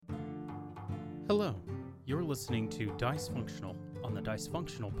Hello, you're listening to Dice Functional on the Dice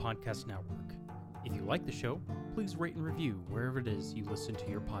Functional Podcast Network. If you like the show, please rate and review wherever it is you listen to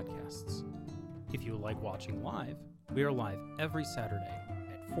your podcasts. If you like watching live, we are live every Saturday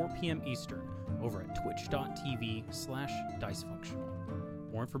at 4 p.m. Eastern over at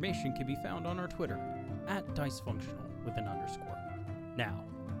twitch.tv/dicefunctional. More information can be found on our Twitter at dicefunctional with an underscore. Now,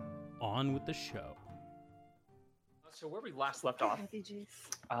 on with the show. So where we last left off,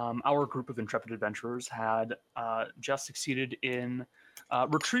 our group of intrepid adventurers had just succeeded in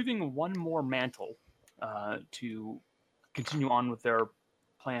retrieving one more mantle to continue on with their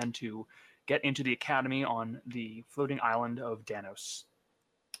plan to get into the academy on the floating island of Danos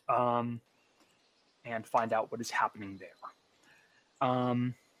and find out what is happening there.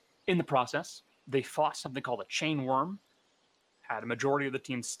 In the process, they fought something called a chain worm, had a majority of the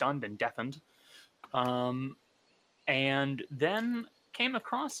team stunned and deafened, and then came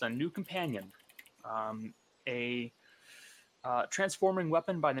across a new companion, a transforming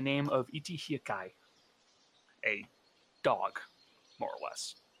weapon by the name of Iti-Hiekai, a dog, more or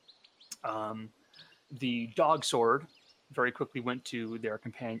less. The dog sword very quickly went to their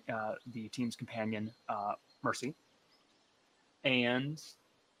companion, the team's companion, Mercy, and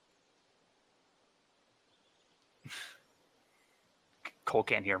Cole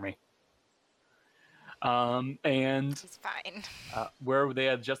can't hear me. And it's fine. Where they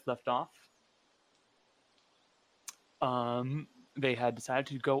had just left off, they had decided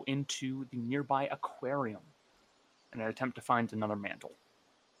to go into the nearby aquarium in an attempt to find another mantle.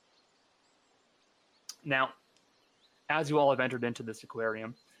 Now, as you all have entered into this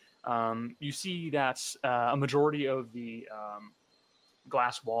aquarium, you see that a majority of the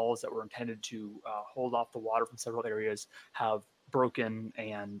glass walls that were intended to hold off the water from several areas have broken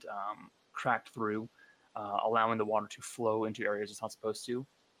and cracked through, allowing the water to flow into areas it's not supposed to.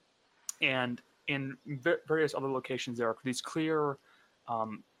 And in various other locations, there are these clear,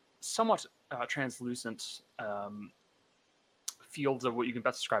 somewhat translucent fields of what you can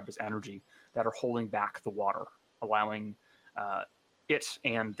best describe as energy that are holding back the water, allowing it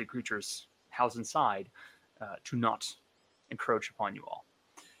and the creatures housed inside to not encroach upon you all.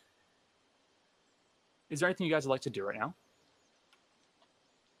 Is there anything you guys would like to do right now?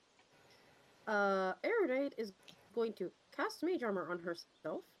 Erudite is going to cast mage armor on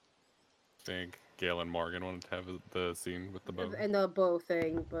herself. I think Gale and Morgan wanted to have the scene with the bow. And the bow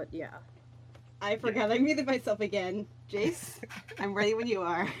thing, but yeah. I forgot I muted myself again. Jace, I'm ready when you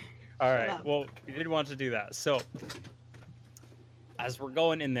are. All right, well, you did want to do that. So, as we're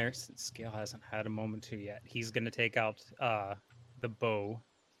going in there, since Gale hasn't had a moment to yet, he's going to take out the bow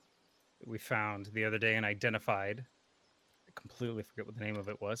that we found the other day and identified. I completely forget what the name of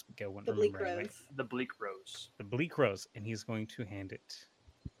it was, but Gale wouldn't remember anyway. The Bleak Rose. The Bleak Rose, and he's going to hand it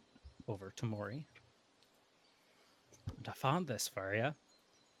over to Mori. And I found this for you.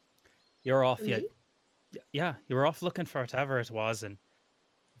 You're off yet? Yeah, you were off looking for whatever it was, and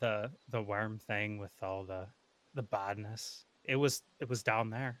the worm thing with all the badness. It was down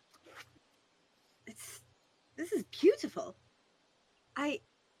there. This is beautiful.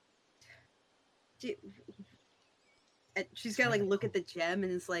 She's gonna like look at the gem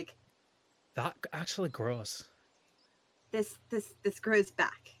and is like, that actually grows. This grows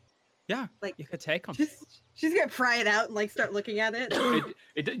back. Yeah, like you could take them. She's gonna pry it out and like start looking at it.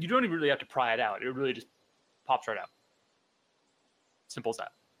 You don't even really have to pry it out. It really just pops right out. Simple as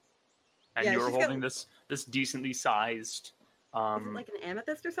that. And Yeah, you're holding this decently sized. Is it like an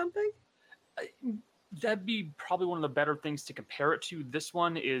amethyst or something? That'd be probably one of the better things to compare it to. This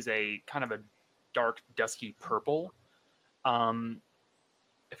one is a kind of a dark, dusky purple. If I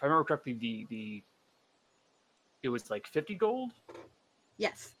remember correctly, it was like 50 gold.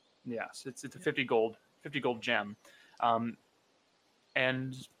 Yes. Yes, it's a 50 gold gem,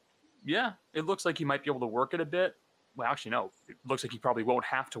 and yeah, it looks like you might be able to work it a bit. Well, actually, no. It looks like you probably won't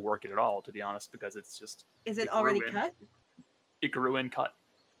have to work it at all, to be honest, because it's just. Is it already cut? It grew in cut.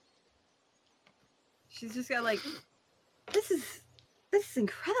 She's just got like, this is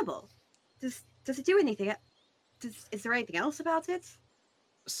incredible. Does it do anything? Is there anything else about it?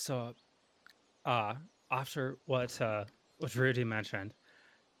 So, after what Rudy mentioned,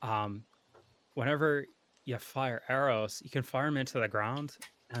 whenever you fire arrows, you can fire them into the ground,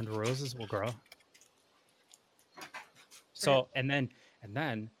 and roses will grow. So, and then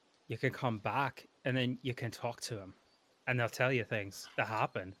you can come back, and then you can talk to them, and they'll tell you things that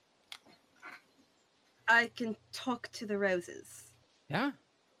happen. I can talk to the roses. Yeah,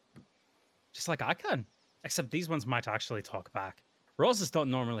 just like I can, except these ones might actually talk back. Roses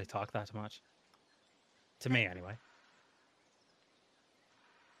don't normally talk that much, to me anyway.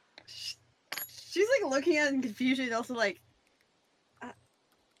 she's like looking at it in confusion, and also like,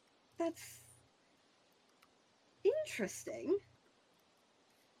 that's interesting.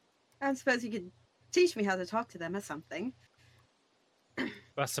 I suppose you could teach me how to talk to them or something.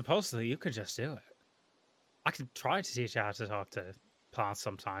 But supposedly you could just do it. I could try to teach you how to talk to plants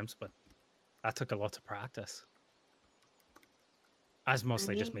sometimes, but that took a lot of practice. That's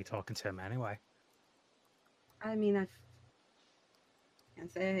mostly just me talking to him anyway. I mean, I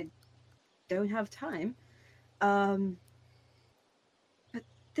can't say I don't have time. But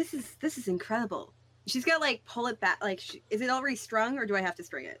this is incredible. She's gonna like pull it back. Like, is it already strung, or do I have to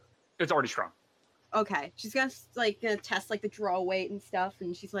string it? It's already strung. Okay, she's gonna test like the draw weight and stuff,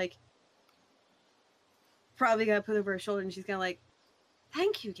 and she's like probably gonna put it over her shoulder, and she's gonna like,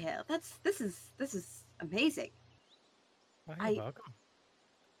 thank you, Gale. This is amazing. Oh, you're welcome.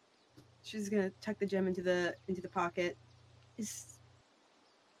 She's gonna tuck the gem into the pocket. Is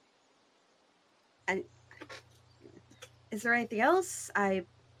there anything else?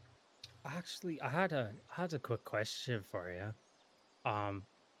 Actually, I had a quick question for you.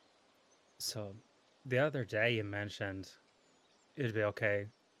 So the other day you mentioned it'd be okay,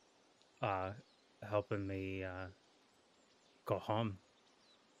 helping me go home.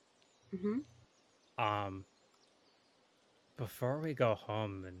 Mm-hmm. Before we go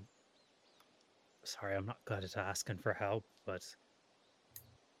home, and sorry, I'm not good at asking for help, but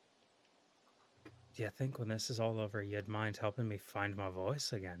do you think when this is all over, you'd mind helping me find my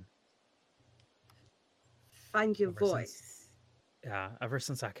voice again? Find your Ever voice. since- Yeah, ever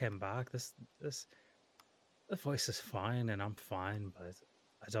since I came back, the voice is fine and I'm fine, but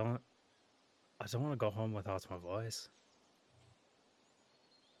I don't want to go home without my voice.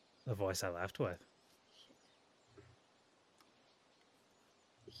 The voice I left with.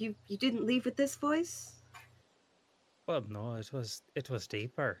 You didn't leave with this voice? Well, no, it was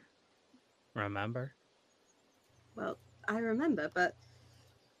deeper. Remember? Well, I remember, but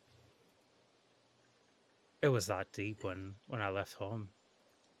It was that deep when I left home.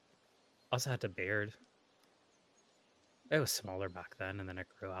 I also had a beard. It was smaller back then, and then it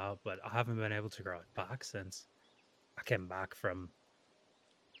grew out, but I haven't been able to grow it back since I came back from,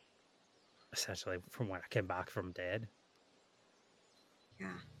 essentially, from when I came back from dead.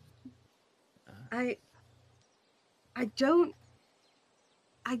 yeah. I don't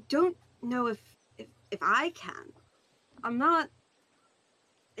know if I can. I'm not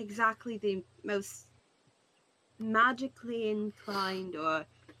exactly the most magically inclined, or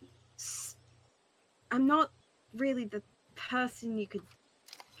I'm not really the person you could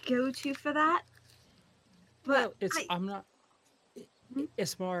go to for that. But Well, I'm not.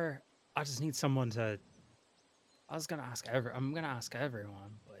 It's more. I just need someone to. I'm gonna ask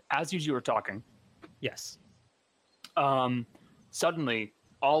everyone, but As you were talking, yes. Suddenly,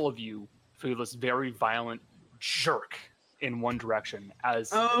 all of you feel this very violent jerk in one direction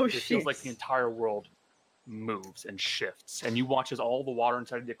as it feels like the entire world moves and shifts. And you watch as all the water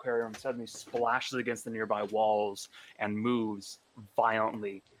inside the aquarium suddenly splashes against the nearby walls and moves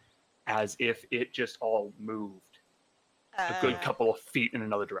violently as if it just all moved a good couple of feet in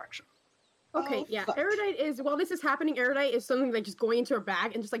another direction. Okay, Oh, yeah. fuck. Erudite is, while this is happening, Erudite is suddenly like just going into her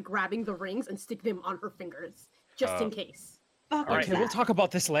bag and just like grabbing the rings and stick them on her fingers, just in case. Fuck All right. Okay, we'll talk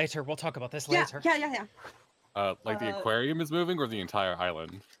about this later. We'll talk about this Yeah, later. yeah. Like the aquarium is moving or the entire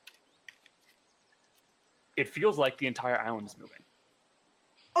island? It feels like the entire island is moving.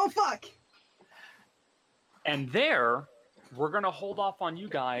 Oh fuck! And there, we're going to hold off on you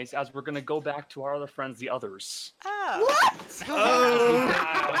guys as we're going to go back to our other friends, the others. Oh. What? Oh.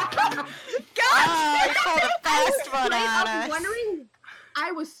 God! I saw the first one on I us. was wondering.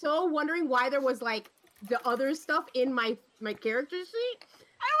 I was so wondering why there was like the other stuff in my character sheet.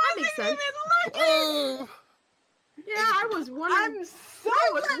 That makes sense. Oh. Yeah, I was wondering. I'm so I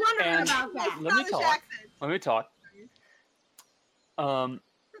was wondering And about that. let me Scottish talk. accent. Let me talk.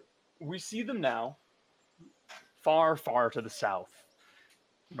 We see them now, far, far to the south,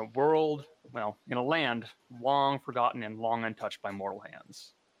 in a world, well, in a land long forgotten and long untouched by mortal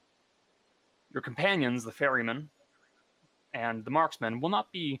hands. Your companions, the ferryman and the marksman, will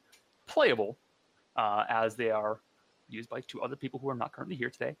not be playable, as they are used by two other people who are not currently here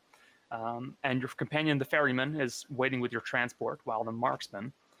today. And your companion, the ferryman, is waiting with your transport, while the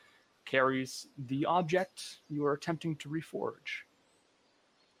marksman carries the object you are attempting to reforge.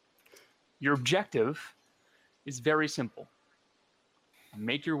 Your objective is very simple.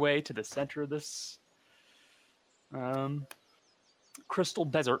 Make your way to the center of this crystal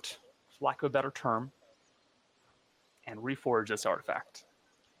desert, for lack of a better term, and reforge this artifact.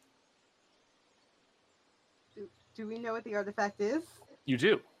 Do we know what the artifact is? You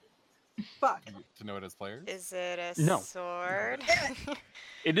do. Fuck. To know it as players? Is it a No. sword?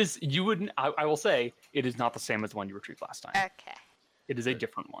 It is. You wouldn't. I will say it is not the same as the one you retrieved last time. Okay. It is a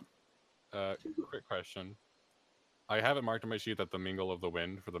different one. Quick question. I have it marked on my sheet that the Mingle of the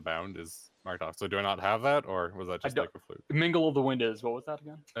Wind for the bound is marked off. So do I not have that, or was that just don't- like a fluke? Mingle of the Wind is what was that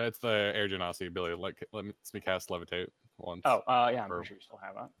again? It's the Air Genasi ability. Lets me cast Levitate once. Oh, yeah, I'm Or- pretty sure you still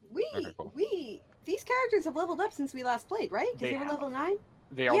have that. Okay, cool. These characters have leveled up since we last played, right? Because They they were have. level 9.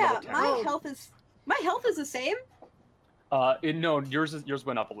 They are Yeah, level 10. my health is the same. No, yours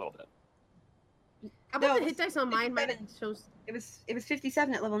went up a little bit. How about No, the hit dice on mine? Mine 57. shows. It was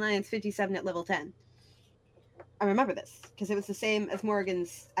 57 at level 9. It's 57 at level 10. I remember this because it was the same as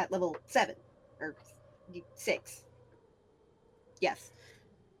Morgan's at level 7 or 6. Yes.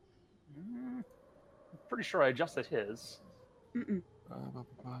 I'm pretty sure I adjusted his. Mm-mm.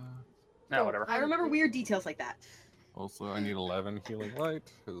 No, whatever. I remember weird details like that. Also, I need 11 healing light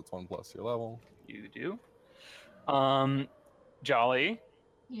because it's 1 plus your level. You do. Jolly,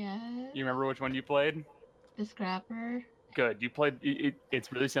 Yeah. you remember which one you played? The scrapper. Good. You played.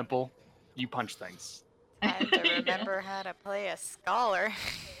 It's really simple. You punch things. I have to remember how to play a scholar.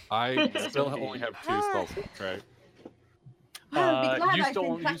 I still indeed. only have 2 spell slots, right? I'll be glad You I've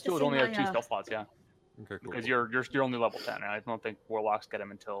still been you would only have 2 practicing my, spell slots, yeah, Okay, cool. because you're only level 10, and I don't think warlocks get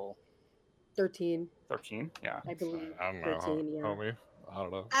them until 13, 13. Yeah. I believe. I don't know, 13, yeah. homie. I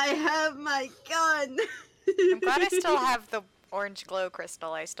don't know. I have my gun. I'm glad I still have the orange glow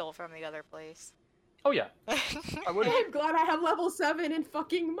crystal I stole from the other place. Oh yeah. I would. I'm glad I have level 7 in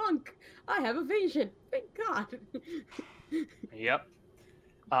fucking monk. I have evasion. Thank God. Yep.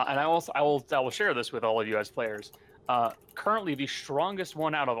 And I will share this with all of you as players. Currently, the strongest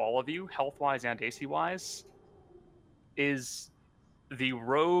one out of all of you, health-wise and AC-wise, is the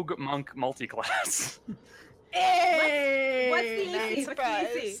rogue monk multi-class. Hey! What's the Nice AC? What's the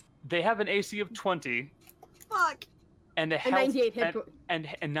AC? surprise. They have an AC of 20 Fuck. and a And health 98 hit and,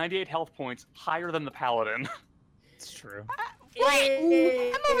 po- and 98 health points higher than the paladin. It's true. What?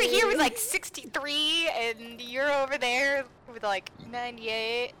 Hey! I'm over here with like 63, and you're over there with like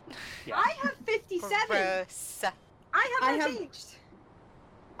 98. Yeah. I have 57. Gross. I I have not have- changed.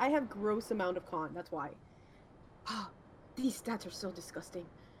 I have gross amount of con. That's why. These stats are so disgusting.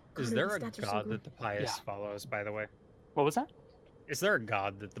 Is God, there these a stats are so god good. that the pious Yeah. follows, by the way? What was that? Is there a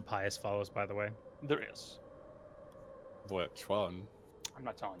god that the pious follows, by the way? There is. Which one? I'm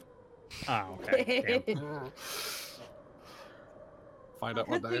not telling you. Oh, okay. Damn. Find out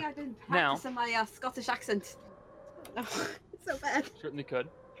one Good day. thing I didn't Now- practice in my Scottish accent. It's so bad. Certainly could.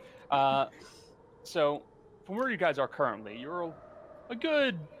 So, from where you guys are currently, you're a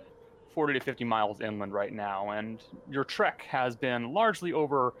good 40 to 50 miles inland right now, and your trek has been largely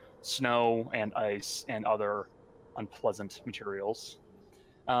over snow and ice and other unpleasant materials.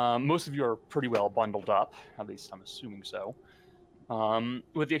 Most of you are pretty well bundled up, at least I'm assuming so.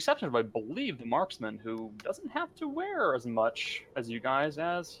 With the exception of, I believe, the marksman, who doesn't have to wear as much as you guys,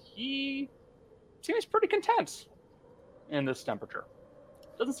 as he seems pretty content in this temperature.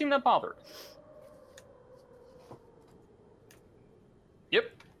 Doesn't seem that bothered.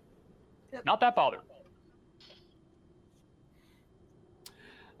 Yep. Not that bothered.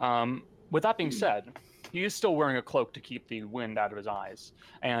 With that being said, he is still wearing a cloak to keep the wind out of his eyes,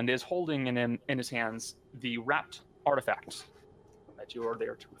 and is holding in his hands the wrapped artifact that you are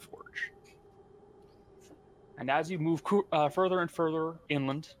there to forge. And as you move further and further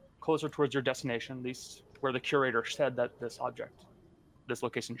inland, closer towards your destination, at least where the curator said that this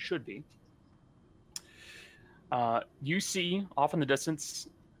location should be, you see off in the distance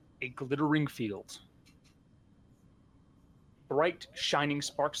a glittering field. Bright, shining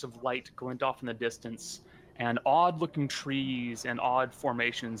sparks of light glint off in the distance, and odd-looking trees and odd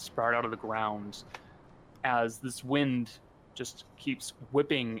formations sprout out of the ground as this wind just keeps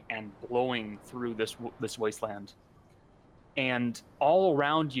whipping and blowing through this wasteland. And all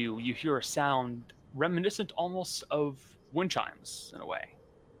around you, you hear a sound reminiscent almost of wind chimes, in a way,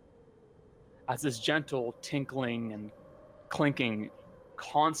 as this gentle tinkling and clinking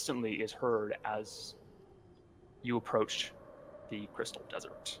constantly is heard as you approach the Crystal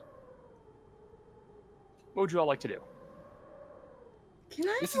Desert. What would you all like to do? Can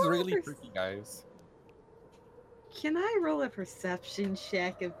I This is roll a really per- freaky, guys. Can I roll a perception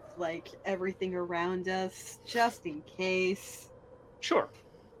check of like everything around us, just in case? Sure.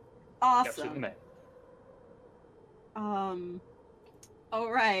 Absolutely Awesome. may.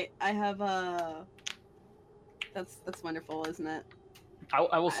 All right. I have That's wonderful, isn't it?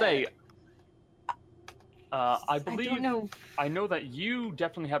 I will say, I I believe don't know. I know that you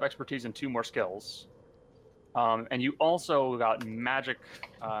definitely have expertise in 2 more skills. And you also got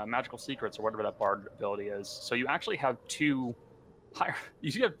magical secrets, or whatever that bard ability is. So you actually have two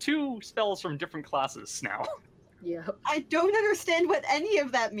spells from different classes now. Yeah. I don't understand what any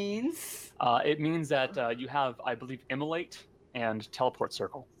of that means. It means that you have, I believe, Immolate and Teleport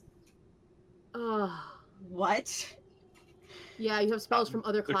Circle. What? Yeah, you have spells from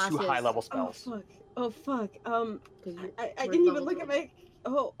other They're classes. two high-level Oh spells. fuck. Oh fuck. 'Cause I we're didn't even level look at 12. my.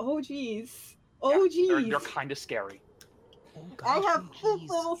 Oh jeez. Yeah, Oh jeez. they're kind of scary. Oh, I gosh, have oh, fifth jeez.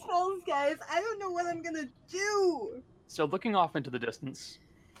 level spells, guys. I don't know what I'm gonna do. So looking off into the distance,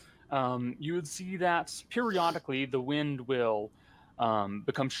 you would see that periodically the wind will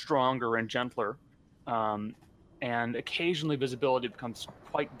become stronger and gentler, and occasionally visibility becomes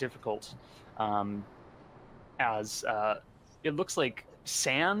quite difficult, as it looks like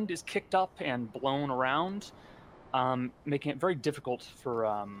sand is kicked up and blown around, making it very difficult for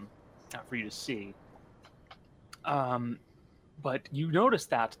you to see. But you notice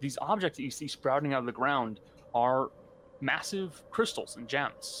that these objects that you see sprouting out of the ground are massive crystals and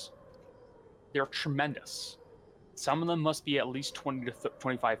gems. They're tremendous. Some of them must be at least 20 to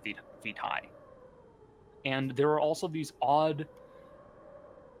 25 feet high. And there are also these odd,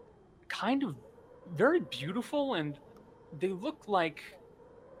 kind of very beautiful, and they look like,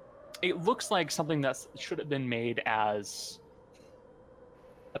 it looks like something that should have been made as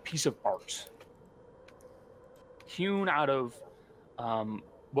a piece of art. Hewn out of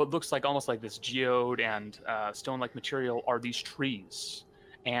what looks like almost like this geode and stone-like material are these trees.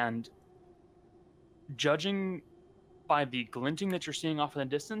 And judging by the glinting that you're seeing off in the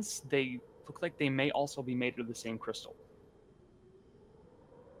distance, they look like they may also be made of the same crystal.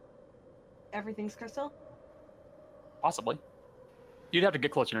 Everything's crystal. Possibly. You'd have to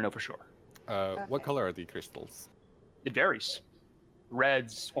get closer to know for sure. What Okay. color are the crystals? It varies.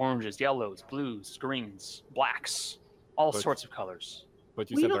 Reds, oranges, yellows, blues, greens, blacks, all But- sorts of colors. But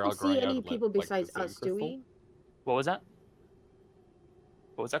you We said they're all don't growing see out any of people like, the besides same us, do crystal? we? What was that?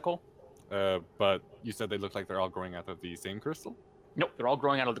 What was that, Cole? But you said they look like they're all growing out of the same crystal? Nope, they're all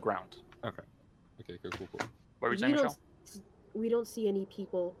growing out of the ground. Okay, cool. What were you We saying, don't Michelle? We don't see any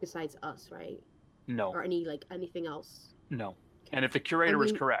people besides us, right? No, Or anything else. no. And if the curator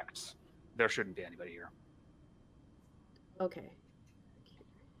is mean- correct, there shouldn't be anybody here. Okay.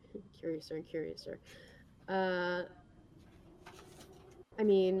 Curiouser and curiouser. I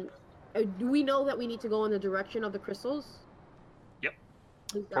mean, do we know that we need to go in the direction of the crystals? Yep.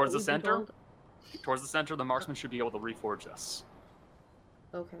 Is that Towards what the we've been center? told? Towards the center, the marksman should be able to reforge this.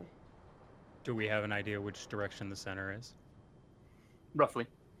 Okay. Do we have an idea which direction the center is? Roughly.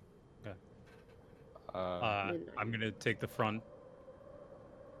 I'm gonna take the front.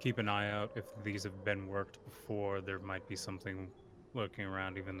 Keep an eye out. If these have been worked before, there might be something lurking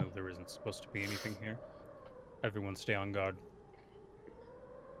around, even though there isn't supposed to be anything here. Everyone stay on guard.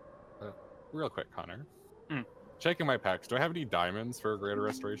 Real quick, Connor. Mm. Checking my packs. Do I have any diamonds for Greater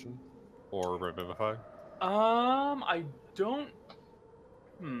Restoration? Or Revivify? I don't.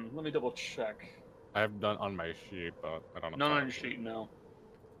 Let me double check. I have done on my sheet, but I don't know. None on your sheet, no.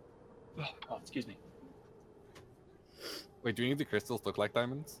 Oh, excuse me. Wait, do any of the crystals look like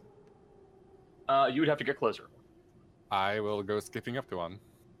diamonds? You would have to get closer. I will go skipping up to one.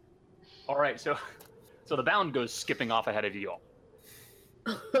 All right, so the bound goes skipping off ahead of you all.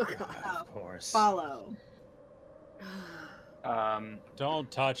 Of course. Follow.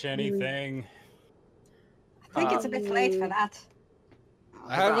 Don't touch anything. I think it's a bit late for Um, that.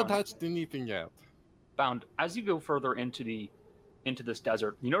 I haven't Bound. touched anything yet. Bound. As you go further into this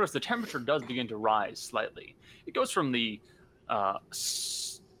desert, you notice the temperature does begin to rise slightly. It goes from the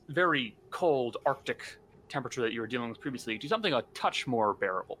very cold Arctic temperature that you were dealing with previously to something a touch more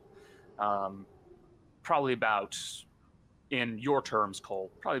bearable. Probably about, in your terms,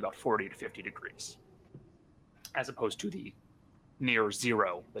 Cole, probably about 40 to 50 degrees, as opposed to the near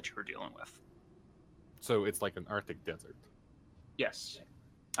zero that you were dealing with. So it's like an Arctic desert. Yes,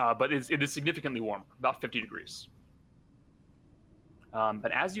 but it is significantly warmer, about 50 degrees.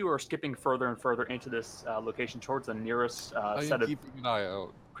 But as you are skipping further and further into this location towards the nearest I set am of keeping an eye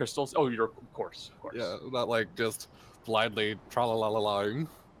out. crystals, oh, you're of course. Yeah, not like just blindly tra-la-la-la-lying.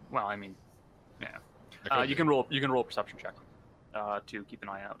 Well, I mean, yeah. I could You can roll a perception check to keep an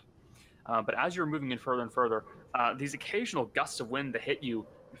eye out. But as you're moving in further and further, these occasional gusts of wind that hit you,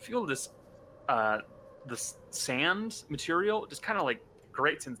 you feel this sand material just kind of like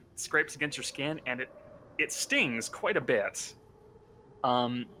grates and scrapes against your skin, and it stings quite a bit.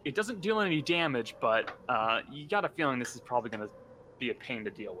 It doesn't deal any damage, but you got a feeling this is probably going to be a pain to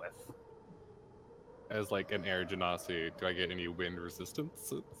deal with. As like an air genasi, do I get any wind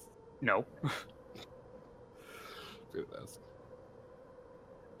resistance? No. do this.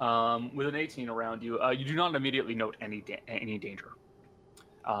 With an 18 around you, you do not immediately note any danger.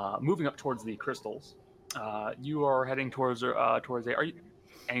 Moving up towards the crystals, you are heading towards are you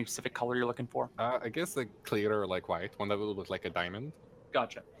any specific color you're looking for? I guess a clear, like white, one that will look like a diamond.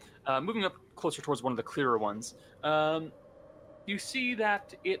 Gotcha. Moving up closer towards one of the clearer ones, you see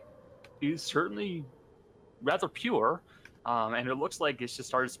that it is certainly rather pure, and it looks like it's just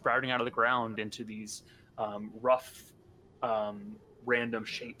started sprouting out of the ground into these rough, random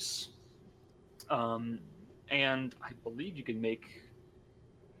shapes. And I believe you can make.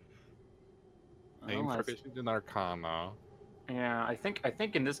 I'm Oh, proficient in Arcana. yeah, I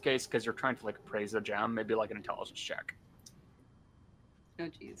think in this case, because you're trying to like appraise the gem, maybe like an intelligence check. Oh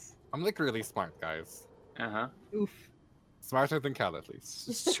jeez. I'm like really smart, guys. Uh huh. Oof. Smarter than Cal, at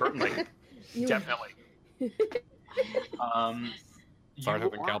least. Certainly, You- definitely. Smarter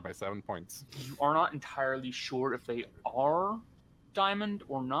You than are, Cal by 7 points. you are not entirely sure if they are diamond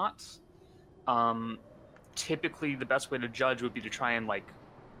or not. Typically, the best way to judge would be to try and like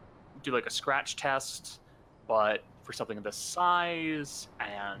do like a scratch test, but for something of this size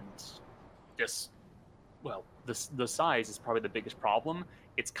and this, well, the size is probably the biggest problem.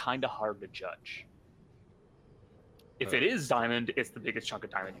 It's kind of hard to judge. If it is diamond, it's the biggest chunk of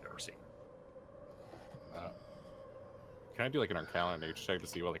diamond you've ever seen. Can I do like an Arcana nature check to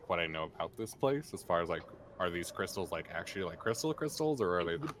see what I know about this place? As far as like, are these crystals like actually like crystals, or are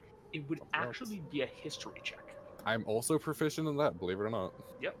they? It would Something else. actually be a history check. I'm also proficient in that, believe it or not.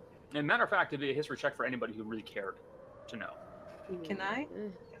 And matter of fact, it'd be a history check for anybody who really cared to know. Can I?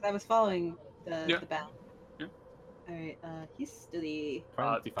 Because I was following the Yeah. bound. Yeah. All right. History.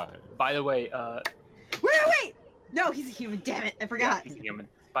 25. By the way, Wait! No, he's a human. Damn it! I forgot. he's a human.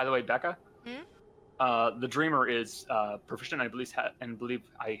 By the way, Becca, the dreamer is proficient. I believe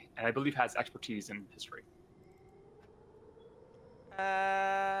has expertise in history.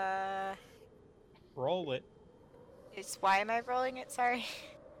 Roll it. Why am I rolling it? Sorry.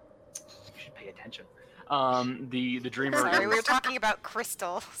 You should pay attention. The dreamer. Sorry, we were is- talking about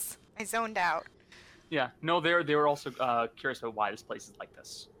crystals. I zoned out. Yeah, no, they were also curious about why this place is like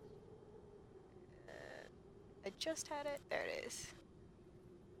this. I just had it. There it is.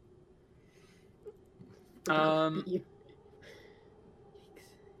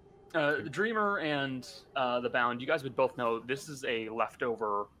 The dreamer and the bound, you guys would both know this is a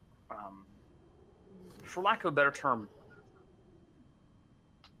leftover, for lack of a better term,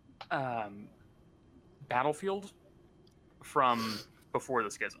 battlefield from before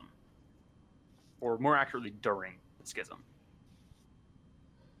the schism, or more accurately, during the schism.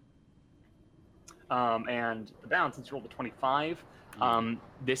 And the bound, since you rolled a 25,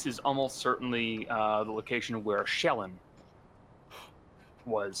 this is almost certainly the location where Shellen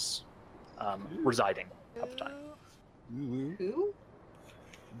was residing at the time. Ooh. Who?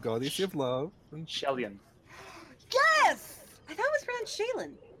 Goddess of love. Shellian. Yes! I thought it was pronounced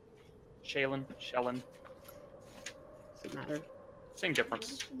Shaylin. Shellen. Doesn't matter. Same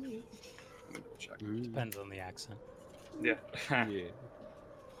difference. Let me double check. Depends on the accent. Yeah. Yeah. Let me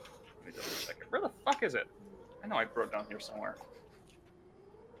double check it. Where the fuck is it? I know I wrote it down here somewhere.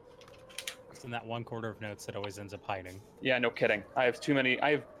 It's in that one quarter of notes that always ends up hiding. Yeah, no kidding. I have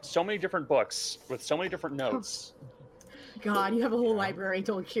so many different books with so many different notes. God, you have a whole library,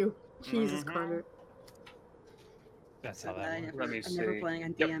 don't you? Jesus, Mhm. Connor. That's how I that never, works. Let me I'm never see. playing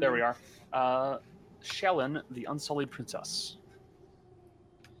on Yep, DM. there we are. Shellen, the Unsullied Princess.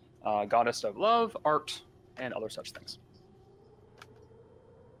 Goddess of love, art, and other such things.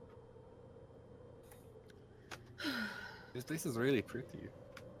 This place is really pretty.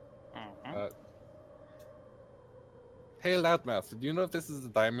 Mhm. Hey, Loudmouth, do you know if this is a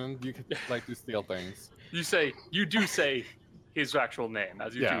diamond? You could like to steal things. You do say his actual name,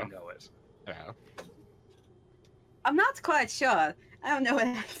 as you Yeah. do know it. Yeah. I'm not quite sure. I don't know what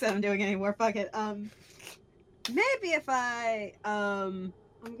accent I'm doing anymore. Fuck it. Maybe if I'm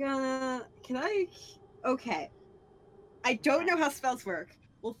gonna. Can I? Okay. I don't know how spells work.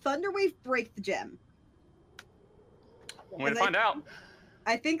 Will Thunderwave break the gem? I'm going to I- find out.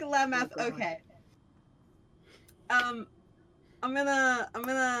 I think Loudmouth. Oh, God. Okay. I'm gonna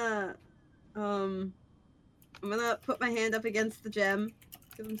put my hand up against the gem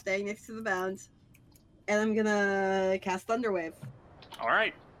because I'm staying next to the bound, and I'm gonna cast Thunderwave. All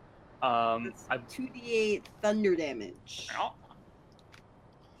right. That's I, 2d8 thunder damage. oh,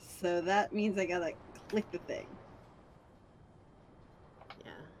 So that means I gotta click the thing.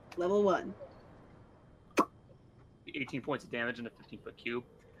 Yeah. Level 1. 18 points of damage in a 15-foot cube.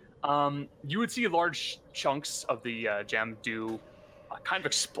 You would see large chunks of the gem do kind of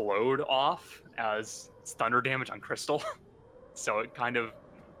explode off as thunder damage on Crystal. So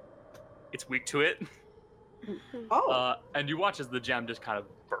it's weak to it. Oh. And you watch as the gem just kind of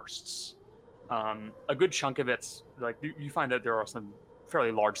bursts. A good chunk of it's like you find that there are some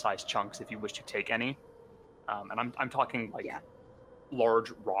fairly large-sized chunks if you wish to take any. And I'm talking like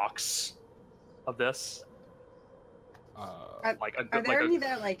large rocks of this. Are Like there any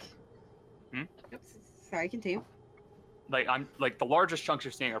that are like? Hmm? Oops, sorry, continue. Like the largest chunks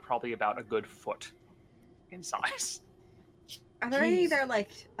you're seeing are probably about a good foot in size. Are there any Jeez. that are like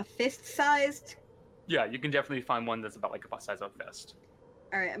a fist-sized? Yeah, you can definitely find one that's about like the size of a fist.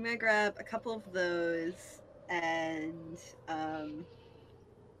 All right, I'm gonna grab a couple of those and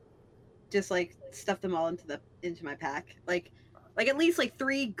just like stuff them all into my pack. Like at least like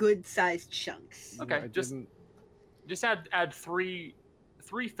 3 good-sized chunks. Okay, I just add three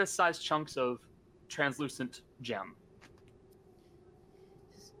fist-sized chunks of translucent gem.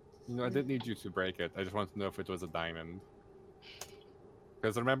 I didn't need you to break it. I just wanted to know if it was a diamond.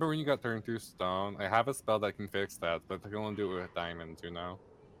 Because remember when you got turned to stone? I have a spell that can fix that, but I can only do it with diamonds, you know?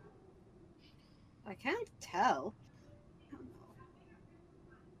 I can't tell. I don't know.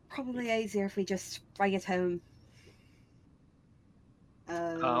 Probably easier if we just bring it home.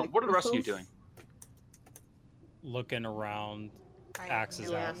 What are the rest of you doing? Looking around, I axes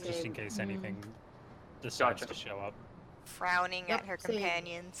am out, just in case anything decides Gotcha. to show up. frowning Yep, at her same.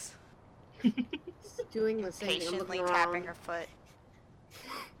 companions, Doing the same thing. I'm patiently looking tapping around, her foot,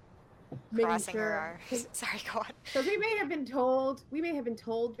 making crossing sure- her arms. Sorry, go on. Because we may have been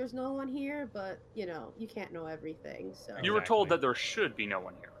told there's no one here, but you can't know everything. So You were told Exactly. that there should be no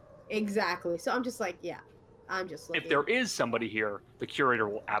one here. exactly. So I'm just like, yeah, I'm just looking. If there is somebody here, the curator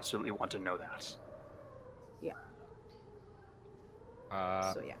will absolutely want to know that.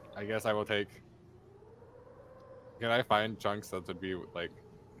 So yeah. I guess I will take. Can I find chunks that would be like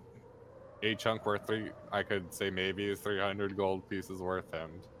a chunk worth I could say maybe is 300 gold pieces worth,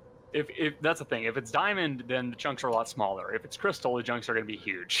 and If that's the thing, if it's diamond, then the chunks are a lot smaller. If it's crystal, the chunks are going to be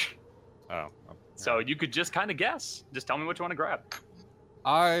huge. oh, So you could just kind of guess. Just tell me what you want to grab.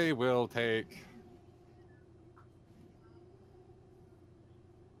 I will take.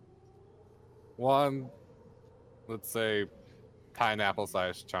 One, let's say,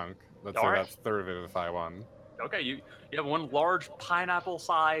 pineapple-sized chunk. Let's say Alright. that's third of it if I won. Okay, you have one large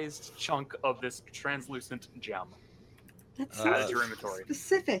pineapple-sized chunk of this translucent gem. That's Uh, so Add to your inventory.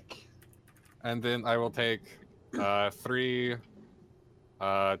 specific. And then I will take 3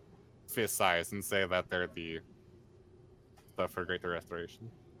 fist size and say that they're the stuff for greater restoration.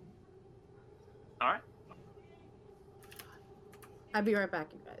 All right. I'll be right back,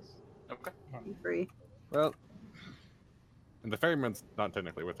 you guys. Okay. Free. Well, and the ferryman's not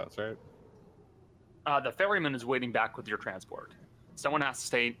technically with us, right? The ferryman is waiting back with your transport. Someone has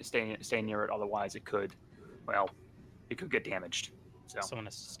to stay near it, otherwise it could get damaged. So Someone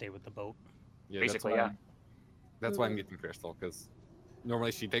has to stay with the boat. Yeah, basically, that's why yeah. That's why I'm getting Crystal, because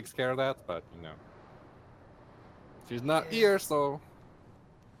normally she takes care of that, but she's not here, so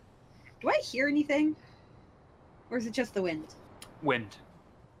Do I hear anything? Or is it just the wind? Wind.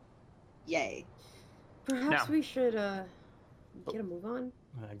 Yay. Perhaps Now- we should get a move on.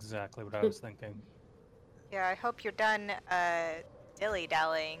 Exactly what I was thinking. Yeah, I hope you're done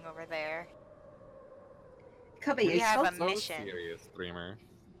dilly-dallying over there. Cover We have yourself. a so mission. serious, streamer.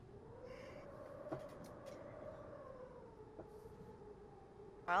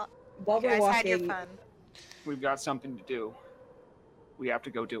 Well, While you we're guys had your walking, fun. We've got something to do. We have to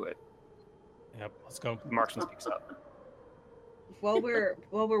go do it. Yep, let's go. The marksman speaks up. while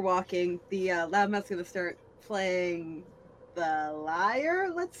we're walking, the loudmouth's gonna start playing the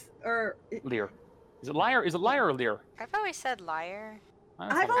lyre. Lear. Is it liar? Is it liar or lear? I've always said liar.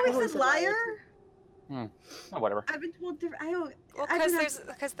 I've always always said said lyre, lyre. Oh, whatever. I've been told different. I don't. Well, I've been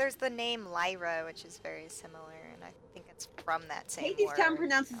because there's the name Lyra, which is very similar, and I think it's from that same Hades word. Town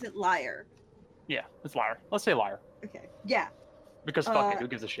pronounces it lyre. Yeah, it's liar. Let's say liar. Okay. Yeah. Because fuck it, Uh, who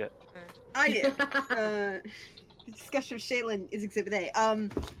gives a shit? I did. The discussion of Shaylin is Exhibit A.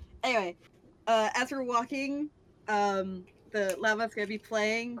 Anyway, as we're walking, the lava's gonna be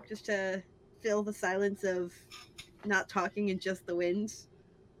playing just to fill the silence of not talking and just the wind.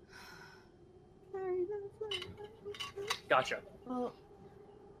 Gotcha. Well,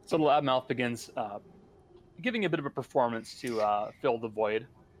 So the loudmouth begins giving a bit of a performance to fill the void.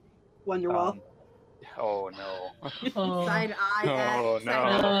 Wonderwall. Oh no. side eye Oh, at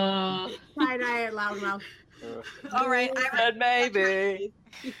no. side eye at loudmouth. All right, I Said maybe.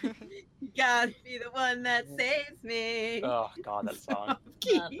 You gotta be the one that saves me. Oh god, that song.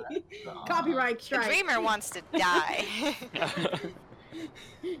 Copyright The strike. dreamer wants to die.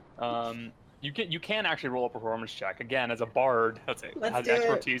 You can actually roll a performance check. Again, as a bard Let's has do it.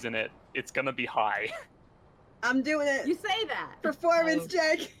 expertise in it, it's gonna be high. I'm doing it. You say that. Performance Oh.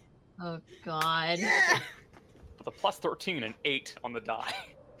 check. Oh God. Yeah. With a plus 13 and 8 on the die.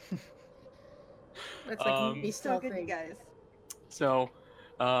 That's like Um, me So good, you stealthing. guys. So,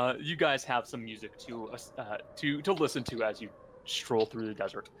 you guys have some music to listen to as you stroll through the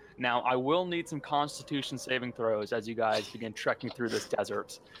desert. Now, I will need some Constitution saving throws as you guys begin trekking through this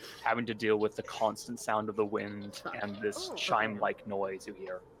desert, having to deal with the constant sound of the wind and this Oh. chime-like noise you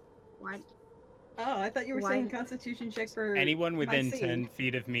hear. Why? Oh, I thought you were Why- saying Constitution check for Anyone within my 10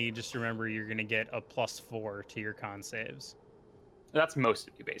 feet of me, just remember you're going to get a +4 to your con saves. That's most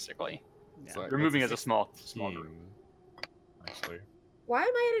of you, basically. Yeah. So You're moving as a it's small group. 16, actually. Why am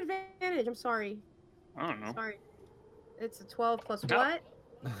I at advantage? I'm sorry. I don't know. Sorry. It's a 12 plus No. what?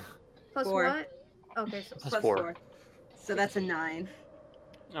 Plus 4. what? Okay, so Plus 4. 4. So that's a 9.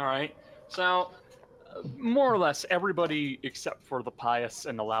 All right. So, more or less, everybody except for the pious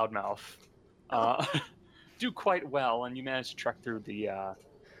and the loudmouth do quite well, and you manage to trek through the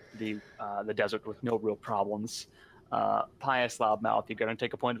desert with no real problems. Pious, loudmouth, you're gonna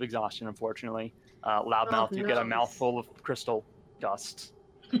take a point of exhaustion, unfortunately. Loudmouth, you get a no. mouthful of crystal dust.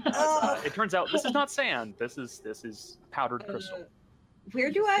 Oh. It turns out this is not sand. This is powdered crystal.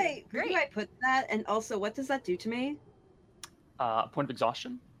 Where do I Great. put that? And also, what does that do to me? Point of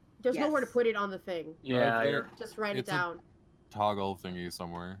exhaustion. there's nowhere to Yes. put it on the thing. Yeah, there. Just write it It's a- down. Toggle thingy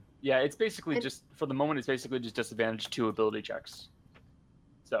somewhere. yeah. It's basically And- just for the moment. It's basically just disadvantage to ability checks.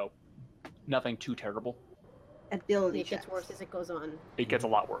 So, nothing too terrible. Ability It gets checks. worse as it goes on. It gets a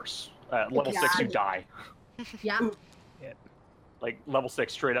lot worse. Level 6, you God. die. Yeah. Like level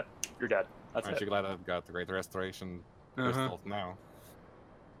 6, straight up, you're dead. That's Aren't it. you glad I've got the Great Restoration Uh-huh. crystals now?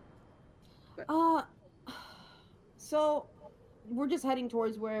 So we're just heading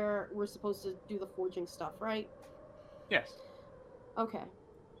towards where we're supposed to do the forging stuff, right? Yes. Okay.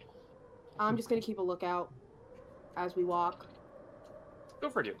 I'm just gonna keep a lookout as we walk. Go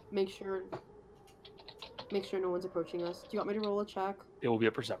for it. Make sure no one's approaching us. Do you want me to roll a check? It will be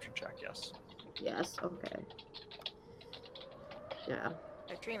a perception check. Yes. Yes. Okay. Yeah.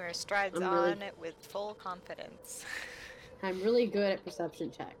 The dreamer strides I'm really- on with full confidence. I'm really good at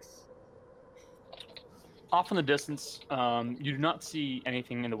perception checks. Off in the distance, you do not see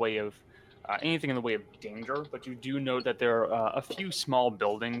anything in the way of danger, but you do know that there are a few small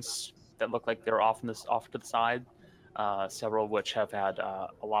buildings that look like they're off to the side. Several of which have had a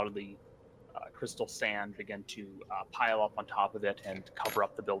lot of the crystal sand begin to pile up on top of it and cover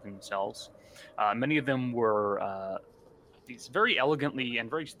up the building themselves. Many of them were these very elegantly and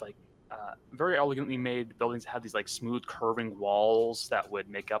very elegantly made buildings that had these like smooth curving walls that would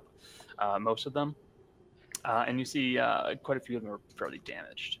make up most of them. And you see quite a few of them are fairly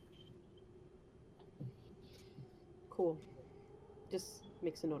damaged. Cool. Just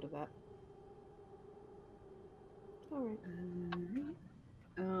makes a note of that. All right.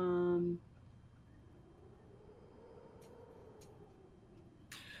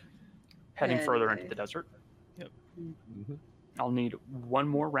 Heading further into Anyway. the desert, Mm-hmm. I'll need one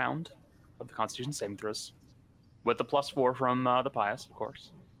more round of the Constitution saving throws, with the +4 from the pious, of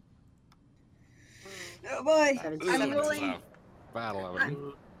course. Oh boy. 17. I'm 17. rolling. Battle of it.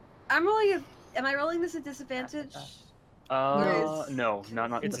 I'm rolling. Am I rolling this at disadvantage? Nice. No,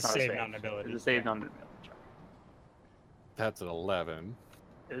 not It's that's a not save a non-ability. It's a save non-ability check. That's an 11.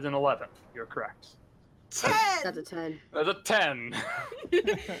 It is an 11. You're correct. 10. That's a 10. That's a 10.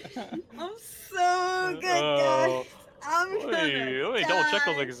 I'm so good, guys. I'm Let me double check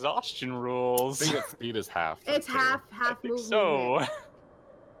those exhaustion I rules. think its speed is half. It's too. half I think movement. so.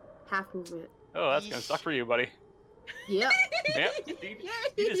 Half movement. Oh, that's gonna suck for you, buddy. Yep. Yep. Speed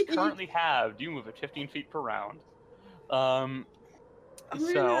is currently halved. You move at 15 feet per round. I'm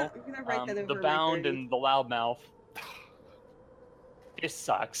gonna write that over The my bound 30. and the loudmouth. This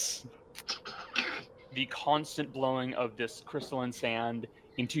sucks. The constant blowing of this crystalline sand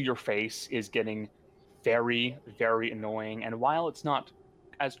into your face is getting very, very annoying. And while it's not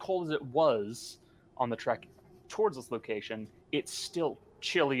as cold as it was on the trek towards this location, it's still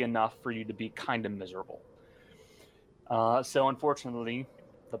chilly enough for you to be kind of miserable. So unfortunately,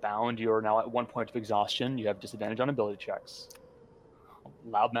 the bound, you're now at 1 point of exhaustion. You have disadvantage on ability checks.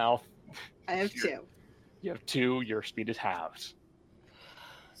 Loudmouth, I have 2. you have 2. Your speed is halved.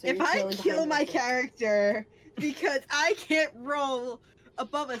 So If you're I trailing kill behind my Russell. character because I can't roll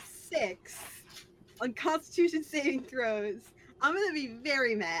above a 6 on Constitution saving throws, I'm gonna be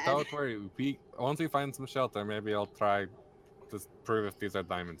very mad. Don't worry. Once we find some shelter, maybe I'll try to prove if these are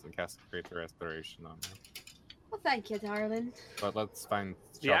diamonds and cast Greater Restoration on them. Well, thank you, darling. But let's find.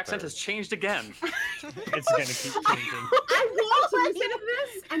 The accent shelter. has changed again. It's gonna keep changing. I want to listen to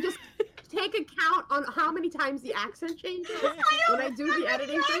this and just take account on how many times the accent changes. When I do the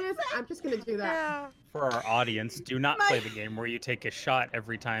editing for this, I'm just gonna do that. Yeah. For our audience, do not My- play the game where you take a shot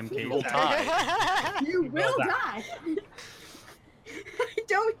every time Kate Roll dies. tide. You will will die. die. I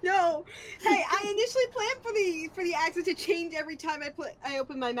don't know. Hey, I initially planned for the accent to change every time I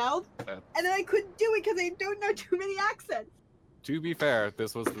open my mouth, That- and then I couldn't do it because I don't know too many accents. To be fair,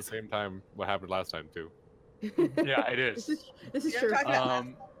 this was the same time what happened last time too. Yeah, it This is. is Yeah, true. talk about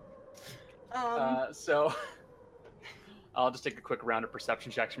Um, so I'll just take a quick round of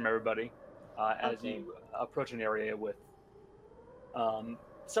perception checks from everybody as Okay. you approach an area with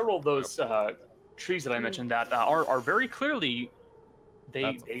several of those trees that I mentioned that are very clearly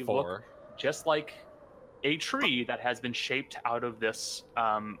That's they look 4. just like a tree that has been shaped out of this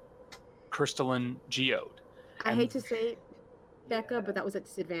crystalline geode. I hate to say it, Becca, but that was a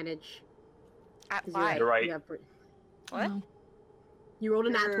disadvantage. 'Cause Why? You're right. You, have, What? Oh. you rolled a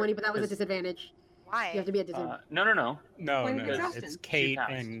nat You're- 20, but that was a Is- disadvantage. Why? You have to be a disadvantage. No. No, When no, did it's Justin? Kate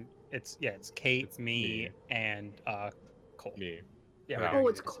passed. and it's Kate, It's me, me. and Cole. Me. Yeah, Yeah. Oh,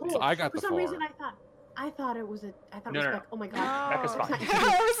 it's cold. So I got For the some 4. reason, I thought it was No, no, no. Becca. Oh my god. Becca's fine.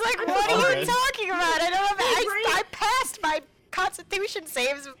 I was like, I'm what are you sorry. talking about? I don't have. My I passed my Constitution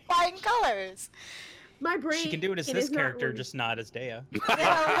saves with flying colors. My brain. She can do it as is this not character, really- just not as Dea. Well,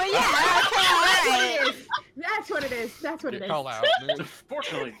 yeah, okay, alright. That's what it is. That's what it Good is. call out. man.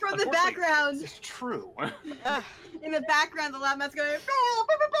 Fortunately, From the unfortunately, background, this is true. Ugh, in the background, the loud mouse going.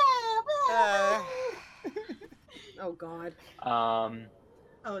 uh, Oh god. um,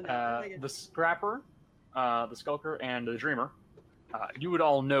 Oh no! the Scrapper, the Skulker, and the Dreamer, you would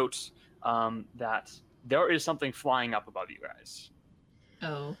all note that there is something flying up above you guys.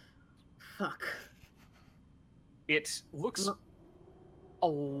 Oh. Fuck. It looks a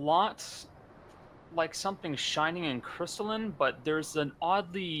lot like something shining and crystalline, but there's an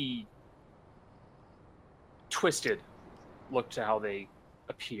oddly twisted look to how they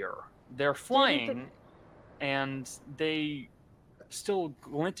appear. They're flying, and they still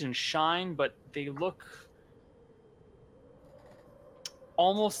glint and shine, but they look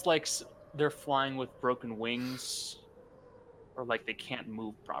almost like they're flying with broken wings, or like they can't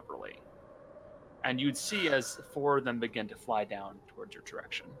move properly. And you'd see as 4 of them begin to fly down towards your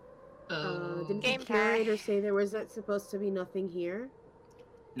direction. Oh. Didn't Game the time. curator say there was supposed to be nothing here?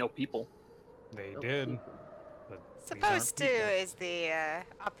 No people. They Oh, did. people. but these supposed aren't to people. is the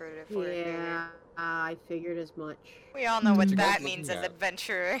operative word here. Yeah, I figured as much. We all know what you that guys means looking as at?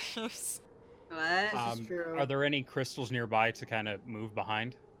 adventurers. What? This is true. Are there any crystals nearby to kind of move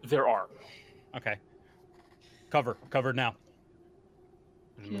behind? There are. Okay. Cover now.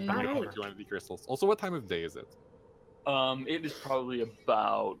 And move Okay. away Alright. from her. 200 crystals. Also, what time of day is it? It is probably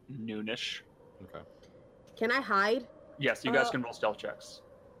about noonish. Okay. Can I hide? Yes, you guys can roll stealth checks.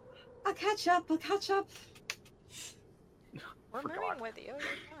 I'll catch up. I'll catch up. We're Forgot. moving with you.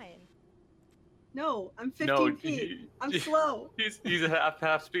 You're fine. No, I'm 15 No, feet. I'm slow. He's at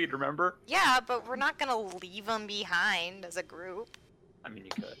half speed. Remember? Yeah, but we're not gonna leave them behind as a group. I mean, you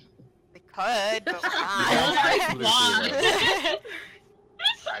could. We could, but we're Yeah, not.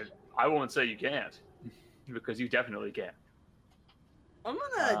 I won't say you can't, because you definitely can. I'm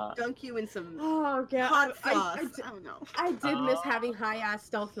gonna Uh, dunk you in some Oh god. hot I, sauce. I, I don't know. I did miss having high ass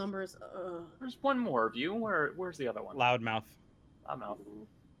stealth numbers. There's one more of you. Where's the other one? Loudmouth I'm out.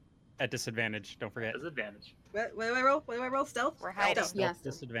 at disadvantage. Don't forget. Disadvantage. What do I roll? What do I roll? Stealth? We're hiding. Stealth. Yes.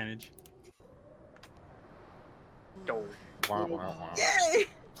 Disadvantage. Oh. Wow, wow, wow. Yay!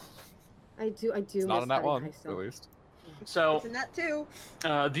 I do It's miss not on that having one, high at stealth. least. So, It's in that too.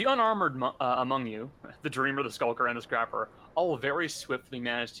 the unarmored among you, the Dreamer, the Skulker, and the Scrapper, all very swiftly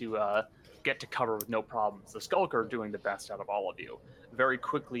managed to get to cover with no problems. The Skulker doing the best out of all of you, very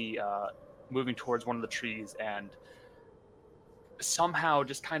quickly moving towards one of the trees and somehow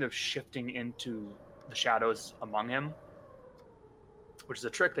just kind of shifting into the shadows among him, which is a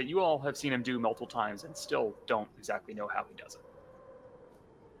trick that you all have seen him do multiple times and still don't exactly know how he does it.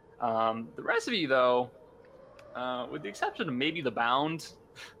 The rest of you, though, with the exception of maybe the Bound,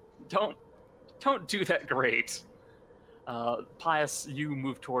 don't do that great. Pius, you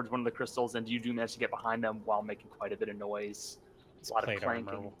move towards one of the crystals and you do manage to get behind them while making quite a bit of noise. It's A lot of plate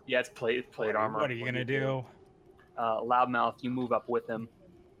clanking. armor. Yeah, it's plate armor. What are you gonna do? Loudmouth, you move up with him,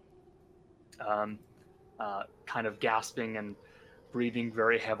 kind of gasping and breathing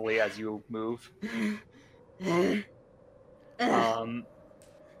very heavily as you move.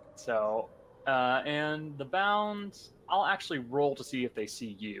 And the Bound, I'll actually roll to see if they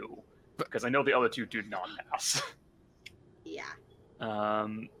see you. because I know the other two do not pass. Yeah.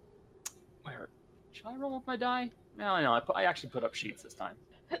 Where should I roll with my die? No, I actually put up sheets this time.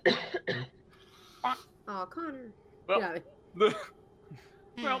 Oh, Connor. Well, Yeah.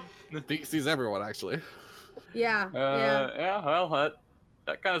 well, Sees everyone actually. Yeah. Yeah. yeah. Well,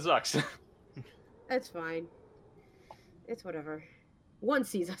 that kind of sucks. It's fine. It's whatever. One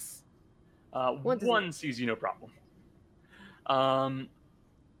sees us. One doesn't- sees you, no problem.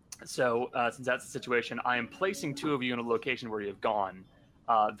 So since that's the situation, I am placing two of you in a location where you've gone.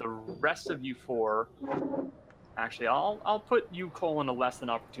 The rest of you four, actually, I'll put you, Cole, in a less than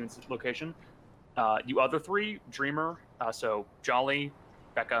opportune location. You other three, Dreamer, so Jolly,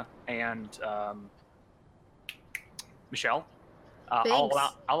 Becca, and Michelle. I'll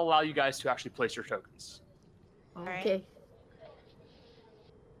Thanks. allow you guys to actually place your tokens. Alright. Okay.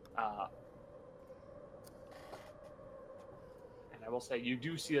 And I will say, you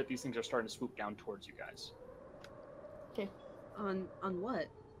do see that these things are starting to swoop down towards you guys. On what?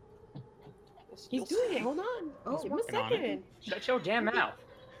 He's doing it. Hold on. Oh, Give him a working on it. second. Shut your damn mouth.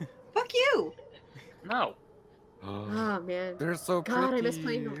 Fuck you! No. Oh man. They're so pretty. God, I miss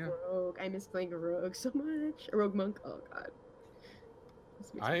playing a rogue. I miss playing a rogue so much. A rogue monk. Oh god.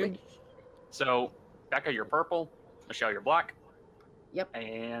 So, Becca, you're purple. Michelle, you're black. Yep.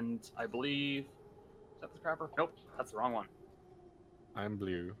 And I believe, is that the scrapper? Nope, that's the wrong one. I'm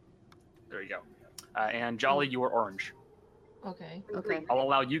blue. There you go. And Jolly, you are orange. Okay. Okay. I'll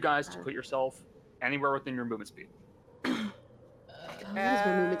allow you guys to put yourself anywhere within your movement speed. What is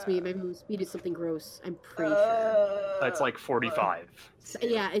my movement speed? My movement speed is something gross. I'm pretty sure. It's like 45.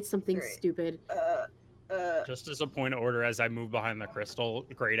 Yeah, it's something Great. stupid. Just as a point of order, as I move behind the crystal,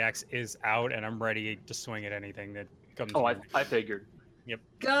 Great Axe is out, and I'm ready to swing at anything that comes. Oh, my way. I figured. I'm just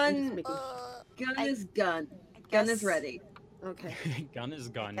Gun. making- Gun I- is gun. I Gun guess- is ready. Okay. Gun is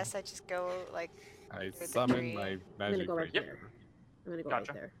I gun. guess I just go like. I the summon tree. my I'm gonna magic go right rapier. there. I'm gonna go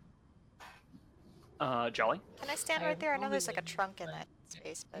Gotcha. right there. Jolly. Can I stand I right there? I know have there's like a already trunk in that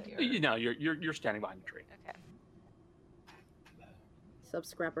space, but Here. You know, you're standing behind the tree. okay. Sub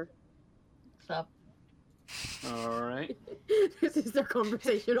scrapper. Sup? All right. This is their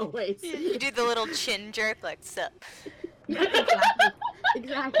conversation always. You do the little chin jerk, like sup. Yeah, exactly.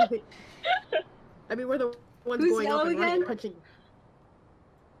 Exactly. I mean, we're the ones Who's going up yellow and running again? and punching.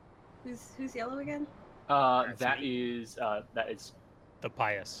 Who's yellow again? That's That is The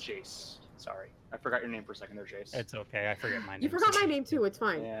pious. Jace. Sorry, I forgot your name for a second there, Jace. It's okay. I forget my name. You forgot my name too. It's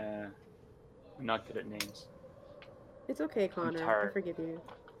fine. Yeah. I'm not good at names. It's okay, Connor. I tired. forgive you.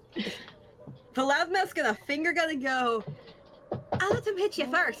 The loudmouth's gonna finger gonna go. I'll let him hit you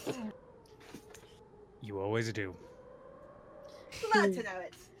first. You always do. Glad to know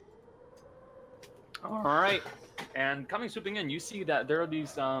it. All right. And coming swooping in, you see that there are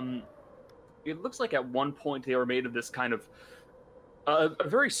these. It looks like at one point they were made of this kind of a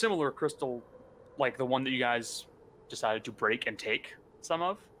very similar crystal, like the one that you guys decided to break and take some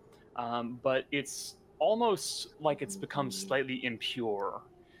of. But it's almost like it's become slightly impure.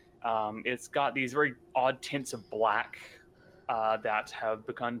 It's got these very odd tints of black that have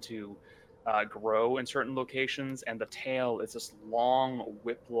begun to grow in certain locations, and the tail is this long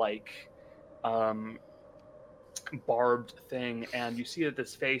whip-like barbed thing, and you see that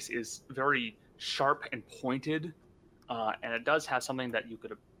this face is very sharp and pointed, and it does have something that you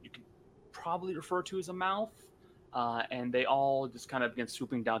could probably refer to as a mouth, and they all just kind of begin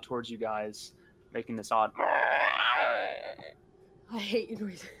swooping down towards you guys, making this odd. I hate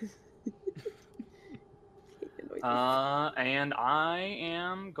noises. And I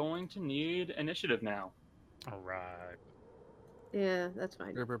am going to need initiative now. All right. Yeah, that's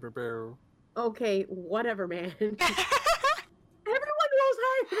fine. Bow, bow, bow, bow. Okay, whatever, man. Everyone rolls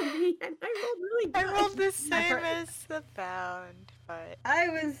higher than me, and I rolled really good. I rolled the same for- as the bound, but I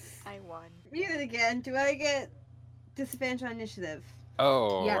was I won. muted again. Do I get disadvantage on initiative?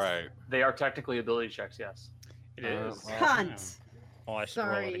 Oh, Yes. right. They are technically ability checks, yes. It Uh, is. well, Cunt. Well, I should roll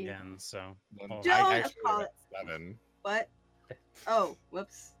it Sorry. again. So. Well, Don't I actually call got it. 7. What? Oh,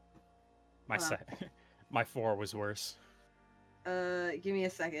 whoops. my hold on. my 4 was worse. Give me a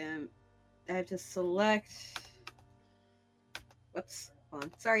second. I have to select. Whoops. Hold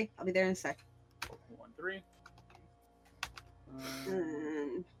on. Sorry, I'll be there in a sec. 1, 3. Mm,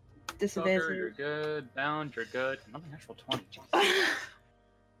 Poker, you're disadvantage. good. Bound, you're good. Another natural 20. Jesus.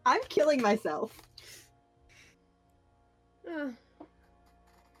 I'm killing myself.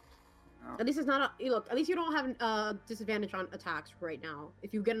 At least it's not a look. At least you don't have a disadvantage on attacks right now.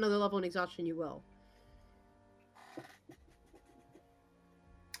 If you get another level in exhaustion, you will.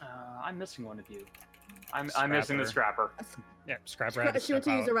 I'm missing one of you. I'm missing the scrapper. Yeah, Scrap Rat. She went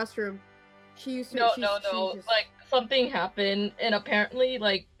to use the restroom. She used to. No, she just- Like something happened, and apparently,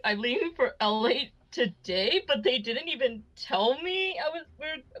 like I'm leaving for LA today, but they didn't even tell me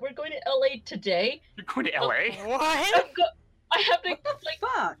we're going to LA today. You're going to LA? What? I have to What the like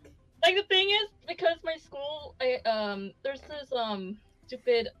fuck? like the thing is because my school there's this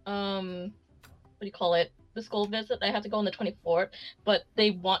stupid what do you call it, the school visit I have to go on the 24th, but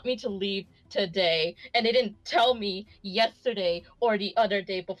they want me to leave today, and they didn't tell me yesterday or the other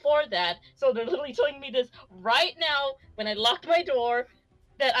day before that, so they're literally telling me this right now when I locked my door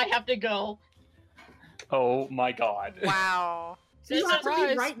that I have to go. Oh my god. Wow. So you have to leave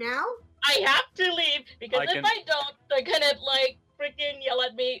Surprise. right now? I have to leave because I if can- I don't, they're gonna like freaking yell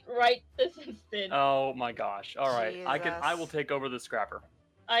at me right this instant. Oh my gosh. All right. I will Jesus. take over the scrapper.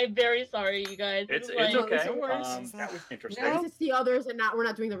 I'm very sorry, you guys. It's like, okay. no worries. That was interesting. At least it's the others, and we're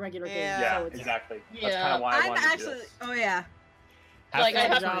not doing the regular game. Yeah. Yeah, so it's, exactly. That's Yeah. kind of why I I'm wanted to do actually. this. Oh yeah. Have Like, I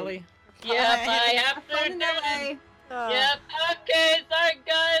fun, have- Jolly. Yep, I have Have to fun in do LA. it. Oh. Yep. Okay. Sorry,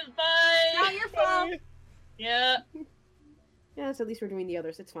 guys. Bye. Not your fault. Yeah. yeah. So at least we're doing the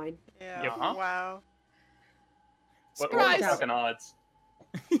others. It's fine. Yeah. Yep. Huh? Wow. What are the Surprise! fucking odds?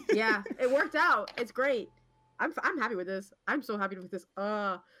 Yeah, it worked out. It's great. I'm happy with this. I'm so happy with this.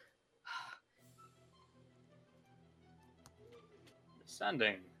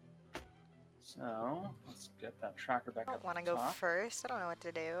 Descending. So let's get that tracker back I up. don't want to at the go top. first. I don't know what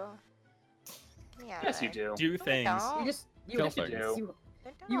to do. Yeah. Yes, you do. Do things. You just you Kill hit things. things. do.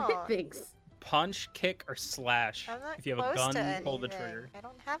 You hit things. Punch, kick, or slash. I'm not If you have a close gun, to pull the anything. trigger. I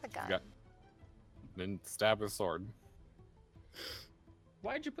don't have a gun. got- Then stab with sword.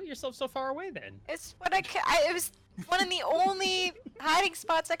 Why'd you put yourself so far away then? It's what it was one of the only hiding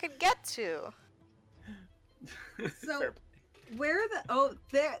spots I could get to. So- Fair. Where are the? Oh,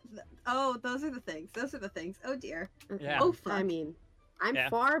 there. Oh, those are the things. Those are the things. Oh dear. Yeah. Oh fuck. I mean, I'm Yeah.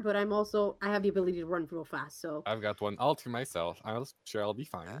 far, but I'm also I have the ability to run real fast. So I've got one all to myself. I'm sure I'll be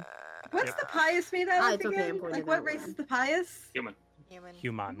fine. What's Yep. the pious made out of it's okay, I'm again? going Like to what that race one. is the pious? Human. Human.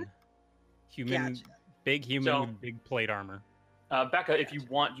 Human, Gotcha. big human So- with big plate armor. Becca, if you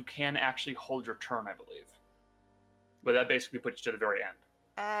want, you can actually hold your turn, I believe. But that basically puts you to the very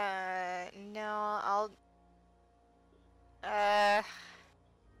end. No, I'll. Let's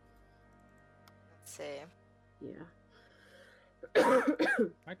see. yeah.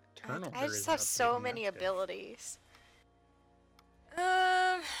 My turnover I is just have up so even, many that's good. abilities.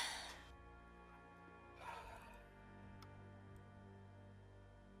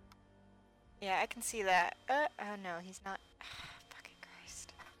 Yeah, I can see that. Oh no, he's not. Fucking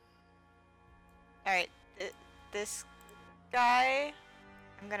Christ. Alright, this guy,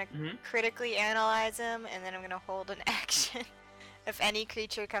 I'm gonna Mhm. critically analyze him, and then I'm gonna hold an action. If any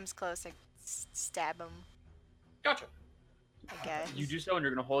creature comes close, I stab him, Gotcha. I guess. You do so, and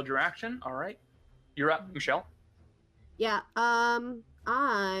you're going to hold your action. All right. You're up, Michelle. Yeah.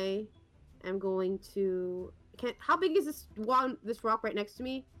 I am going to. How big is this one? This rock right next to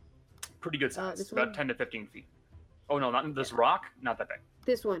me? Pretty good size. this About one? 10 to 15 feet. Oh, no, not this rock. Not that big.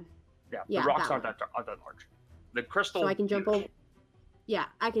 This one. Yeah, Yeah, the rocks that aren't that large. The crystal. So I can jump huge. over. Yeah,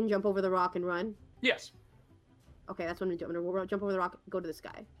 I can jump over the rock and run. Yes. Okay, that's what I'm gonna do. I'm gonna jump over the rock, go to this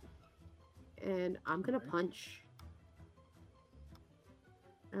guy, and I'm gonna Okay. punch.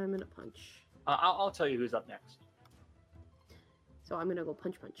 I'm gonna punch. I'll tell you who's up next. So I'm gonna go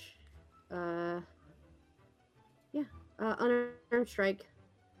punch. Yeah. Unarmed strike.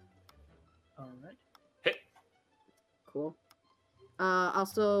 All right. Hit. Cool.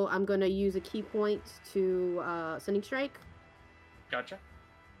 Also, I'm gonna use a key point to sending strike. Gotcha.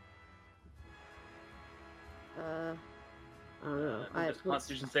 I don't know. It's a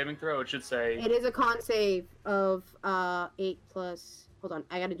Constitution saving throw. It should say. It is a con save of 8 plus. Hold on,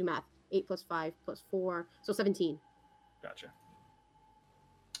 I gotta do math. 8 plus 5 plus 4, so 17. Gotcha.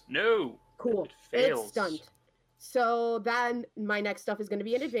 No. Cool. It fails. It's stunned. So then my next stuff is gonna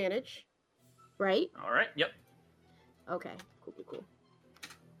be an advantage, right? All right. Yep. Okay. Cool.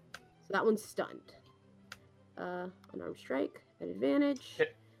 So that one's stunned. Unarmed strike at advantage.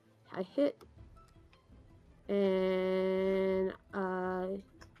 Hit. I hit. And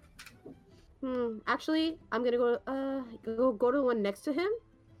actually I'm gonna go to the one next to him,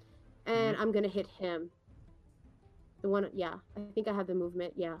 and I'm gonna hit him. The one, yeah, I think I have the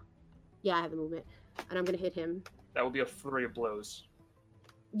movement. Yeah, I have the movement, and I'm gonna hit him. That will be a flurry of blows.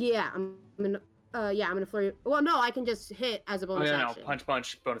 Yeah, I'm gonna flurry. Well, no, I can just hit as a bonus no, action.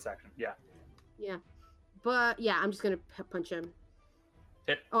 punch, bonus action. Yeah. Yeah, but yeah, I'm just gonna punch him.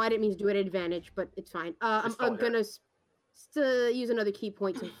 Hit. Oh, I didn't mean to do it at advantage, but it's fine. I'm still a gonna use another key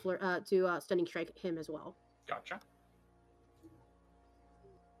point to stunning strike him as well. Gotcha.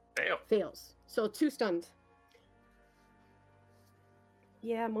 Fail. Fails. So 2 stunned.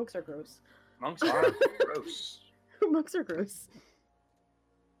 Yeah, monks are gross. Monks are gross. Monks are gross.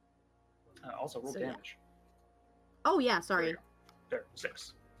 Also, roll So, yeah. damage. Oh yeah, sorry. There,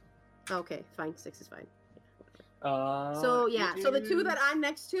 6. Okay, fine. 6 is fine. So yeah, so the 2 that I'm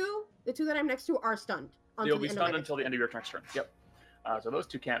next to, are stunned. They'll Until be the end stunned of my until the end of your next turn. Yep. So those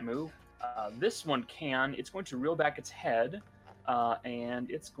 2 can't move. This one can. It's going to reel back its head, and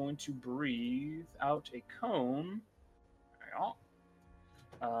it's going to breathe out a cone. There you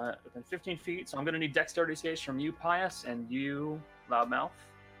go. Within 15 feet. So I'm going to need dexterity saves from you, Pius, and you, Loudmouth,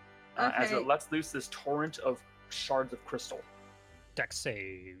 as Okay. it lets loose this torrent of shards of crystal. Dex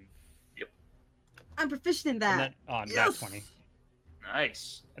save. I'm proficient in And that. then on Yes! that 20.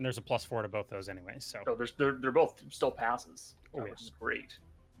 Nice. And there's a +4 to both those anyway, so. So they're both still passes, Oh, which yes. is great.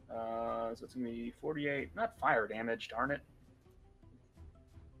 So it's going to be 48, not fire damage, darn it.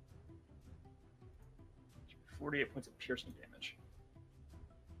 48 points of piercing damage.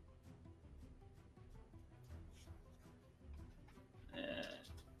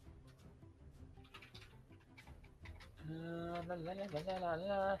 La, la, la, la, la,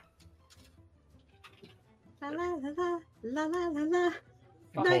 la. La la la la la la la.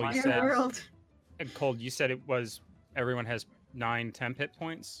 And Cole, you Nightmare said, world. and Cole, you said it was everyone has 9 temp hit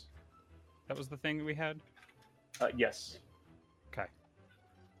points? That was the thing that we had? Yes. Okay.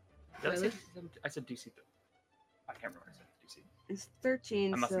 Did I say Really? I said DC. I can't remember. I said DC. It's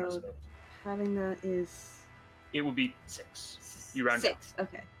 13, I must have messed so it up. having that is It would be 6. You round down. 6.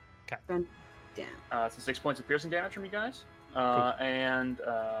 Okay. 'Kay. Round down. So 6 points of piercing damage from you guys. And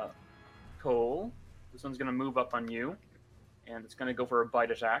Cole, this one's going to move up on you, and it's going to go for a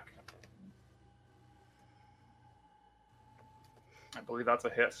bite attack. I believe that's a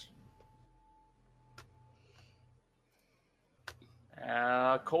hit.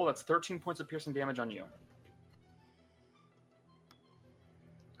 Cole, that's 13 points of piercing damage on you.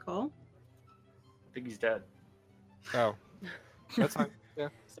 Cole. I think he's dead. Oh, that's fine. Yeah,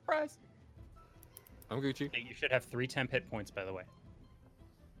 Surprise! I'm Gucci. You should have 3 temp hit points, by the way.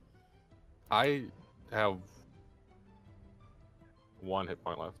 I have 1 hit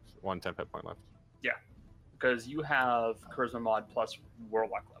point left. 1 temp hit point left. Because you have Charisma mod plus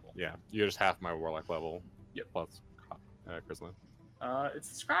Warlock level. Yeah, you're just half my warlock level. Yep. Plus charisma. It's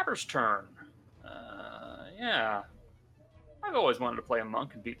the Scrapper's turn. Yeah. I've always wanted to play a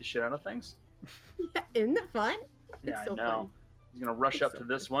monk and beat the shit out of things. Yeah, isn't it fun? Yeah, It's so I know. fun. He's gonna rush It's up so to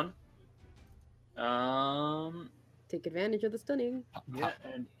this fun. one. Take advantage of the stunning. Yeah,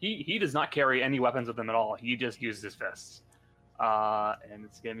 and he does not carry any weapons with him at all. He just uses his fists. And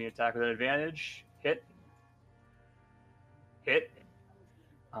it's gonna be an attack with an advantage. Hit. Hit.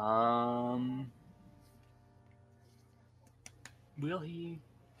 Will he?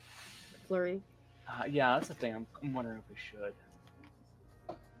 Flurry. Yeah, that's the thing. I'm wondering if we should.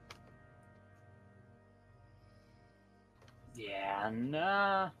 Yeah,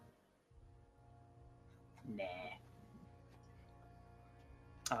 nah.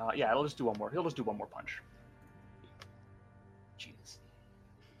 Yeah, he'll just do one more. He'll just do one more punch. Jesus.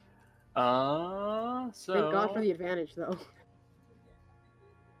 So. Thank God for the advantage, though.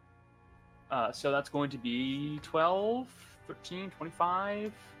 So that's going to be 12, 13,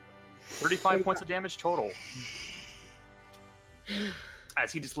 25, 35 points of damage total.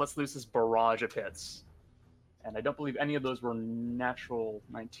 As he just lets loose this barrage of hits. And I don't believe any of those were natural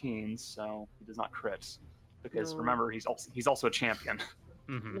 19s, so he does not crit. Because No. remember, he's also a champion.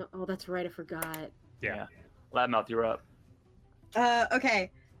 Mm-hmm. No, oh, that's right. I forgot. Yeah. Loudmouth, you're up.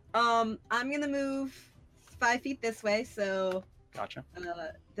 Okay. I'm gonna move 5 feet this way, so Gotcha.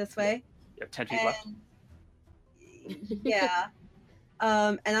 this way. You have 10 feet left. And yeah.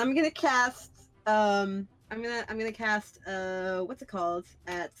 And I'm gonna cast I'm gonna cast what's it called?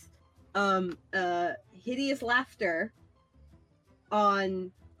 At Hideous Laughter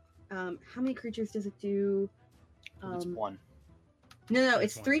on how many creatures does it do? It's one. No, Which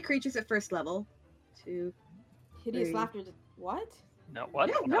it's one? 3 creatures at first level. 2 Hideous Three. laughter. What? No, what?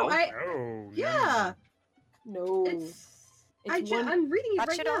 No, I Oh, yeah. No. It's It's one- I'm reading it That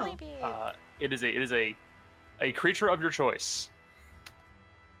right should now. only be. It is a creature of your choice.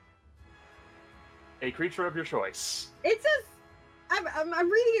 A creature of your choice. It says I'm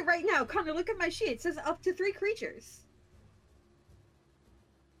reading it right now. Connor, look at my sheet. It says up to 3 creatures.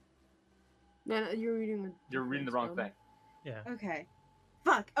 No, you're reading the. You're reading the wrong thing. Yeah. Okay.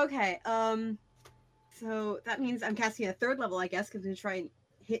 Fuck. Okay. So that means I'm casting a 3rd level, I guess, because I'm gonna try and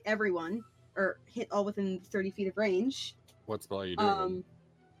hit everyone or hit all within 30 feet of range. What spell are you doing?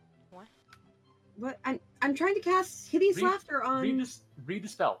 What? I'm trying to cast hideous Read- laughter on. Read the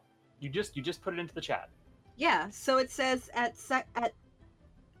spell. You just put it into the chat. Yeah, so it says at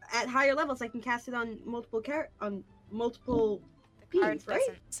higher levels I can cast it on multiple The card beings, right?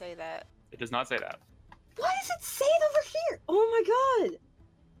 doesn't say that. It does not say that. Why does it say it over here? Oh my god!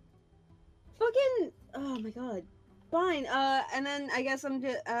 Fucking! Oh my god. Fine. And then I guess I'm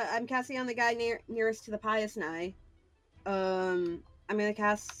casting on the guy nearest to the Pious Nigh. I'm gonna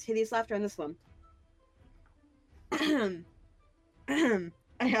cast hideous laughter on this one. I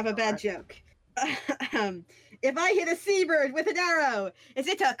have a bad joke. If I hit a seabird with an arrow, is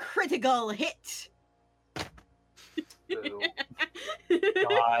it a critical hit? Boo.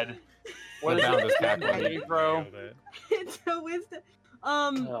 God. What is Down it? this pathway. Saving throw? It's a wisdom.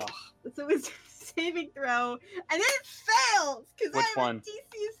 Ugh. It's a wisdom saving throw, and it fails because Which I have one? a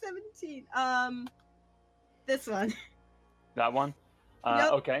DC of 17. This one. That one?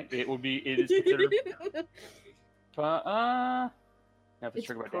 Nope. Okay. It is considered. No, if it's It's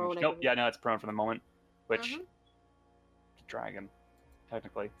triggered by prone, damage. I Nope. believe. Yeah, no, it's prone for the moment. Which. Mhm. It's a dragon.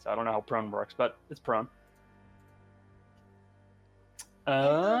 Technically. So I don't know how prone works, but it's prone.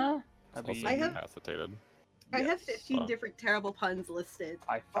 That'd Also be. I have- incapacitated. I have yes. 15 Wow. different terrible puns listed.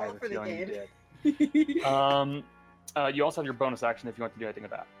 I all have a for the feeling you game. did. You also have your bonus action if you want to do anything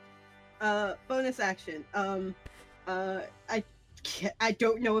with that. Bonus action. I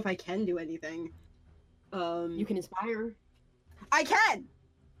don't know if I can do anything. You can inspire. I can.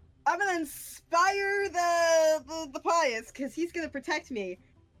 I'm gonna inspire the pious because he's gonna protect me.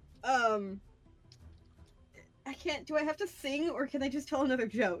 I can't. Do I have to sing or can I just tell another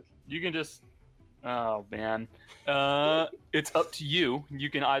joke? You can just. Oh man. It's up to you. You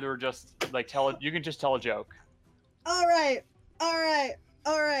can either just like tell it. You can just tell a joke. All right.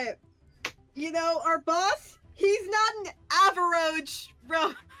 You know our boss? He's not an average,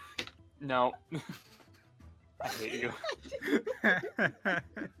 bro. No. I hate you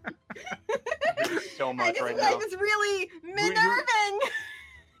so much I right just now. was really Minerving.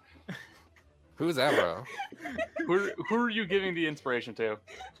 Who's Evro? Who are you giving the inspiration to?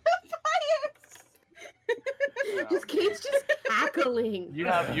 Just Kate's just cackling. You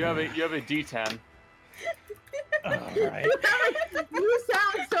have a D10. All right. You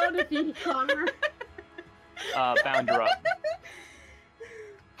sound so defeated, Connor. Bound, you're up.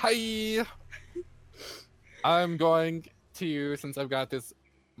 Hi. I'm going to, since I've got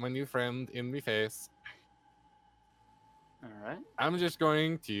my new friend in my face, All right. I'm just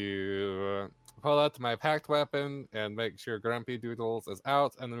going to pull out my packed weapon and make sure Grumpy Doodles is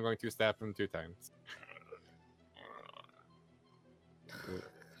out, and I'm going to stab him 2 times.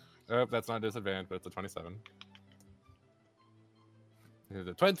 Oh, that's not a disadvantage, but it's a 27. It's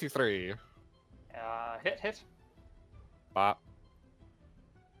a 23. Hit. Bop.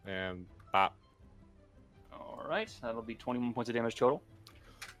 And bop. All right. That'll be 21 points of damage total.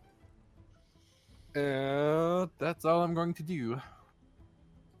 That's all I'm going to do.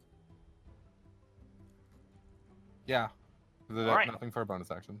 Yeah. Alright. Nothing for a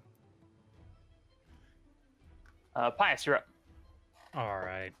bonus action. Pius, you're up. All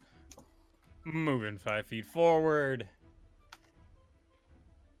right. Moving 5 feet forward.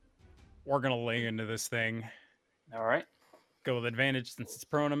 We're gonna lay into this thing. All right. Go with advantage since it's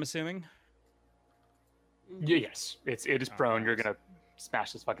prone, I'm assuming. Yes, it is prone. Alright. You're gonna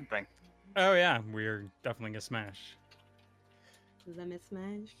smash this fucking thing. Oh yeah, we're definitely gonna smash. Does that miss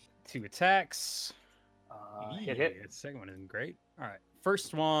smash? 2 attacks. Hit. The second one isn't great. All right.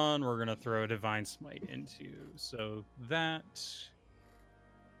 First one, we're gonna throw a divine smite into. So that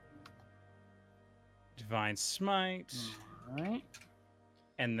divine smite, All right.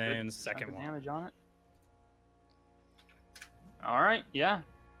 and then Good second chunk of one. damage on it. All right. Yeah,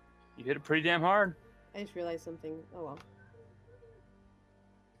 you hit it pretty damn hard. I just realized something. Oh well.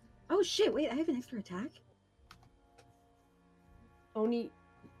 Oh shit! Wait, I have an extra attack. Oni,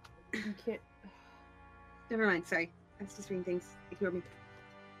 you can't. Never mind. Sorry, I was just reading things. Ignore me.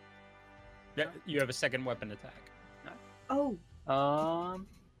 Yeah, you have a second weapon attack. Oh, All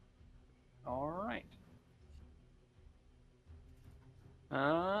right.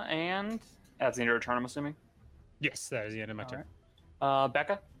 And that's the end of your turn, I'm assuming. Yes, that is the end of my All turn. right.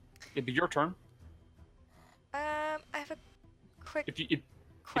 Becca, it'd be your turn. I have a quick If you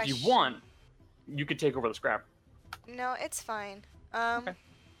question. want, you could take over the scrap. No, it's fine. Okay.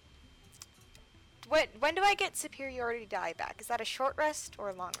 When do I get superiority die back? Is that a short rest or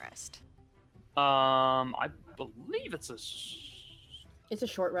a long rest? I believe it's a. It's a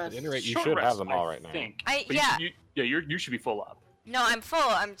short rest. At any rate, you short should have rest, them all I right now. think. I But yeah. You should be full up. No, I'm full.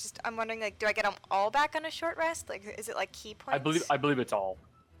 I'm wondering, like, do I get them all back on a short rest? Like, is it like key points? I believe it's all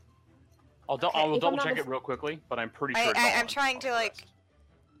I'll if I'm double not check mis- it real quickly, but I'm pretty sure. it's all I'm on trying to long rest.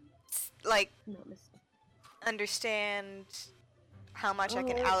 Not mis- understand how much I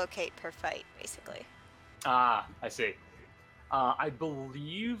can Oh. allocate per fight, basically. Ah, I see. I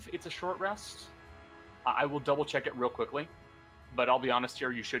believe it's a short rest. I will double check it real quickly, but I'll be honest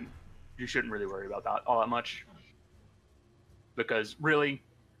here. You shouldn't really worry about that all that much, because really,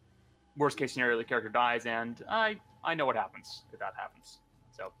 worst case scenario, the character dies, and I know what happens if that happens.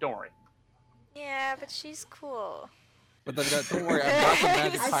 So don't worry. Yeah, but she's cool. But then, don't worry, I've got the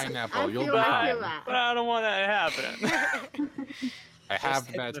magic I s- pineapple. I You'll feel be like fine. you're right. But I don't want that to happen. I have Just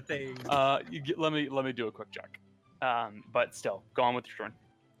the hit magic. thing. Let me do a quick check. But still, go on with your turn.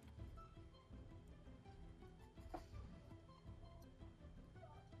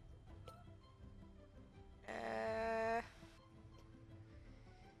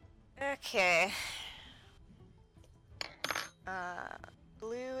 Okay.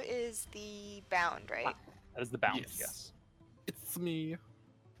 Blue is the bound, right? That is the bound. Yes. Yes. It's me.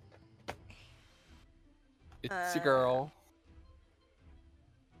 It's Uh, your girl.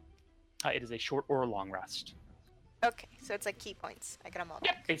 It is a short or a long rest. Okay, so it's like key points. I get them all.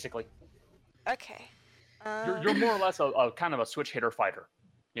 Yep, basically. Okay. You're more or less a kind of a switch hitter fighter,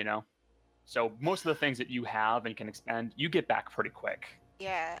 you know? So most of the things that you have and can expend, you get back pretty quick.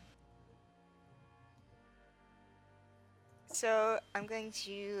 Yeah. So I'm going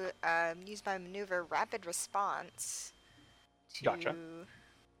to use my maneuver rapid response to. Gotcha.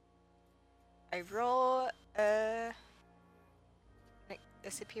 I roll a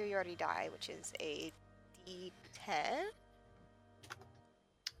superiority die, which is a D10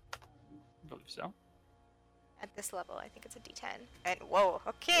 I believe so. at this level. I think it's a D10. And whoa,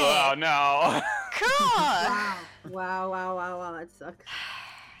 okay, Oh no! cool. Wow, that sucks.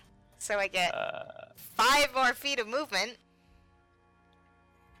 So I get uh, 5 more feet of movement.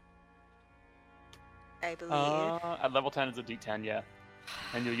 I believe. at level 10 is a D10, yeah,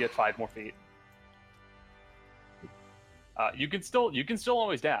 and you'll get 5 more feet. You can still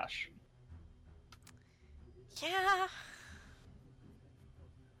always dash. Yeah.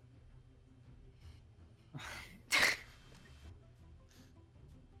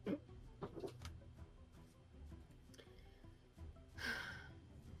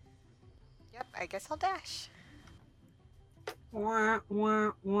 Yep, I guess I'll dash. Wah,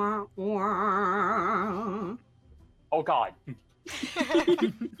 wah, wah, wah. Oh God!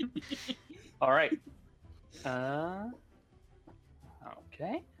 All right.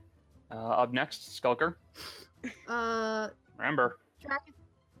 Okay. Up next, Skulker. Remember, track.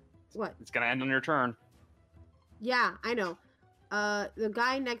 What? it's gonna end on your turn. Yeah, I know. The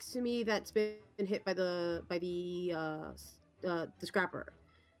guy next to me that's been hit by the scrapper.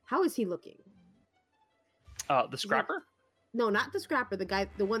 How is he looking? The Scrapper. No, not the scrapper. The guy,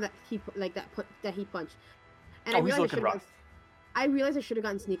 the one that he punched. And Oh, he's I looking realized rough. I realized I should have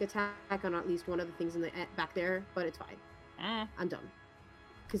gotten sneak attack on at least one of the things in the back there, but it's fine. I'm done.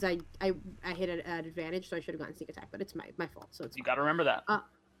 Because I hit it at advantage, so I should have gotten sneak attack, but it's my fault, so it's You fine. gotta remember that.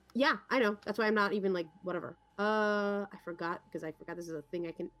 Yeah, I know. That's why I'm not even like whatever. I forgot because I forgot this is a thing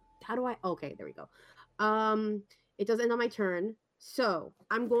I can. How do I? Okay, there we go. It does end on my turn, so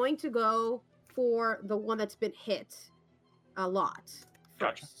I'm going to go for the one that's been hit a lot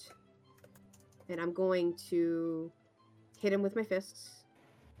Gotcha. first, and I'm going to hit him with my fists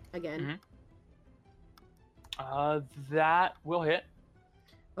again. That will hit.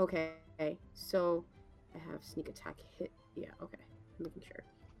 Okay, so I have sneak attack hit. Yeah, okay, I'm making sure.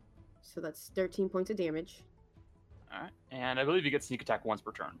 So that's 13 points of damage. All right, and I believe you get sneak attack once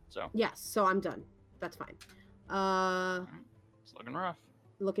per turn. So Yes, so I'm done. That's fine. it's looking rough.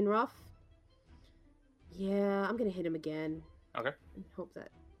 Looking rough. Yeah, I'm gonna hit him again. Okay. And hope that.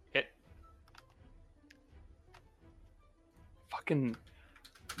 Hit. Fucking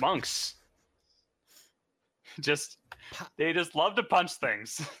monks. They just love to punch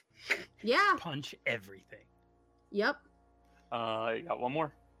things. Yeah. Punch everything. Yep. You got one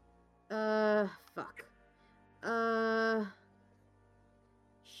more. Fuck.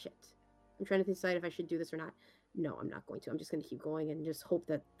 Shit. I'm trying to decide if I should do this or not. No, I'm not going to. I'm just gonna keep going and just hope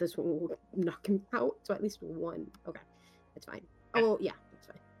that this one will knock him out. So at least one. Okay, that's fine. Oh yeah, that's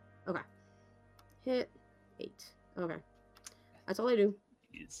fine. Okay. Hit 8. Okay. That's all I do.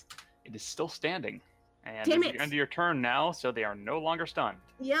 It is still standing. And Damn it's it! the end of your turn now, so they are no longer stunned.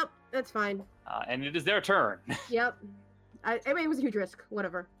 Yep, that's fine. And it is their turn. Yep. I mean, it was a huge risk.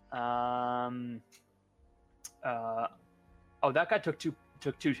 Whatever. That guy took two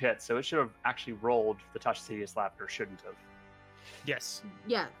hits, so it should have actually rolled the touch Tedious Laughter, shouldn't have. Yes.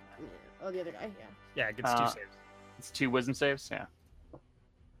 Yeah. Oh, the other guy. Yeah. Yeah, it gets 2 Uh, saves. It's 2 wisdom saves, yeah.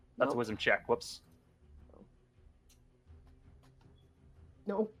 That's a Nope. wisdom check. Whoops.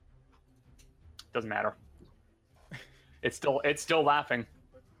 No. Doesn't matter. It's still laughing.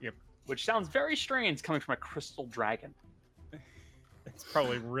 Yep. Which sounds very strange coming from a crystal dragon. It's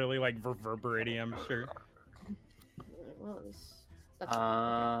probably really like reverberating, I'm sure. Well, that's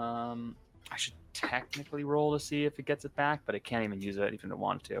I should technically roll to see if it gets it back, but it can't even use it even if it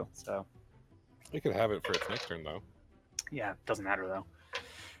wanted to. So You could have it for its next turn, though. yeah, doesn't matter though.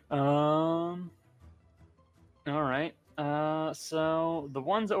 All right. So the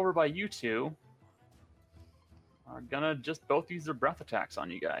ones over by you two are gonna just both use their breath attacks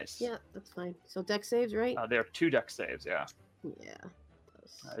on you guys. yeah, that's fine. So deck saves, right? They are 2 dex saves. Yeah. Yeah.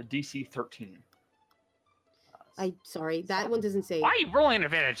 That was- DC 13. sorry, that one doesn't save. Why are you rolling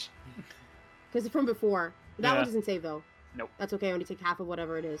advantage? Because it's from before. That Yeah. one doesn't save though. Nope. That's okay. I only take half of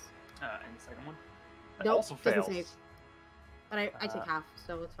whatever it is. And the second one. That Nope, also doesn't fails. save. But I take Uh, half,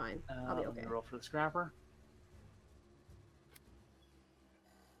 so it's fine. I'll be Let me okay. roll for the scrapper.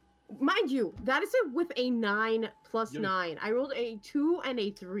 Mind you, that is with a 9 plus You- 9. I rolled a 2 and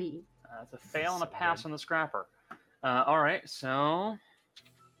a 3. It's a fail and a So pass good. on the scrapper. All right, so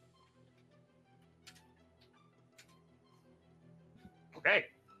okay,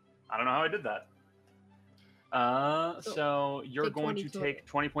 I don't know how I did that. So you're take going 20 to total. take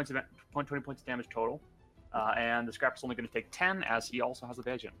 20 points of damage total, and the scrapper's only going to take 10, as he also has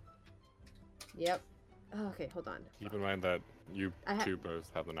evasion. Yep. Okay, hold on. Keep in mind that you I ha- two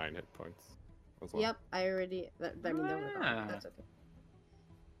both have the 9 hit points as well. Yep, I already. I mean, they're Ah. That's okay.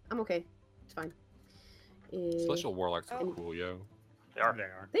 I'm okay. It's fine. Celestial Warlocks are Oh. cool, yo. They are. They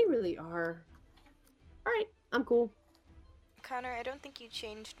are. They really are. All right, I'm cool. Connor, I don't think you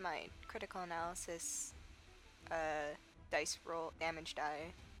changed my critical analysis dice roll damage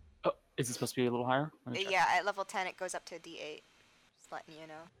die. Oh, is it supposed to be a little higher? Let me check. Yeah, at level 10 it goes up to D8. Just letting you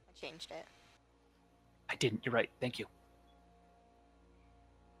know. I changed it. I didn't. You're right. Thank you.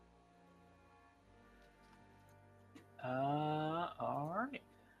 All right.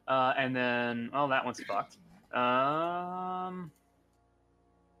 And then, oh, that one's fucked.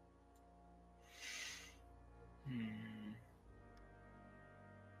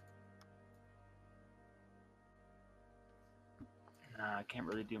 Nah, I can't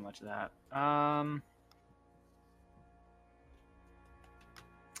really do much of that.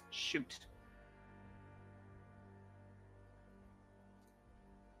 Shoot.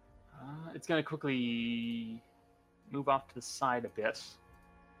 It's gonna quickly move off to the side a bit,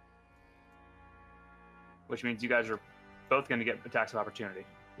 which means you guys are both gonna get attacks of opportunity.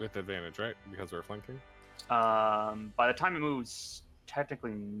 With advantage, right? Because we're flanking. By the time it moves,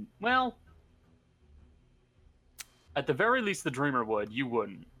 technically, well, at the very least, the Dreamer would. You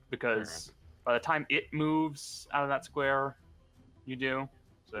wouldn't, because by the time it moves out of that square, you do.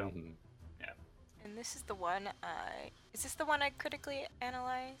 So Mhm. And this is the one I... Is this the one I critically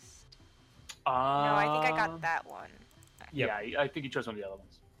analyzed? no, No, I think I got that one. Yeah, I think you chose one of the other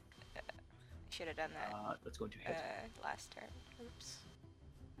ones. I should have done that That's going to hit. last turn. Oops.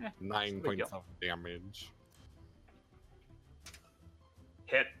 9 big deal. points of damage.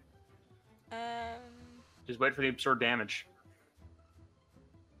 Hit. Um, Just wait for the absurd damage.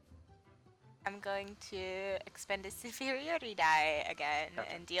 I'm going to expend a superiority die again Okay.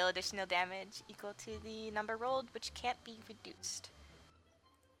 and deal additional damage equal to the number rolled, which can't be reduced.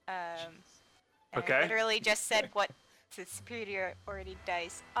 And Okay. I literally just said what the superiority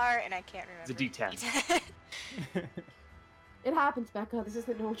dice are, and I can't remember. It's a D10. It happens, Becca. This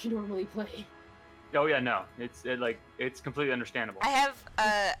isn't what you normally play. Oh yeah, no, it's completely understandable. I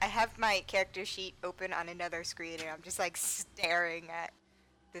have my character sheet open on another screen, and I'm just like staring at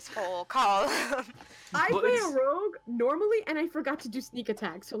this whole column. I Well, play it's- a rogue normally, and I forgot to do sneak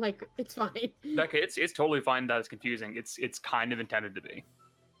attack, so like it's fine. Becca, it's totally fine that it's confusing. It's kind of intended to be.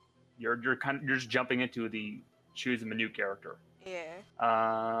 You're just jumping into the choose a new character. Yeah.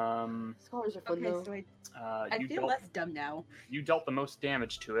 Scholars are fun Okay, though. so I You feel dealt, less dumb now. you dealt the most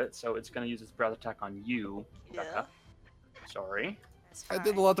damage to it, so it's going to use its breath attack on you. Yeah. Becca. Sorry. That's I fine.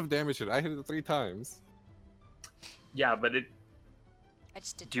 did a lot of damage to it. I hit it 3 times. Yeah, but I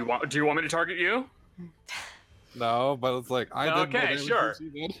just did. do you want me to target you? No, but it's like I did more Okay, damage sure.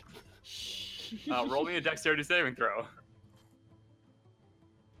 than she did. Roll me a dexterity saving throw.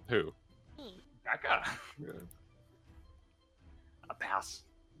 Who? Me. Becca. Yeah. A pass.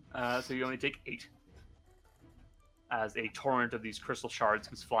 So you only take 8. As a torrent of these crystal shards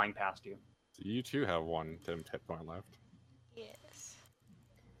comes flying past you. So you too have 1 hit point left. Yes.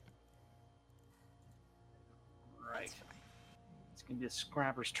 Right. That's fine. It's gonna be a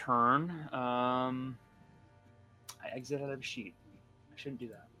scrapper's turn. I exit out of a sheet. I shouldn't do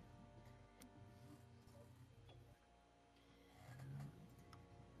that.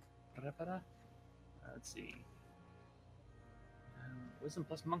 Let's see. Wisdom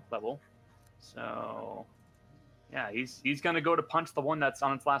plus monk level. So, yeah, he's gonna go to punch the one that's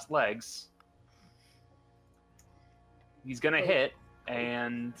on its last legs. He's gonna hit,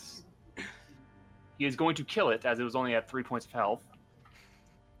 and he is going to kill it as it was only at 3 points of health.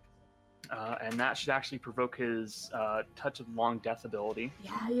 And that should actually provoke his Touch of Long Death ability.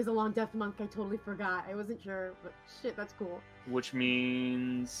 Yeah, he's a long death monk. I totally forgot. I wasn't sure, but shit, that's cool. Which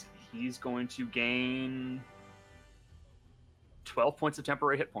means he's going to gain 12 points of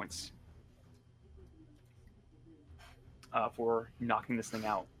temporary hit points for knocking this thing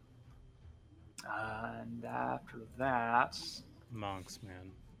out. And after that, Monks,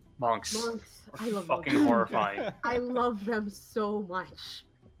 man. monks Monks, are I love fucking monks. horrifying. I love them so much.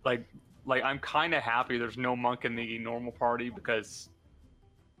 Like I'm kind of happy there's no monk in the normal party because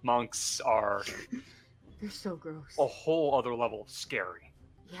monks are They're so gross. a whole other level of scary.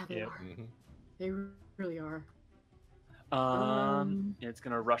 Yeah, they Yep. are. Mhm. They really are. It's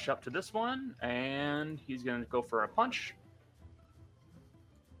gonna rush up to this one, and he's gonna go for a punch.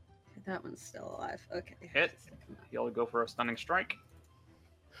 That one's still alive. Okay. Hit. He'll go for a stunning strike.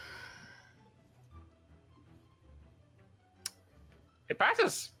 It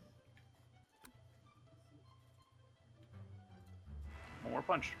passes. One more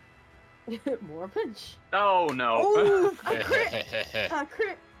punch. More punch. Oh no. Oh, A crit. A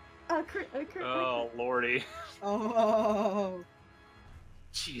crit. A crit. A crit. Oh lordy. oh.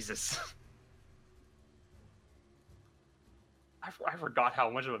 Jesus. I forgot how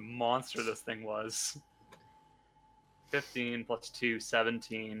much of a monster this thing was. 15 plus 2,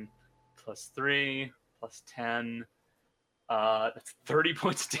 17 plus 3 plus 10. That's 30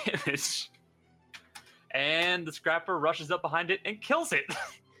 points of damage. And the scrapper rushes up behind it and kills it.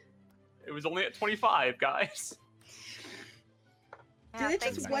 It was only at 25, guys. Yeah, Did it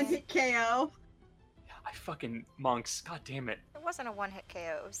thanks, just man. one hit KO? I fucking monks. God damn it. It wasn't a one-hit KO.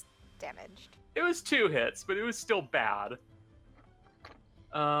 It was damaged. It was 2 hits, but it was still bad.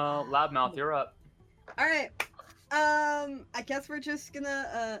 Loudmouth, you're up. All right. I guess we're just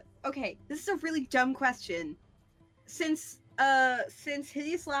gonna. Okay, this is a really dumb question. Since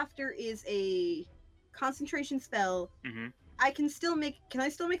Hideous Laughter is a concentration spell, Mm-hmm. Can I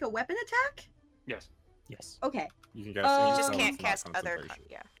still make a weapon attack? Yes. Yes. Okay. You can cast You any You just spell can't that's not cast other. concentration.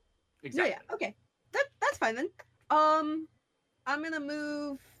 Yeah. Exactly. Yeah. Okay. That's fine then. I'm gonna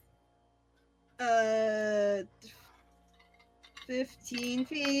move. 15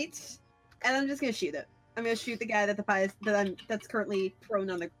 feet, and I'm just gonna shoot it. I'm gonna shoot the guy that's currently prone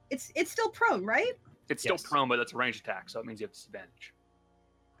on the. It's still prone, right? It's still Yes. prone, but that's a range attack, so it means you have disadvantage.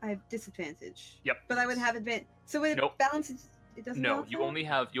 I have disadvantage. Yep. But I would have advantage. So it Nope. balances. It doesn't. No, balance you out?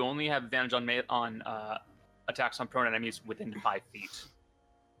 only have advantage on attacks on prone enemies within 5 feet.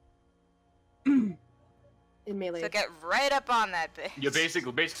 In melee. So get right up on that bitch. You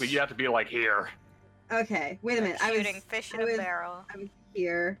basically you have to be like here, Okay. Wait a minute. I Shooting was fish in I a was- barrel.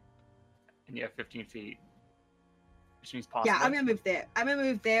 here. and you have 15 feet, which means possible. Yeah, I'm gonna move there. I'm gonna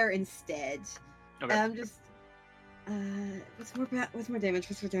move there instead. Okay. And I'm just. What's more damage?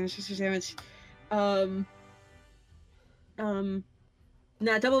 What's more damage?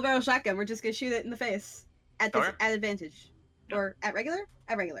 Nah, double barrel shotgun. We're just gonna shoot it in the face at Okay. at advantage, Yep. or at regular.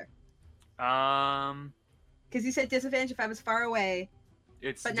 At regular. Um, Because you said disadvantage if I was far away.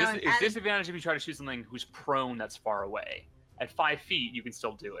 it's But now I'm it's adding- disadvantage if you try to shoot something who's prone that's far away. At 5 feet, you can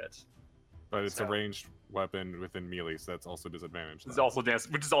still do it. But it's So- a ranged weapon within melee, so that's also disadvantage. Which is also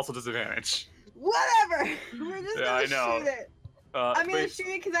disadvantage. Whatever. We're just Yeah, gonna I know. shoot it. I'm gonna shoot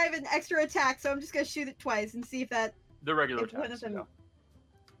it because I have an extra attack, so I'm just gonna shoot it twice and see if that. the regular if one attacks. of them- Yeah.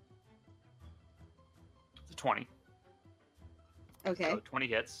 It's a 20. Okay. So 20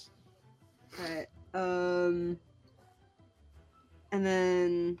 hits. Alright. And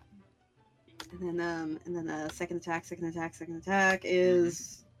then second attack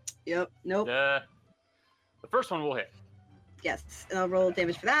is. Yep. Nope. The first one will hit. Yes. And I'll roll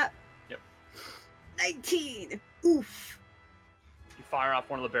damage for that. Yep. 19. Oof. You fire off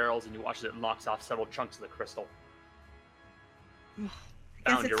one of the barrels and you watch as it knocks off several chunks of the crystal.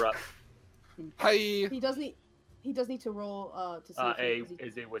 Bound, it's- you're up. Hi. He does need to roll to see if he-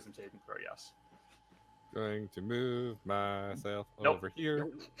 Is a wisdom saving throw, yes. Going to move myself Nope. over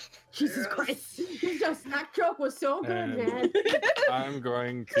here. Jesus Christ. That snack joke was so good, And- man. I'm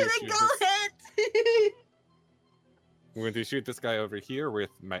going to shoot Critical this, hit. I'm going to shoot this guy over here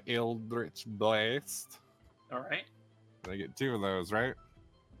with my Eldritch Blast. All right. I get 2 of those, right?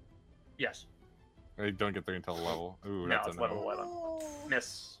 Yes. I don't get 3 until level. Ooh, No, that's it's a level no. 11.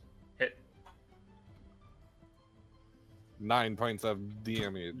 Miss. Hit. 9 points of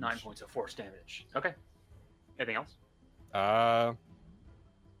damage. 9 points of force damage. Okay. Anything else? No,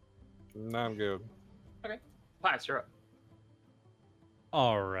 I'm good. Pius, you're up.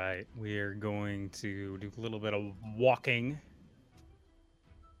 All right, we're going to do a little bit of walking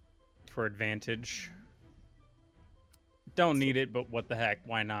for advantage. Don't need it, but what the heck?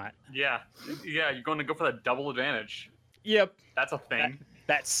 Why not? Yeah, you're going to go for that double advantage. Yep, That's a thing.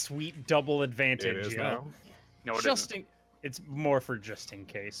 that sweet double advantage. It is yo. now. No, it Just isn't. it's more for just in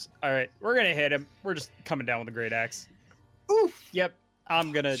case. All right, we're gonna hit him. We're just coming down with a great axe. Oof. Yep,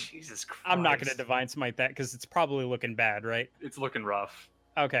 Jesus Christ. I'm not gonna divine smite that because it's probably looking bad, right? It's looking rough.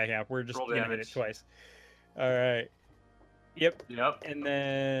 Okay, yeah, we're just Roll gonna hit it damage. twice. All right. Yep, Yep. and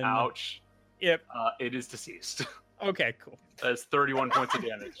then Ouch. Yep. It is deceased. Okay, cool. That's 31 points of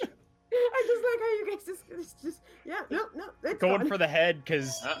damage. I just like how you guys just yeah, no, that's Going gone. for the head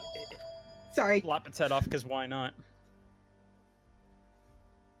because Sorry. lop its head off because why not?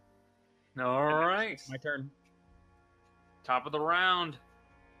 All right. My turn. Top of the round.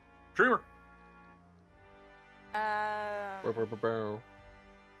 Dreamer. Bow.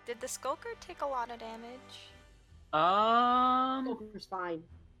 Did the Skulker take a lot of damage? Joker's fine.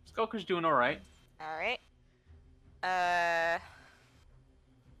 Skulker's doing all right. All right.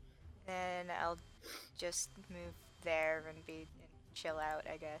 Then I'll just move there and chill out,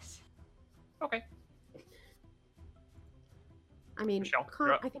 I guess. Okay. I mean, Michelle, Con-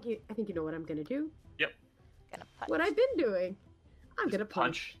 you're up. I think you know what I'm gonna do. Gonna punch. What I've been doing. I'm gonna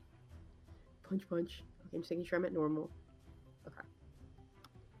Punch. punch. Okay, I'm just making sure I'm at normal. Okay.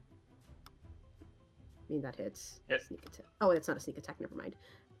 I mean that hits. Hit. Sneak attack. Oh, that's not a sneak attack. Never mind.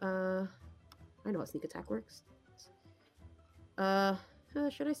 I know how sneak attack works.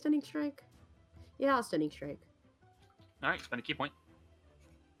 Should I stunning strike? Yeah, I'll stunning strike. All right. Spend a key point.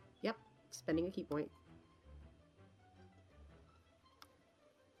 Spending a key point.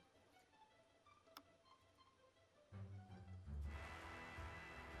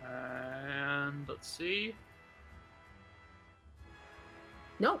 And let's see.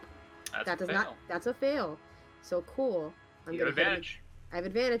 Nope. That's That a does fail. not. That's a fail. So cool. I'm You gonna have hit him. advantage. I have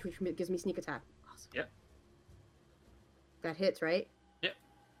advantage, which gives me sneak attack. Awesome. Yep. That hits, right? Yep.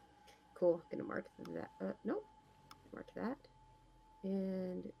 Cool. Gonna mark that. Nope. Mark that.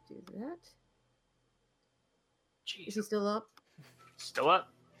 And do that. Is he Jeez. still up? Still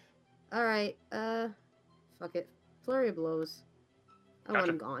up. All right. Fuck it. Flurry of blows. I want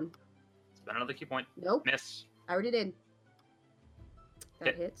Gotcha. him gone. Spend another key point. Nope. Miss. I already did. That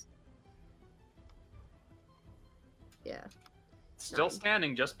Hit. hits. Yeah. Still 9.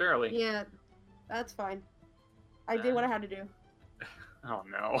 standing, just barely. Yeah. That's fine. I did what I had to do. Oh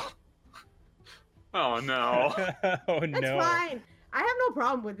no. Oh no. Oh That's no. fine. I have no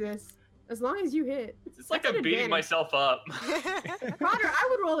problem with this. As long as you hit. It's like That's I'm an beating advantage. myself up. Connor, I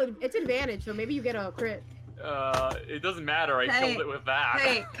would roll it. It's advantage, so maybe you get a crit. It doesn't matter. I Hey, killed it with that.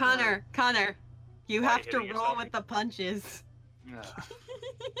 Hey, Connor, you Why have to hitting roll yourself? with the punches. Ugh.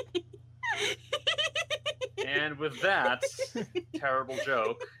 And with that terrible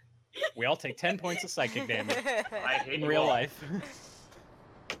joke, We all take 10 points of psychic damage I hate in you real all. life.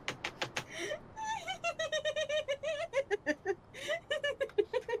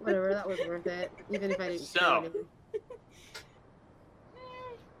 Whatever, that was worth it. Even if I didn't. So. kill anyone.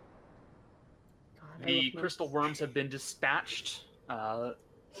 God, I The love my- crystal worms have been dispatched.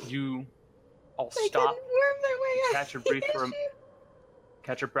 You all They stop, can worm their way out. catch your breath for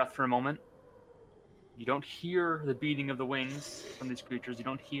catch your breath for a moment. You don't hear the beating of the wings from these creatures. You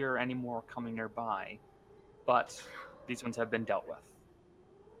don't hear any more coming nearby, but these ones have been dealt with.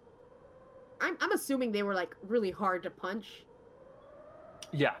 I'm assuming they were like really hard to punch.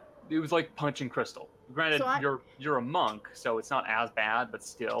 Yeah, it was like punching crystal. Granted, So you're a monk, so it's not as bad, but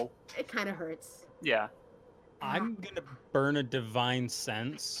still, It kind of hurts. yeah. I'm gonna burn a divine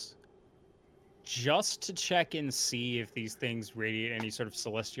sense just to check and see if these things radiate any sort of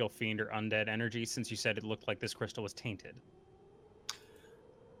celestial fiend or undead energy, since you said it looked like this crystal was tainted.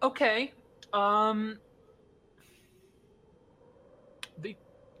 Okay.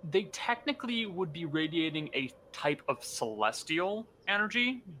 They technically would be radiating a type of celestial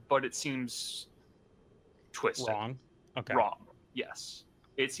energy, but it seems twisted. Wrong. Okay. Wrong. Yes.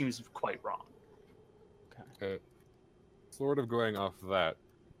 It seems quite wrong. Sort of going off that.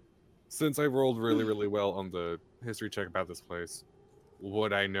 Since I rolled really, really well on the history check about this place,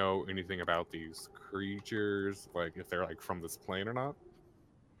 would I know anything about these creatures? Like, if they're, like, from this plane or not?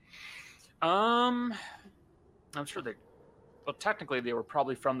 I'm sure they. Well, technically, they were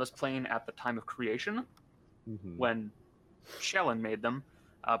probably from this plane at the time of creation when Shellen made them.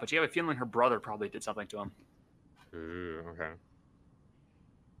 But you have a feeling her brother probably did something to him. Ooh, okay.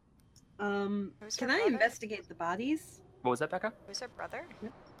 Who's Can her I brother? investigate the bodies? What was that, Becca? Who's her brother?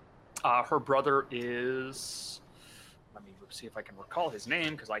 Her brother is. Let me see if I can recall his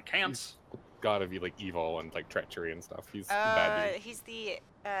name because I can't. Gotta be like evil and like treachery and stuff. He's a bad dude. He's the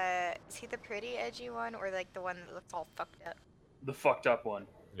is he the pretty edgy one or like the one that looks all fucked up? The fucked up one.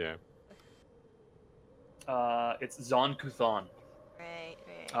 Yeah. It's Zon Kuthan, Right.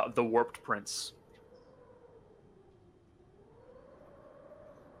 the Warped Prince.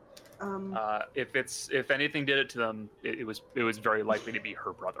 If anything did it to them, it was very likely to be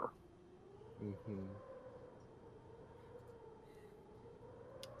her brother. Mm-hmm.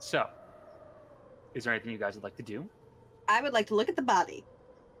 So, is there anything you guys would like to do? I would like to look at the body.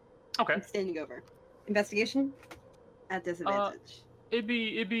 Okay. I'm standing over. Investigation at disadvantage. It'd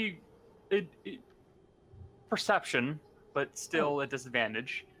be perception, but still at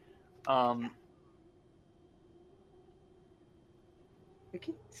disadvantage. Okay.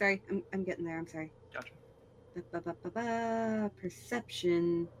 Sorry, I'm getting there. I'm sorry. Gotcha.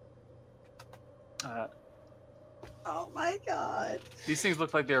 Perception. Oh my god. These things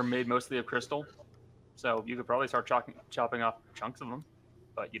look like they're made mostly of crystal, so you could probably start chopping off chunks of them,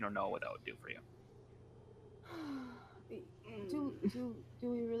 but you don't know what that would do for you. Do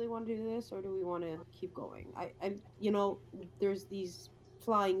we really want to do this, or do we want to keep going? I there's these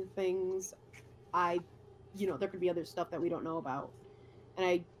flying things. There could be other stuff that we don't know about, and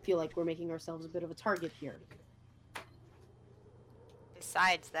I feel like we're making ourselves a bit of a target here.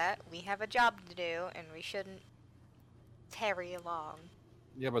 Besides that, we have a job to do and we shouldn't tarry along.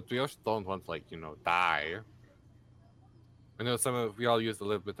 Yeah, but we also don't want to, die. I know we all use a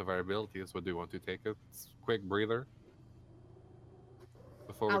little bit of our abilities, but do you want to take a quick breather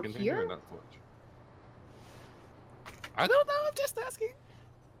before we Out continue? here? Or not so much? I don't know. I'm just asking.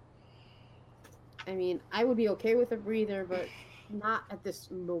 I mean, I would be okay with a breather, but not at this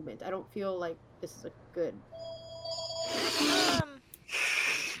moment. I don't feel like this is a good.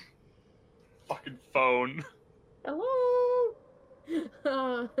 Fucking phone. Hello.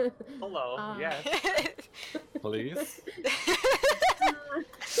 Hello. Yes. Please.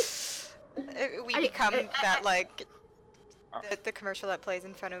 We become that like the commercial that plays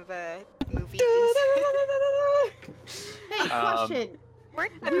in front of movies. Hey, question. We're I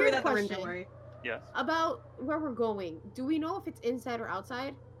remember Weird that horror question. story. Yes. About where we're going. Do we know if it's inside or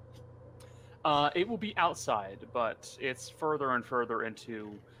outside? It will be outside, but it's further and further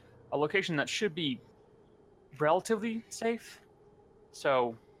into a location that should be relatively safe.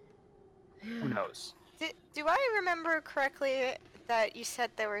 So, who knows? Do I remember correctly that you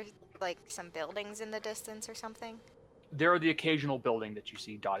said there were like some buildings in the distance or something? There are the occasional building that you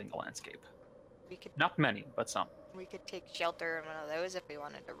see dotting the landscape. We could Not many, but some. take shelter in one of those if we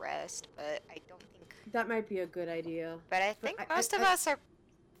wanted to rest, but I don't think. That might be a good idea. But I think I- most of us are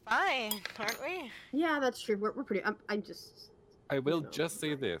fine, aren't we? Yeah, that's true. We're pretty. I'm just. I will No. just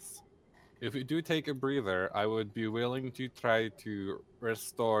say this. If we do take a breather, I would be willing to try to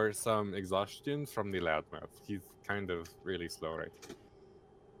restore some exhaustion from the loudmouth. He's kind of really slow right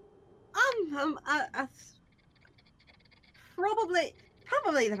now.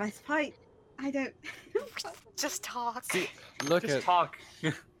 Probably the best fight. I don't. Just talk. See, look Just at talk.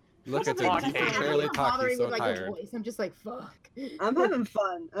 look at Talk, him. He hey. can barely I'm talk. bothering He's so with my good tired. voice. I'm just like fuck. I'm having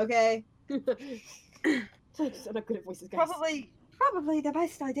fun. Okay. I'm not good at voices, guys. Probably the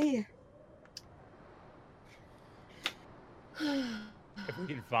best idea. If we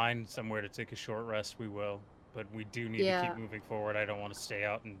can find somewhere to take a short rest, we will. But we do need to Yeah. keep moving forward. I don't want to stay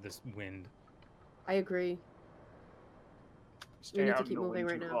out in this wind. I agree. Stay need to out in keep the moving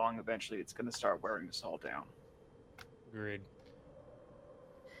wind right too now. long. Eventually, it's going to start wearing us all down. Agreed.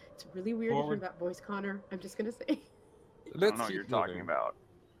 It's really weird to Forward. hear that voice, Connor. I'm just gonna say. I Let's don't know what keep you're talking moving. about.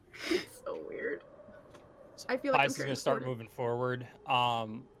 It's so weird. I feel like Ice is I'm going to start moving forward.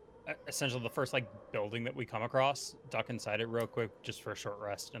 Essentially, the first building that we come across, duck inside it real quick, just for a short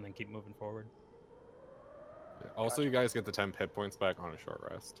rest, and then keep moving forward. Yeah, also, you guys get the 10 hit points back on a short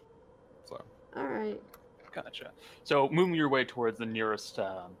rest. So All right. Gotcha. So, moving your way towards the nearest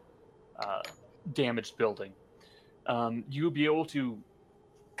damaged building, you'll be able to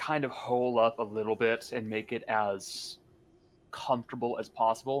kind of hole up a little bit and make it as comfortable as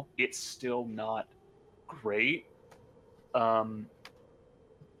possible. It's still not great.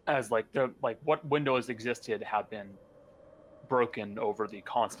 As what windows existed have been broken over the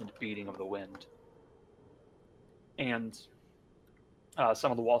constant beating of the wind, and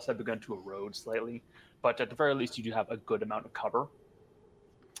some of the walls have begun to erode slightly. But at the very least, you do have a good amount of cover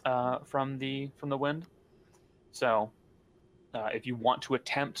from the wind. So, if you want to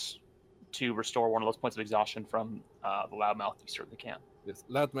attempt to restore one of those points of exhaustion from the loudmouth, you certainly can. Yes,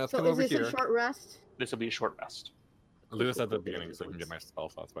 Loudmouth, So come is over this here. a short rest? This will be a short rest. I'll do this at the Cool. beginning so I can get my spell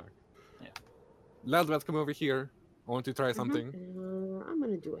slots back. Yeah. Loudmouth, come over here. I want to try Mhm. something. I'm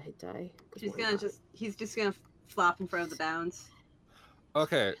gonna do a hit die. 'cause He's why gonna not? he's just gonna flop in front of the bounds.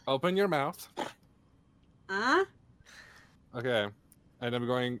 Okay, open your mouth. Huh? Okay, and I'm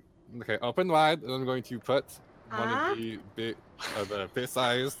going. Okay, open wide, and I'm going to put one Huh? of the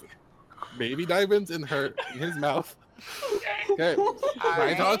fist-sized baby diamonds in his mouth. Okay, right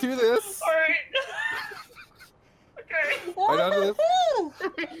Alright. onto this. All right. Okay. Right onto this.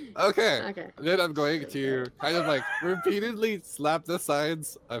 Okay. Okay. Then I'm going to kind of like repeatedly slap the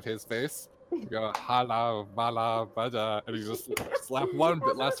sides of his face. Go hala bala baja, and he just slap one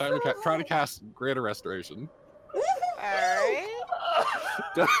bit last time to try to cast Greater Restoration. Alright.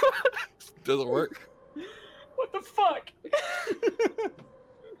 Doesn't work. What the fuck?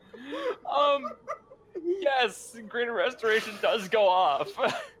 Yes, Greater Restoration does go off.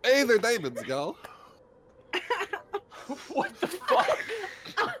 Hey, they're diamonds, y'all. What the fuck?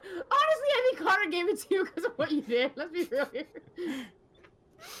 Honestly, I think Connor gave it to you because of what you did. Let's be real here.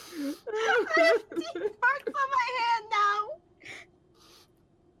 I have teeth marks on my hand now.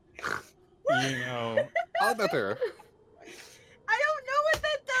 You know, All better. I don't know what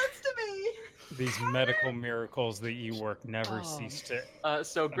that does to me. these medical miracles that you work never Oh. cease to.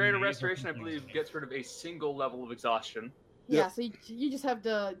 So Greater Amazing. Restoration, I believe, gets rid of a single level of exhaustion. Yeah, so you just have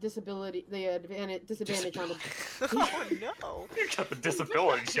the disadvantage on the. Oh no. You got the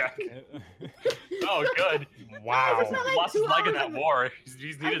disability check. Oh, good. Wow. It's not like Lost his 2 leg in hours that of- war. He's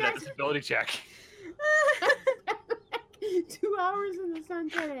needed that got- disability check. 2 hours in the sun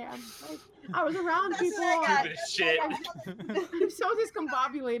today. I'm like, I was around That's people. what I got. Stupid as shit. I'm so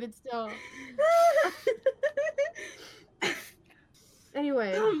discombobulated still.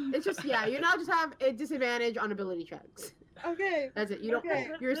 Anyway, it's just you now just have a disadvantage on ability checks. Okay. That's it. You don't. Okay.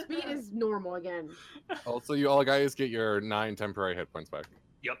 Your speed is normal again. Also, you all guys get your 9 temporary hit points back.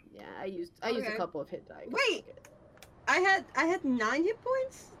 Yeah, I used a Okay. couple of hit die. Wait. I had 9 hit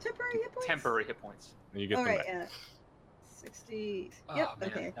points. Temporary hit points. Temporary hit points. And you get All them right. back. 60. Oh, Yep. man,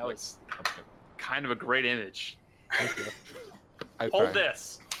 Okay. that was kind of a great image. Thank you. I Hold tried.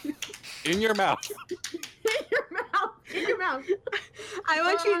 this. In your mouth. In your mouth. In your mouth. I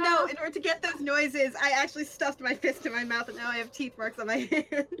want you to know, in order to get those noises, I actually stuffed my fist in my mouth, and now I have teeth marks on my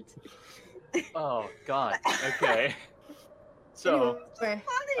hand. Oh God. Okay. So Anyway,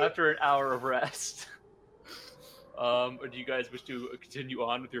 Funny. after an hour of rest, do you guys wish to continue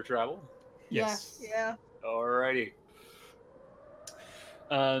on with your travel? Yes. Yeah. Alrighty.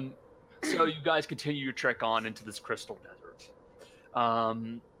 So you guys continue your trek on into this crystal desert.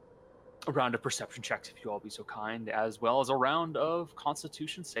 A round of perception checks, if you all be so kind, as well as a round of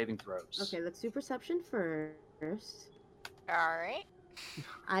Constitution saving throws. Okay, let's do perception first. Alright.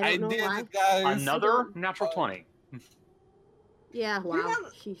 I don't know why. it, guys. Another natural 20. Yeah, wow.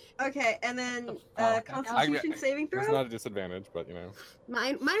 have- Sheesh. Okay, and then Oh, okay. Constitution saving It's throw. not a disadvantage, but you know.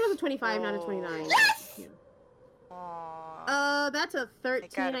 Mine was a 25, not a 29. Yes! Yeah. Aww. That's a I 13,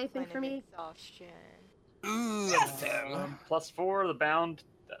 got a I think, point for of me. Exhaustion. +4, the bound,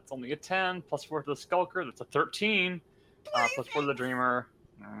 that's only a 10. +4 to the skulker, that's a 13. +4 to the dreamer.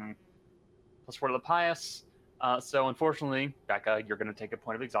 +4 to the pious. So unfortunately, Becca, you're going to take a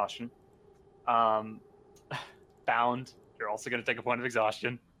point of exhaustion. Bound, you're also going to take a point of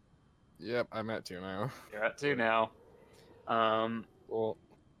exhaustion. Yep, I'm at 2 now. You're at 2 now. Well,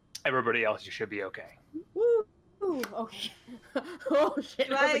 Everybody else, you should be okay. Woo! Ooh, okay. Oh, shit.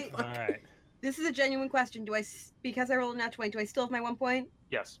 Do I was I- like, All fuck. right. This is a genuine question. Because I rolled a nat 20, do I still have my 1 point?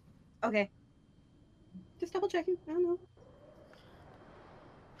 Yes. Okay. Just double checking. I don't know.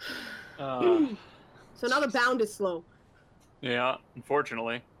 So now the bound is slow. Yeah,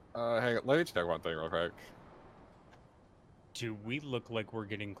 unfortunately. hang on, let me check one thing real quick. Do we look like we're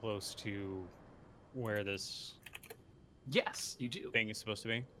getting close to where this Yes, you do. thing is supposed to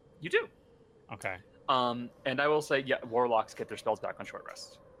be? You do. Okay. And I will say, yeah, warlocks get their spells back on short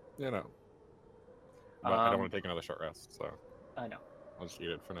rest. You know. But I don't Um, want to take another short rest, so I know. I'll just eat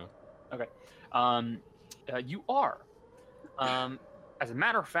it for now. You are. As a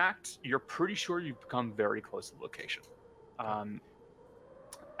matter of fact, you're pretty sure you've become very close to the location.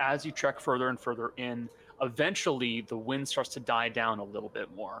 As you trek further and further in, eventually the wind starts to die down a little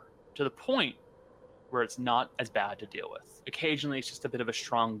bit more, to the point where it's not as bad to deal with. Occasionally, it's just a bit of a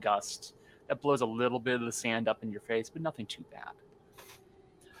strong gust that blows a little bit of the sand up in your face, but nothing too bad.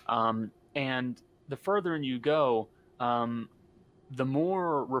 And the further in you go, the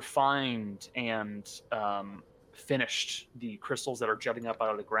more refined and finished. The crystals that are jutting up out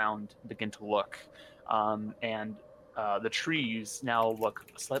of the ground begin to look, and the trees now look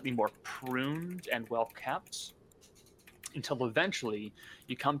slightly more pruned and well kept, until eventually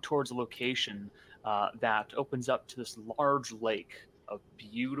you come towards a location that opens up to this large lake of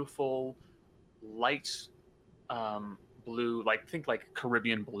beautiful, light blue, like think like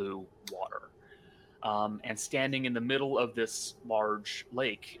Caribbean blue water. And standing in the middle of this large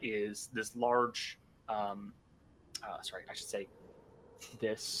lake is this large,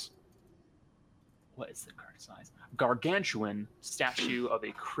 this, what is the card size? Gargantuan statue of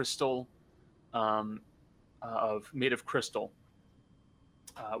a crystal, made of crystal,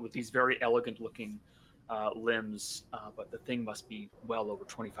 with these very elegant looking limbs, but the thing must be well over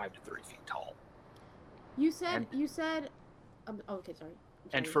 25 to 30 feet tall. You said. Oh, okay, sorry.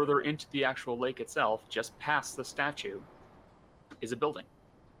 And further into the actual lake itself, just past the statue, is a building.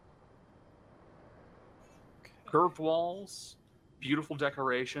 Curved walls, beautiful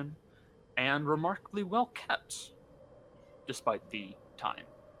decoration, and remarkably well kept, despite the time.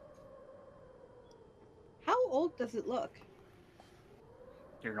 How old does it look?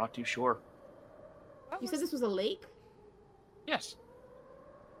 You're not too sure. What You was, said this was a lake? Yes.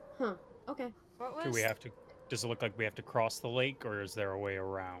 Huh. Okay. what was Do we have to? Does it look like we have to cross the lake, or is there a way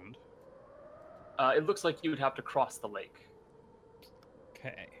around? It looks like you would have to cross the lake.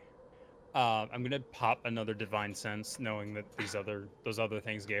 Okay. I'm gonna pop another divine sense, knowing that those other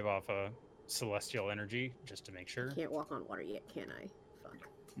things gave off a celestial energy, just to make sure. Can't walk on water yet, can I? Fuck.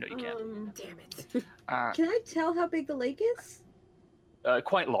 No, you can't. Damn it. Can I tell how big the lake is?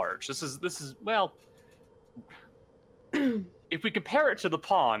 Quite large. This is well. If we compare it to the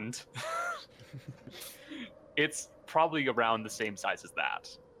pond, it's probably around the same size as that.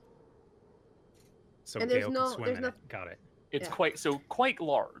 So And Gale there's can no- swim there's in no- it. Got it. It's Yeah. quite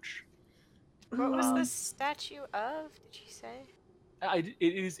large. What was Um, this statue of? Did you say?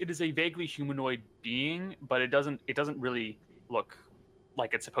 It is a vaguely humanoid being, but it doesn't really look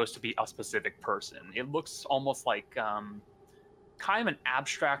like it's supposed to be a specific person. It looks almost like kind of an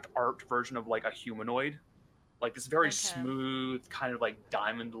abstract art version of like a humanoid, like this very Okay. smooth, kind of like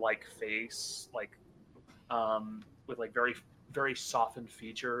diamond-like face, like with like very very softened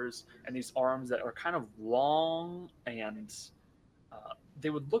features, and these arms that are kind of long, and they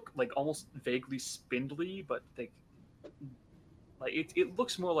would look like almost vaguely spindly, but they like it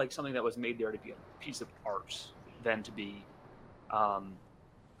looks more like something that was made there to be a piece of art than to be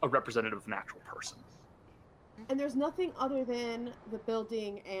a representative of an actual person. And there's nothing other than the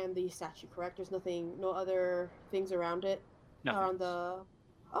building and the statue, correct? There's nothing, no other things around it? Nothing. Around the...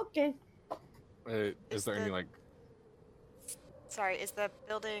 Okay. Is there any the- like? Sorry, is the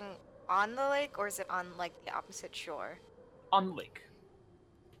building on the lake or is it on like the opposite shore? On the lake,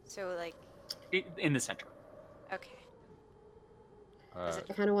 So like, in the center. okay. Uh,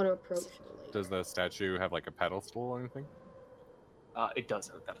 I kind of want to approach the lake. does the statue have like a pedestal or anything? It does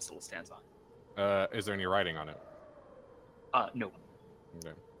have a pedestal stands on. Is there any writing on it? No.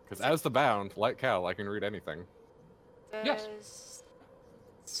 Okay. Because as the bound, like Cal, I can read anything. Yes.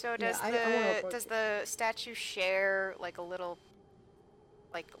 So Yeah, does I wanna approach does it. the statue share like a little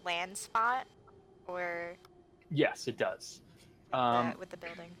like land spot or Yes, it does. with the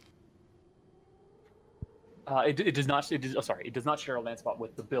building? It does not. It does not share a land spot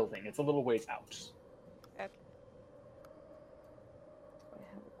with the building. It's a little ways out.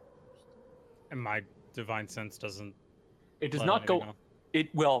 And my divine sense doesn't. It does let not go.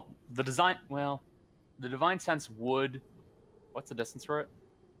 anything The divine sense would. What's the distance for it?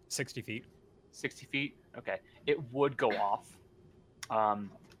 60 feet. 60 feet. Okay, it would go off.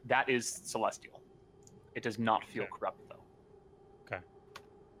 That is celestial. It does not feel Okay. corrupt though.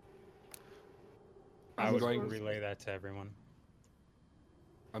 I I'm would going- relay that to everyone.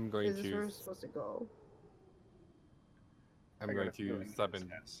 I'm going Is this where to. we're supposed to go? I'm I got going a feeling to this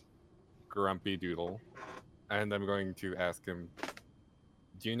summon is- Grumpy Doodle, and I'm going to ask him,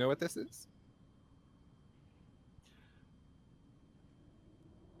 "Do you know what this is?"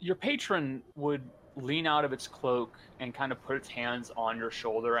 Your patron would lean out of its cloak and kind of put its hands on your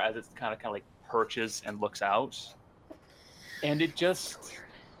shoulder as it kind of like perches and looks out, and it just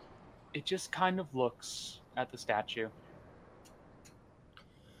kind of looks at the statue.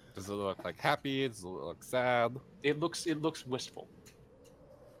 Does it look like happy? Does it look sad? It looks wistful.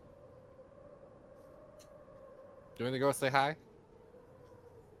 Do you want to go say hi?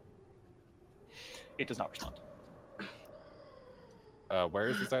 It does not respond. Where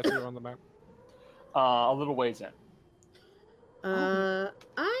is the statue on the map? A little ways in. Because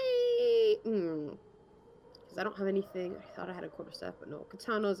I don't have anything. I thought I had a quarterstaff, but no.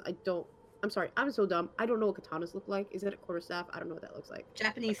 Katanas, I don't I'm sorry. I'm so dumb. I don't know what katanas look like. Is it a quarterstaff? I don't know what that looks like.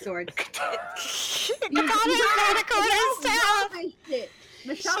 Japanese swords. Katana is not a quarterstaff.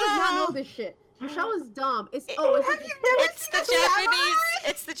 Michelle does not know this shit. Michelle is dumb. It's It- oh, it's, Have you never It's seen the a samurai? Japanese.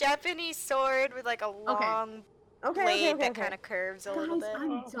 It's the Japanese sword with like a long blade that kind of curves a little Guys, bit.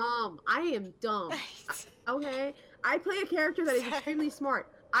 I'm dumb. I am dumb. Okay, I play a character that is Sorry. extremely smart.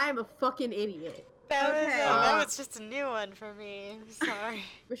 I am a fucking idiot. That was just a new one for me. I'm sorry.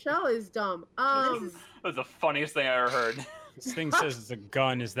 Michelle is dumb. This is- That's the funniest thing I ever heard. This thing says it's a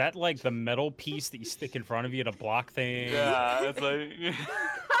gun. Is that like the metal piece that you stick in front of you to block things? Yeah, it's like. Guys,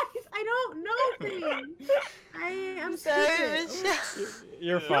 I don't know things. I am Sorry, stupid. Michelle.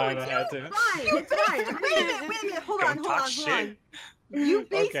 You're No, fine. it's I had fine. to. It's fine. Wait a minute. Hold on, Don't hold talk on, hold shit. on. You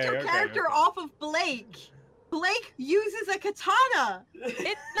based Okay, your okay, character okay. off of Blake. Blake uses a katana.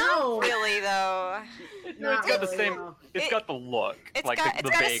 It's No. not really though. Not It's got the really, same. no. It's got the look. It's like got the it's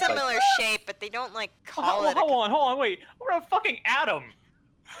got a bake, like- similar shape, but they don't like call Hold it. hold on, wait. We're a fucking Adam.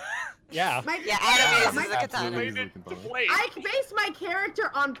 Yeah. Yeah, Adam my- uses a katana. absolutely. Made it to Blake. Blake. I based my character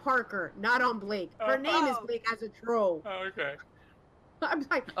on Parker, not on Blake. Her name is Oh. Blake as a troll. Oh, okay. I'm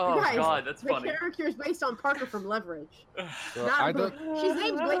like, Oh, guys, God, that's the funny. character is based on Parker from Leverage. So Not I Blake. don't. She's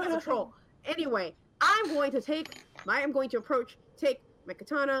named Blake as a troll. Anyway, I'm going to take my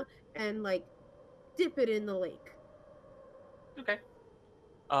katana and like dip it in the lake. Okay.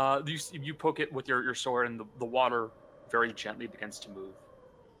 You poke it with your sword, and the water very gently begins to move.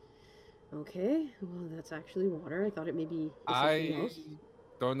 Okay, well that's actually water. I thought it may be something I else.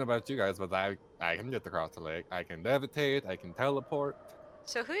 don't know about you guys, but I can get across the lake. I can levitate. I can teleport.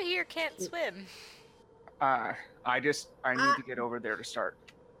 So who here can't swim? I need to get over there to start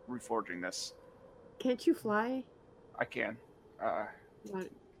reforging this. Can't you fly? I can. What?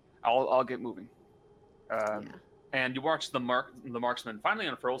 I'll get moving. Yeah. And you watch the marksman finally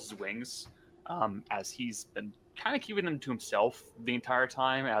unfurls his wings, as he's been kind of keeping them to himself the entire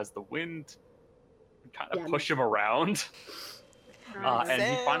time, as the wind kind of Yeah, push him around. And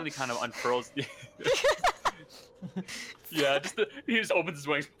he So- finally kind of unfurls. Yeah, he just opens his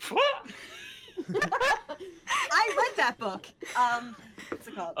wings. I read that book. What's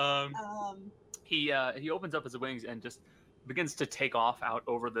it called? He opens up his wings and just begins to take off out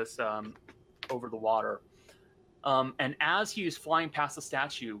over this over the water. And as he is flying past the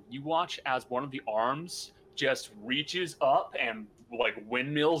statue, you watch as one of the arms just reaches up and like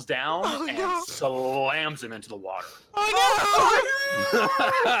windmills down Oh, and no. slams him into the water. Oh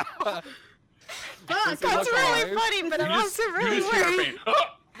Fuck, This is That's a really five. funny, but I'm also You really just hear a worried.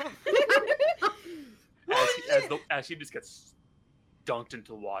 faint, as he just gets dunked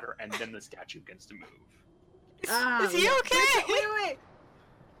into the water, and then the statue begins to move. Is he yeah. okay? Wait.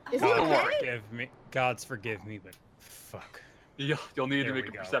 Is he God okay? forgive me. God's forgive me, but fuck. You'll need to There make we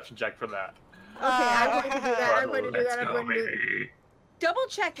a go. perception check for that. Okay, I'm going to do that. I'm going to do Let's that. I'm go, going to do that. baby. Double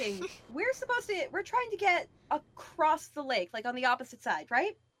checking. We're trying to get across the lake, like on the opposite side,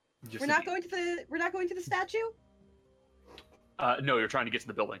 right? Just We're not going to the statue? No, you're trying to get to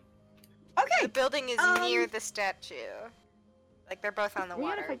the building. The Okay. building is near Um, the statue. Like they're both on the We're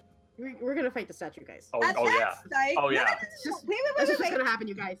gonna water. fight. We're gonna fight the statue, guys. Oh, At oh that yeah. site. Oh, No, yeah. no, no, no, Just- no. That's Wait, just what's wait. gonna happen,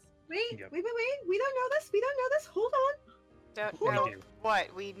 you guys. Wait, Yep. wait. We don't know this. We don't know this. Hold on. Don't We know do.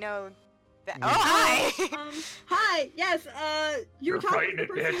 what we know. That. We Oh do. hi. Hi. Yes. You're You're talking fighting to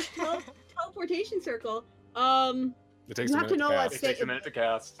the it, person's bitch. teleportation circle. It takes You a have to minute know to what cast. It Stay- takes a minute to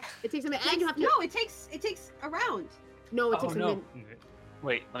cast. It takes a minute, and you have to. No, it takes a round. No, it Oh, takes a no. minute.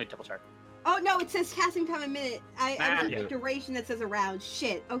 Wait, let me double check. Oh no, it says casting time a minute. I Ah, read yeah. the duration that says a round.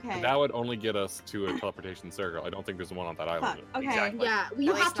 Shit. Okay. And that would only get us to a teleportation circle. I don't think there's one on that Fuck. island. Okay. Exactly. Yeah, well,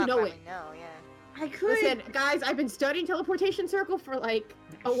 you At have least to not know that it. we know, yeah. I could. Listen, guys, I've been studying teleportation circle for like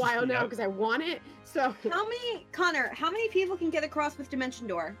a while now Yep. because I want it. So How many people can get across with Dimension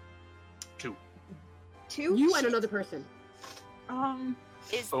Door? 2. 2? you Shit. and another person.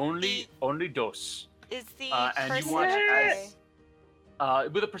 Is Only dos. the, is the and you person watch okay?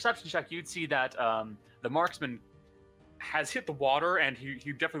 as with a perception check, you'd see that the marksman has hit the water, and he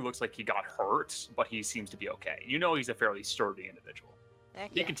definitely looks like he got hurt, but he seems to be okay. You know, he's a fairly sturdy individual.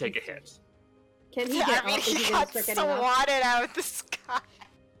 Heck He yeah. can take a hit. Can he Yeah, get I mean, up? Is he he gonna got start getting up? swatted out of the sky.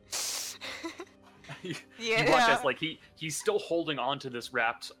 You Yeah. watch as like he's still holding on to this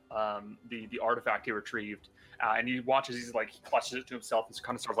wrapped the artifact he retrieved, and you watch as he's like he clutches it to himself and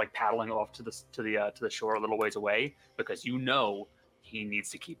kind of starts like paddling off to the shore a little ways away, because you know he needs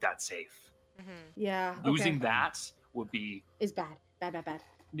to keep that safe. Mhm. Yeah. Losing okay. that would be is bad. Bad.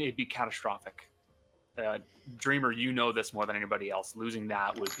 it'd be catastrophic. Dreamer, you know this more than anybody else. Losing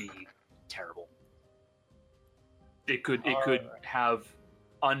that would be terrible. It could have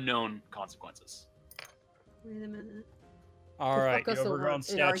unknown consequences. Wait a minute. All To right, fuck the us over overgrown in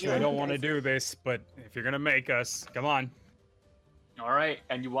statue. I arguing, don't want to guys. do this, but if you're gonna make us, come on. All right,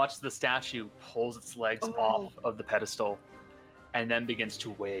 and you watch the statue pulls its legs Oh. off of the pedestal, and then begins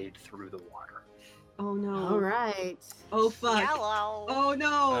to wade through the water. Oh no. All right. Oh fuck. Yellow. Oh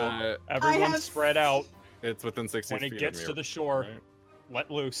no. Everyone have spread out. It's within 60 When feet it of gets me, to the shore, right?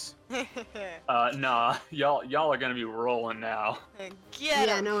 let loose. Nah, y'all are gonna be rolling now. Get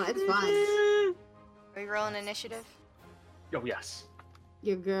Yeah, 'em. no, it's fine. Are we rolling initiative? Oh yes.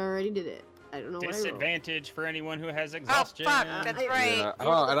 You already did it. I don't know what I rolled. Disadvantage for anyone who has Oh exhaustion. fuck, that's right. Yeah.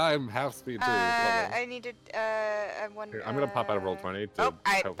 Oh, and I'm half speed too. Love it. I needed one. Here, I'm gonna pop out of roll 20 to oh,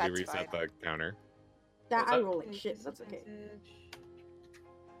 hopefully that's reset fine. the counter. That What's I that? roll like shit. That's okay.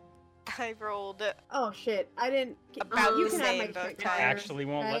 I rolled. Oh shit! I didn't. About you the can have my same both strength times. higher, Actually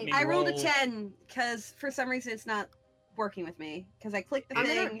won't let right? me I rolled a roll. 10 because for some reason it's not working with me because I clicked the I'm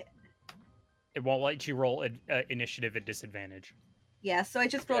gonna- thing. It won't let you roll initiative at disadvantage. Yeah, so I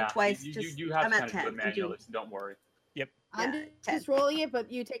just rolled Yeah, twice. you have I'm to at kind of do 10. it manually, so don't worry. I'm Yeah, just rolling it, but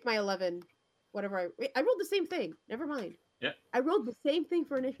you take my 11. Whatever I rolled the same thing. Never mind. Yeah. I rolled the same thing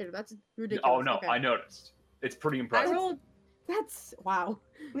for initiative. That's ridiculous. Oh no, Okay. I noticed. It's pretty I impressive. rolled. That's wow.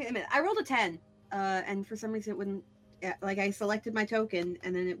 Wait a minute. I rolled a 10, and for some reason it wouldn't. Yeah, like I selected my token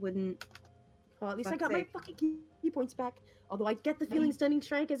and then it wouldn't. Well, at least I Fuck's got my sake. fucking key points back. Although I get the feeling stunning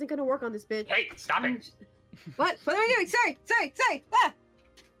strike isn't gonna work on this bitch. Hey, stop it! What? What am I doing? Sorry. Ah!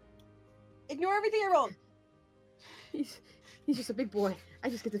 Ignore everything I rolled. He's just a big boy. I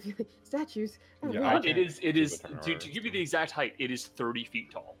just get the feeling statues. I don't Yeah, know. I It can't is. It do is. the turn To around. give you the exact height, it is 30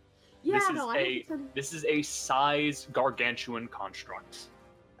 feet tall. Yeah, this is no, I a- know it's on- This is a size gargantuan construct.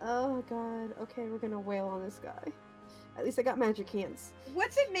 Oh god. Okay, we're gonna wail on this guy. At least I got magic hands.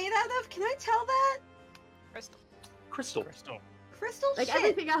 What's it made out of? Can I tell that? Crystal. Crystal. Crystal. Crystal Like shit.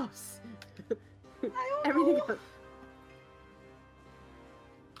 everything else. I don't Everything know. else.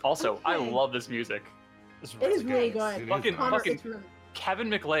 Also, I Okay. love this music. This It is really Nice. good. It is Fucking- nice. Connor, fucking- it's really- Kevin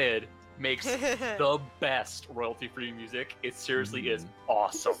McLeod makes the best royalty-free music. It seriously is It's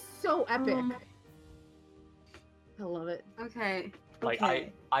awesome. just so epic. Um, I love it. Okay. Like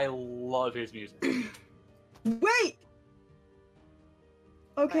okay. I love his music. Wait.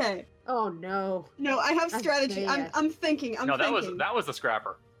 Okay. Oh no. No, I have I strategy. say I'm yes. I'm thinking. I'm no, thinking. that was the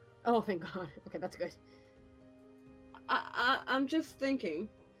scrapper. Oh thank god. Okay, that's good. I'm just thinking.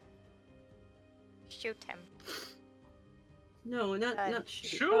 Shoot him. No, not Fine. not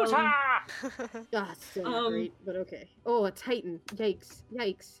Shoot Um, her! Ah, it's still not Um, great, but okay. Oh, a titan. Yikes.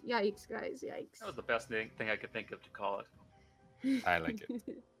 Yikes. Yikes, guys. Yikes. That was the best thing I could think of to call it. I like it.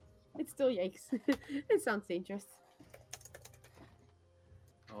 It's still yikes. It sounds dangerous.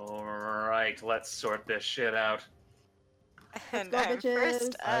 All right, let's sort this shit out. And go, I'm bitches.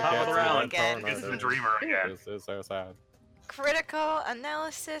 first I Top get of the to round. again. This is the dreamer again. This is so sad. Critical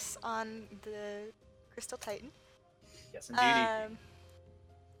analysis on the Crystal Titan. Yes, indeed.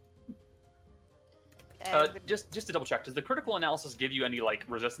 And Just to double check, does the critical analysis give you any like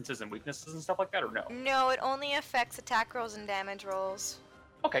resistances and weaknesses and stuff like that, or no? no, it only affects attack rolls and damage rolls.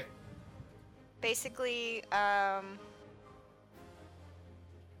 Okay. Basically,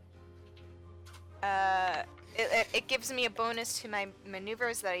 it gives me a bonus to my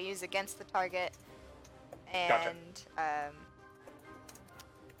maneuvers that I use against the target, and Gotcha.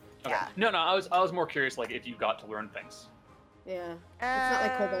 Okay. yeah. No, I was more curious, like if you got to learn things. Yeah. not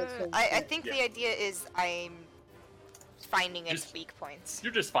like Cobalt Souls, I but- think Yeah. the idea is I'm finding its Just- weak points.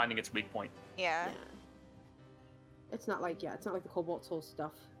 You're just finding its weak point. Yeah. It's not like it's not like the Cobalt Soul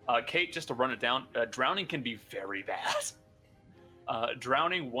stuff. Kate, just to run it down, drowning can be very bad.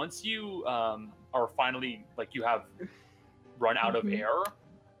 Drowning, once you are finally, like, you have run out of Mhm.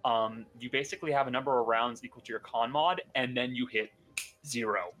 air, you basically have a number of rounds equal to your con mod, and then you hit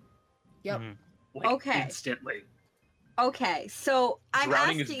 0. Yep. Mhm. Like, Okay. instantly. Okay, so I'm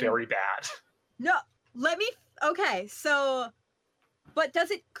Drowning asking. is very bad. No, let me. Okay, so, but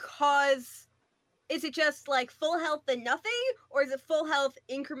does it cause? Is it just like full health and nothing, or is it full health,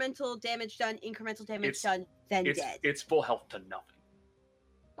 incremental damage done, It's- done, then It's, dead? it's full health to nothing.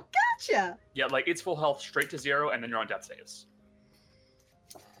 Gotcha. Yeah, like, it's full health straight to 0, and then you're on death saves.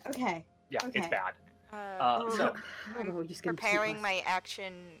 Okay. Yeah, it's Okay. bad. Uh, So, Oh, just gonna preparing shoot my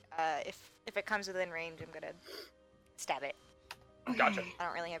action. If it comes within range, I'm gonna stab it. gotcha. Okay. I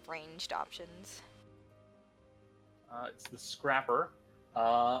don't really have ranged options. It's the scrapper.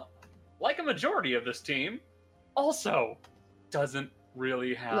 Like a majority of this team, also doesn't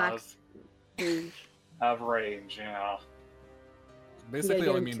really Lacks range. have range. Yeah. Basically, get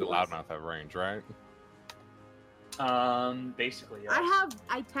only him mean the tools. loudmouth have range, right? Basically, yes.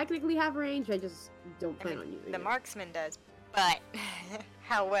 I technically have range. I just don't I plan mean, on using the it. marksman does, but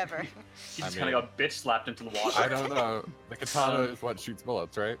however, He I just kind of mean- got bitch slapped into the water. I don't know. The katana is what shoots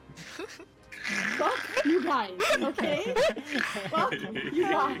bullets, right? Fuck you guys, okay? Fuck you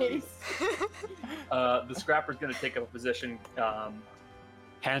guys. The scrapper's going to take up a position,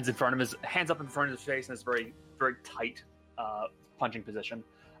 hands up in front of his face in this very, very tight punching position.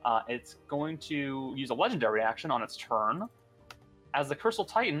 It's going to use a legendary action on its turn, as the Crystal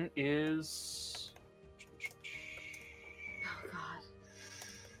Titan is.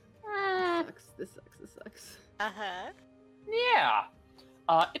 Oh god. This sucks. uh-huh. Yeah,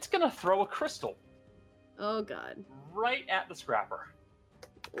 it's going to throw a crystal Oh god. right at the scrapper.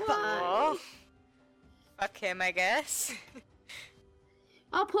 Oh. Fuck him, I guess.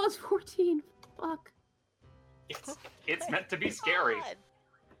 Oh, plus 14. Fuck. It's meant to be scary. God.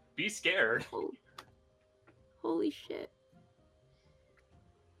 Be scared. Holy shit.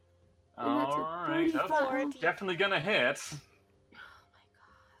 And that's a All right, that's 35. definitely gonna hit.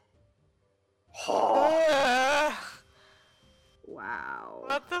 Ugh. Wow.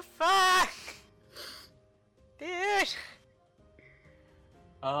 What the fuck? Dude.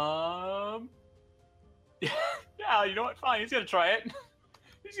 Yeah, you know what? Fine, he's gonna try it.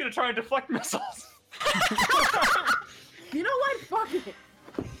 He's gonna try and deflect missiles. You know what? Fuck it.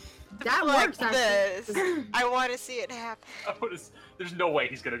 That Like works, actually. this. I want to see it happen. There's no way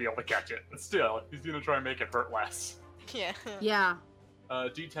he's gonna be able to catch it. But still, he's gonna try and make it hurt less. Yeah. Yeah.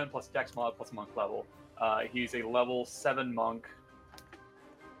 D10 plus Dex mod plus monk level. He's a level 7 monk.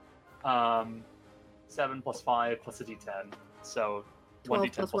 7 plus 5 plus a D10. So 12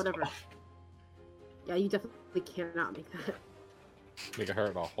 1d10 plus plus whatever. 12. Yeah, you definitely cannot make that. Make it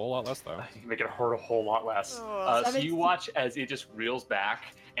hurt a whole lot less, though. You can make it hurt a whole lot less. Oh. So you watch as it just reels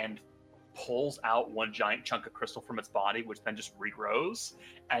back and pulls out one giant chunk of crystal from its body, which then just regrows,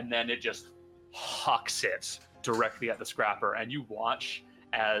 and then it just hucks it directly at the scrapper. And you watch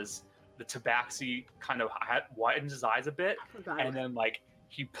as the tabaxi kind of widens his eyes a bit, Forgot and then like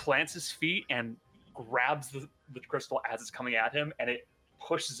he plants his feet and grabs the crystal as it's coming at him, and it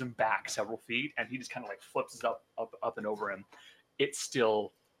pushes him back several feet, and he just kind of like flips it up and over him. It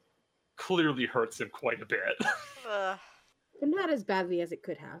still clearly hurts him quite a bit. Ugh. But not as badly as it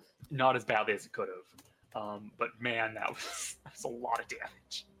could have. Not as badly as it could have. But man, that was a lot of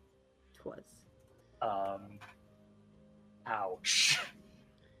damage. Twas. Ouch.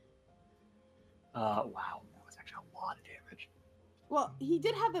 Wow, that was actually a lot of damage. Well, he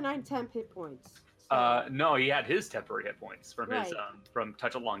did have the 9-10 hit points. so- No, he had his temporary hit points from his Right. from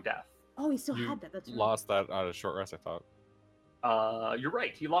Touch of Long Death. Oh, he still You had that. That's right. Lost that out of short rest, I thought. You're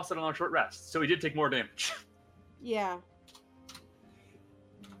right. He lost it on a short rest, so he did take more damage. Yeah.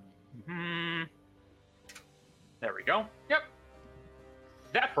 Hmm. There we go. Yep.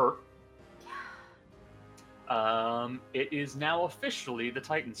 That hurt. It is now officially the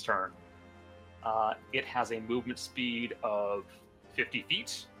Titan's turn. It has a movement speed of 50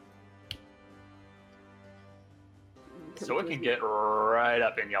 feet, so it can get right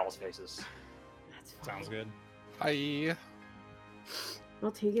up in y'all's faces. That's fine. Sounds good. Hi.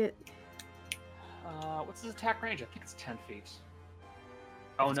 I'll take it. What's his attack range? I think it's 10 feet.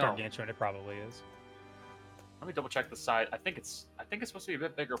 Oh It's no! Gargantuan, it probably is. Let me double check the size. I think it's supposed to be a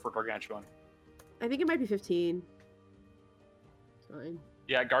bit bigger for Gargantuan. I think it might be 15. It's fine.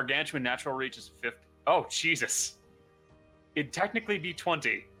 Yeah, Gargantuan natural reach is 50. Oh Jesus! It'd technically be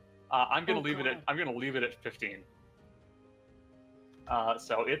 20. I'm gonna Oh, leave it at. God. I'm gonna leave it at 15.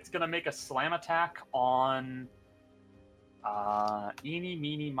 So it's gonna make a slam attack on. Eeny,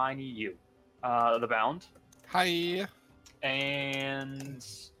 meeny, miny, you. The bound, Hi. and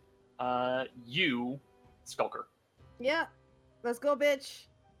you, Skulker. Yeah. Let's go, bitch.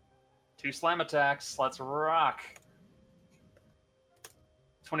 2 slam attacks. Let's rock.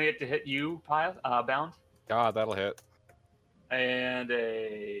 28 to hit you, bound, God, that'll hit. and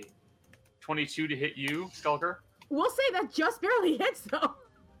a 22 to hit you, Skulker. We'll say that just barely hits, though.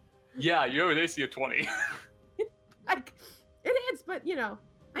 Yeah, you have an AC of 20. Like, it hits, but, you know.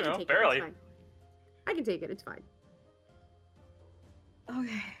 I You can know, take barely. it. It's fine. I can take it. It's fine.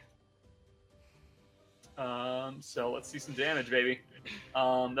 Okay. So let's see some damage, baby.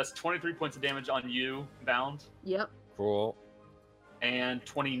 That's 23 points of damage on you, bound, Yep. Cool. and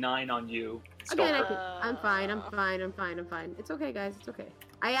 29 on you, Again, Skulker. I'm fine. I'm fine. I'm fine. I'm fine. It's okay, guys. It's okay.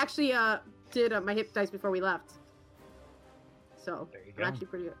 I actually did my hip dice before we left. So There you I'm go. actually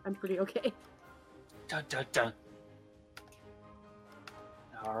pretty okay. Dun, dun, dun.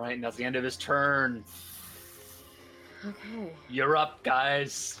 All right, and that's the end of his turn. Okay. You're up,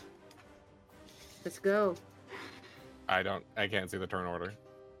 guys. Let's go. I can't see the turn order.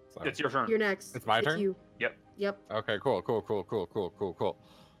 So. It's your turn. You're next. It's my turn? You. Yep. Yep. Okay, cool.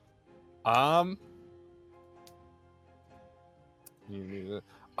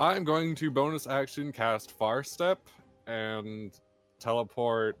 I'm going to bonus action cast Far Step and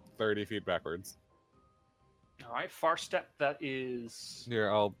teleport 30 feet backwards. All right, far step. That is.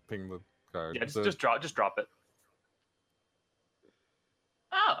 Here, I'll ping the card. Yeah, So- just drop it.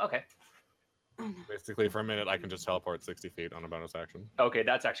 Oh, okay. Basically, for a minute, I can just teleport 60 feet on a bonus action. Okay,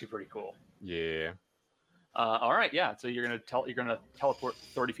 that's actually pretty cool. Yeah. All right, yeah. So you're gonna teleport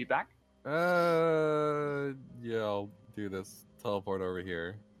 30 feet back. Yeah, I'll do this. Teleport over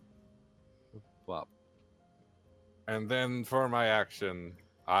here. Flop. And then for my action,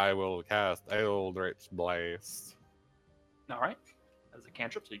 I will cast Eldritch Blast. All right, that's a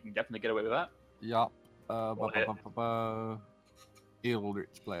cantrip, so you can definitely get away with that. Yup. Roll hit.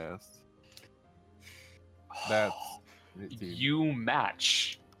 Eldritch Blast. That's 18. You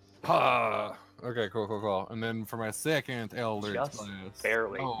match. Okay, cool. And then for my second Eldritch Just Blast.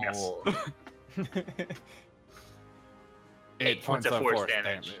 barely. Oh, Yes. 8 points of force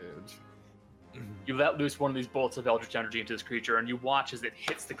damage. You let loose one of these bolts of eldritch energy into this creature, and you watch as it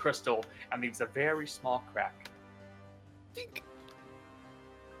hits the crystal and leaves a very small crack.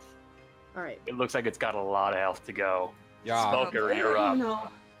 All right. It looks like it's got a lot of health to go. Yeah. Smoker, you're up. No.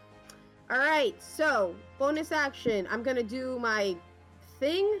 All right. So bonus action. I'm gonna do my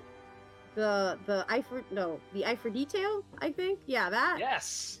thing. The eye for detail. I think. Yeah, that.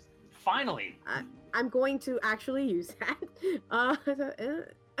 Yes, finally. I'm going to actually use that.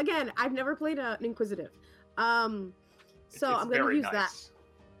 Again, I've never played an Inquisitive. So It's I'm going to very use that. nice.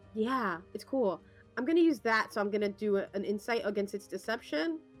 Yeah, it's cool. I'm going to use that, so I'm going to do an insight against its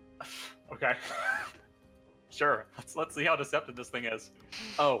deception. Okay. Sure. Let's see how deceptive this thing is.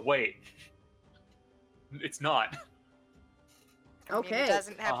 Oh wait, it's not. I mean, Okay. It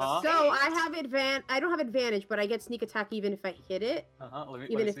doesn't have Uh-huh. the So I face. have I don't have advantage, but I get sneak attack even if I hit it. Let me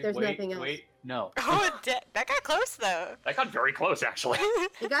Even if see. there's Wait, nothing else. Wait, no. Oh, that got close though. That got very close, actually.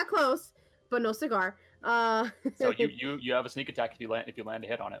 It got close, but no cigar. So you have a sneak attack if you land a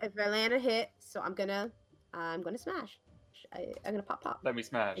hit on it. If I land a hit, so I'm gonna smash. I'm gonna pop. Let me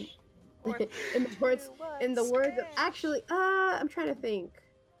smash. in the words of, actually, I'm trying to think.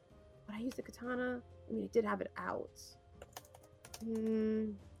 Would I use the katana? I mean, I did have it out.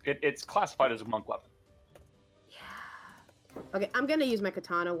 It's classified as a monk weapon. Yeah. Okay, I'm gonna use my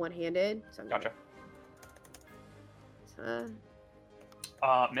katana one-handed. So I'm Gotcha.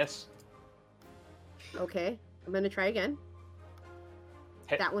 Miss. Okay, I'm gonna try again.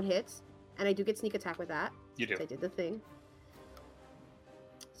 Hit. That one hits, and I do get sneak attack with that. You do. I did the thing.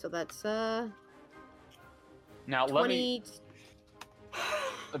 So that's Now 20. let me.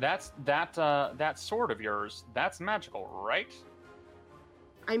 That sword of yours. That's magical, right?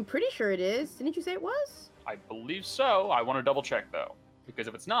 I'm pretty sure it is. Didn't you say it was? I believe so. I want to double check though, because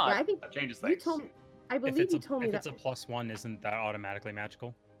if it's not, Yeah, I think that changes You things. told me. I If believe it's you told me if that. it's a +1, isn't that automatically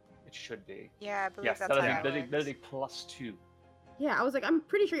magical? It should be. Yeah, I believe Yes, that's that how is, it that is a works. +2. Yeah, I was like, I'm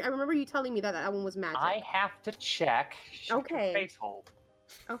pretty sure. I remember you telling me that one was magic. I have to check. Check your Okay. Face hold.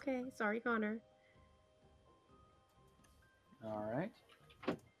 Okay, sorry, Connor. All right.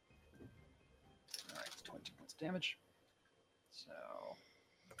 All right, it's 22 points of damage. So,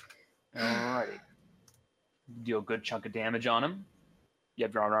 alrighty. Deal a good chunk of damage on him. You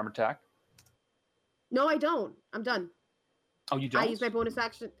have your armor attack. No, I don't. I'm done. Oh, you don't? I use my bonus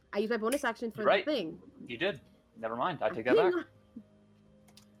action. I use my bonus action for Right. the thing. You did. Never mind. I take Hang that back.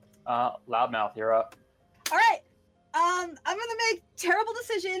 on. Loudmouth, you're up. All right. I'm gonna make terrible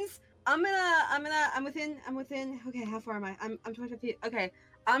decisions. I'm within. Okay, how far am I? I'm 25 feet. Okay,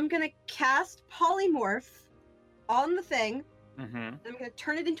 I'm gonna cast polymorph on the thing. Mm-hmm. And I'm gonna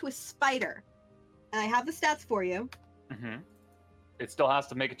turn it into a spider. And I have the stats for you. Mm-hmm. It still has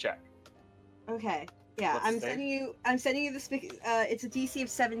to make a check. Okay. Yeah, What's I'm the save? sending you this. It's a DC of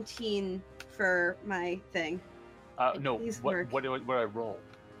 17 for my thing. No. Please What work. what do I roll?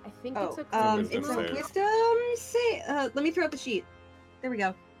 I think Oh, it's a wisdom it's a save. wisdom save. Let me throw up the sheet. There we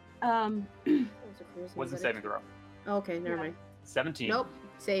go. What's the saving throw? Okay, never mind. 17. Nope,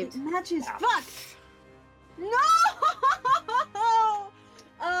 saved. It matches. Ah. Fuck. No.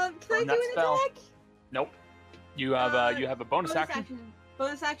 Can I Burn do that an spell. attack? Nope. You have a bonus action.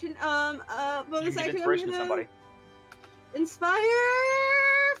 Bonus action. You Bonus can action. give inspiration I'm to gonna somebody. Inspire.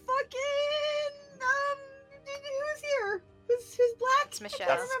 Fucking. Who's here? Who's black? It's Michelle.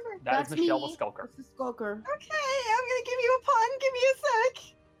 I can't remember. That is That's Michelle me. the Skulker. It's the skulker. Okay, I'm gonna give you a pun. Give me a sec.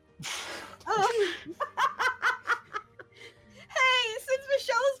 Hey, since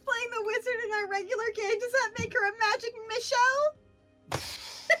Michelle is playing the wizard in our regular game, does that make her a magic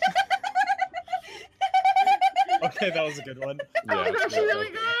That was a good one. Oh my gosh, yeah, really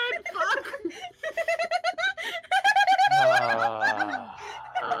yeah. good. Fuck.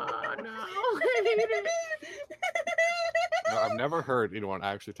 Oh no. I hate it. No, I've never heard anyone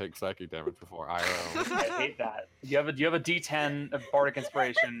actually take psychic damage before. I I hate that. Do you have a D10 of bardic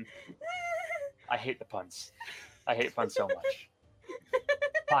inspiration? I hate the puns. I hate puns so much.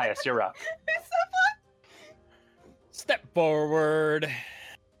 Pius, you're up. Step forward,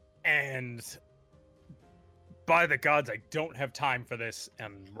 and by the gods, I don't have time for this,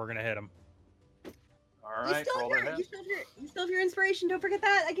 and we're gonna hit him. All You right, still, roll have to your, hit. you still have your inspiration. Don't forget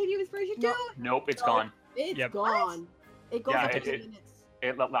that. I gave you inspiration too. No. Nope, it's Oh. gone. It's Yep. gone. It goes Yeah, up to it- 10 it- minutes.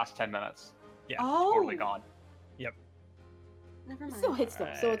 It lasts 10 minutes. Yeah, Oh. Totally gone. Never It mind. still hits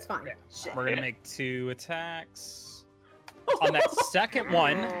though, so it's fine. Yeah. Shit. We're gonna make 2 attacks. On that second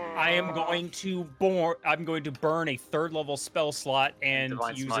one, I am going to burn a 3rd level spell slot and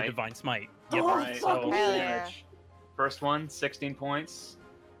Divine use Smite. a divine smite. Oh, All right, fuck so me. Hell damage. First one, 16 points.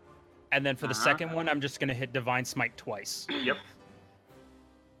 And then for the Uh-huh. second one, I'm just gonna hit divine smite twice. Yep.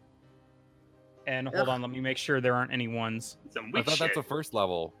 And hold Ugh. on, let me make sure there aren't any ones. Some I weak thought shit. that's the first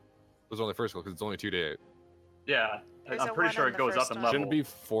level. It was only first level because it's only 2d8. Yeah, There's I'm a pretty one sure on it the goes up first in one. level. Shouldn't it be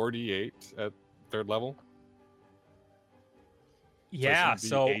 48 at 3rd level? Yeah, should be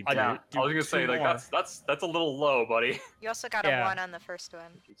so eight I Yeah, do I was gonna say 2 like more. that's a little low, buddy. You also got Yeah. a 1 on the first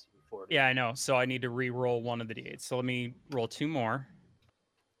one. Yeah, I know. So I need to re-roll one of the d8s. So let me roll 2 more,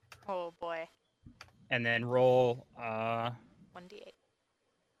 Oh boy. and then roll 1d8.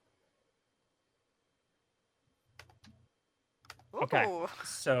 Okay. Ooh.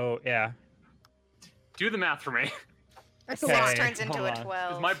 So yeah. Do the math for me, That's a Okay. lot. 6 turns into hold a on. 12.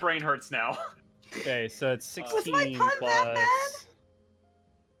 because my brain hurts now. Okay, so it's What's 16 my pun math, man?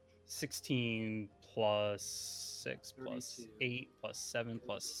 16 plus 6 plus 32. 8 plus 7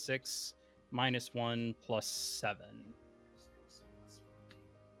 plus 6 minus 1 plus 7.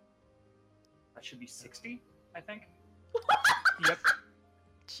 That should be 60, I think. Yep.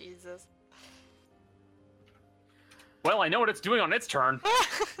 Jesus. Well, I know what it's doing on its turn.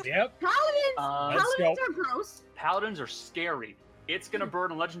 Yep. Paladins! Let's Paladins go. are gross. Paladins are scary. It's gonna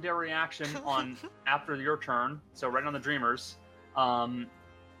burn a legendary action on after your turn, so right on the Dreamers, and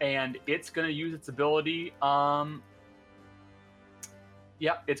it's gonna use its ability. Yeah,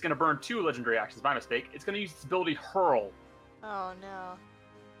 it's gonna burn 2 legendary actions. My mistake. It's gonna use its ability Hurl. Oh no.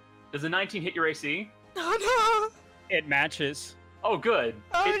 Does a 19 hit your AC? Oh It matches. Oh, good.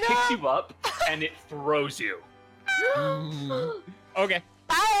 Oh, it picks no. you up and it throws you. no! Okay.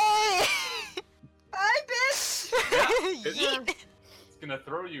 Bye! Bye, bitch. Yeet. It's gonna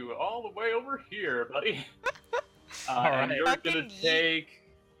throw you all the way over here, buddy. All And right. you're gonna Fucking yeet. take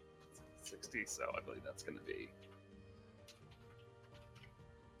 60, so I believe that's gonna be.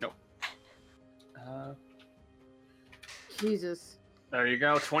 Nope. Jesus. There you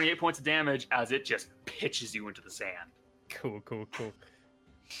go. 28 points of damage as it just pitches you into the sand. Cool.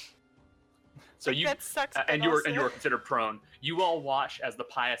 So you That sucks. and but you were also- considered prone. You all watch as the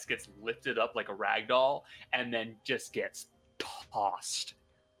Pius gets lifted up like a rag doll and then just gets tossed.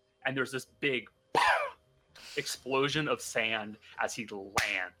 And there's this big explosion of sand as he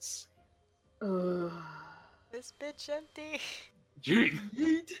lands. Ugh. This bitch empty.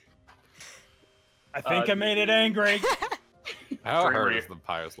 Yeet. I think I made it angry. How Dreamer, hurt you- is the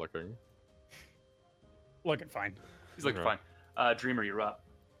Pius looking? Looking fine. He's looking Okay. fine. Dreamer, you're up.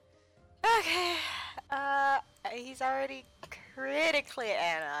 Okay. He's already critically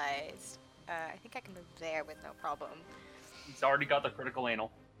analyzed. I think I can move there with no problem. He's already got the critical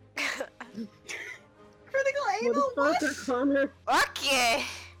anal. Critical anal. What? Motherfucker, Connor. Okay.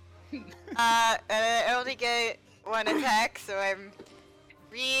 I only get 1 attack, so I'm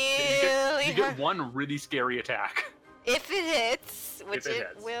really You get one really scary attack. If it hits, which If it it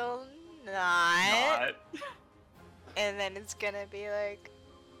hits. will not, Not. and then it's gonna be like,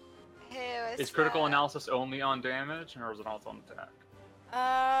 hey, what's Is critical that? analysis only on damage, or is it also on attack?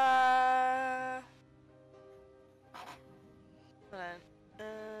 Hold on.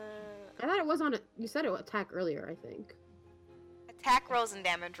 I thought it was on it. You said it would attack earlier, I think. Attack rolls and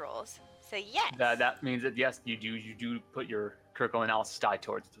damage rolls. So yes. That means that yes, you do put your critical analysis die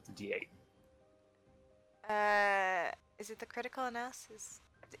towards it with the D8. Is it the critical analysis?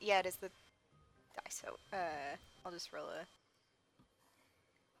 Yeah, it is the die. So I'll just roll a.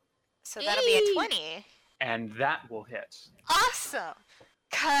 So that'll be a Eee! 20. And that will hit. Awesome.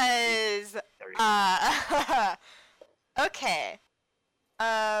 Cause There you go. okay.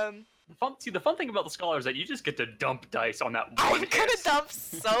 The fun thing about the scholar is that you just get to dump dice on that one I'm hit. gonna dump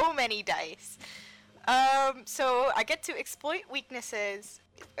so many dice. So I get to exploit weaknesses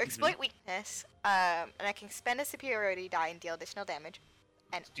exploit weakness, and I can spend a superiority die and deal additional damage.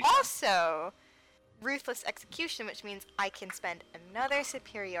 And do that. also, ruthless execution, which means I can spend another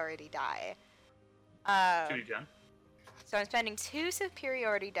superiority die. To be done. So I'm spending 2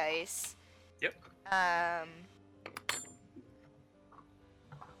 superiority dice. Yep.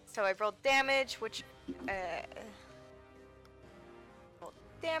 So I've rolled damage, which rolled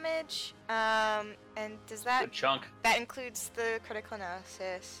damage. And does that Good chunk. that includes the critical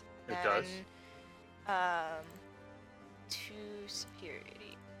analysis? It does. And, 2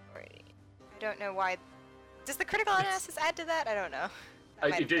 superiority. Already. I don't know why. Does the critical analysis add to that? I don't know. That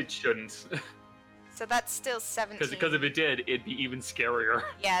might have It shouldn't. So that's still 17. Because if it did, it'd be even scarier.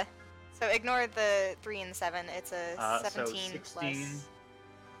 Yeah. So ignore the 3 and 7. It's a 17 so 16. plus.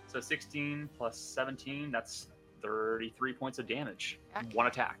 So 16 plus 17, that's 33 points of damage. Okay. 1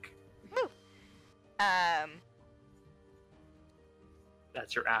 attack. Woo.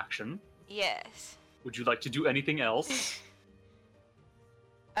 That's your action. Yes. Would you like to do anything else?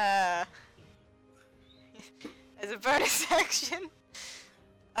 As a bonus action.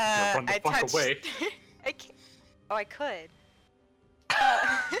 Run the I fuck touched. away. I can't. Oh, I could.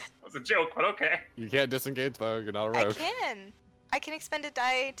 That was a joke, but okay. You can't disengage though. You're not a I rogue. can. I can expend a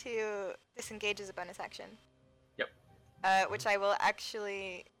die to disengage as a bonus action. Yep. Which I will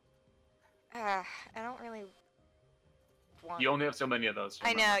actually. I don't really want. You only have so many of those.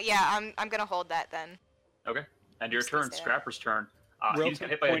 I know. remember. Yeah, I'm gonna hold that then. Okay. And your Just gonna turn, say that. Scrapper's turn. Real He's quick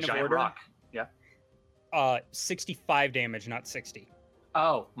hit by a point of giant order. rock. 65 damage, not 60.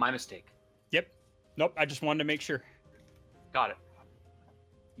 Oh, my mistake. Yep. Nope. I just wanted to make sure. Got it.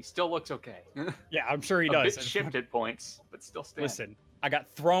 He still looks okay. Yeah, I'm sure he a does. bit I just want- shifted points, but still standing. Listen, I got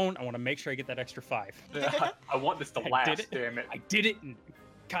thrown. I want to make sure I get that extra 5. I want this to I last, did it. damn it. I did it and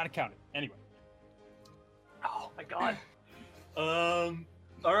gotta count it. Anyway. Oh my god.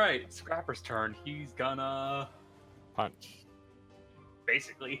 Alright, Scrapper's turn. He's gonna Punch.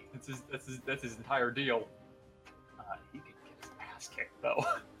 basically that's his entire deal. He could get his ass kicked though.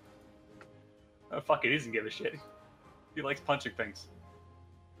 Fuck it, he doesn't give a shit. He likes punching things.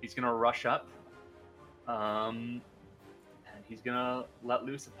 He's gonna rush up. And he's gonna let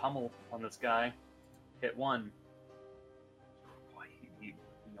loose a pummel on this guy. Hit 1. Boy, he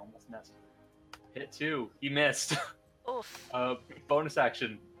almost missed. Hit 2. He missed. Oof. Bonus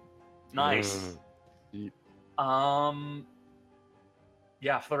action. Nice. Yeet.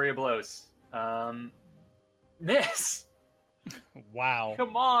 Yeah, flurry of blows. Miss. Wow.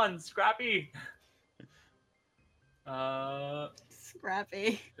 Come on, Scrappy.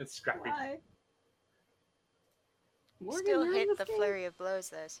 Scrappy. It's Scrappy. Why? Morgan, Still you're in hit this the game? flurry of blows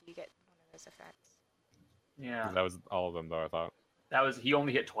though, so you get one of those effects. Yeah, That was all of them though. I thought. that was. He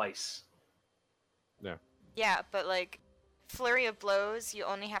only hit twice. Yeah, but like flurry of blows, you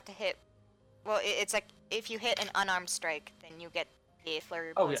only have to hit. Well, it's like if you hit an unarmed strike, then you get the flurry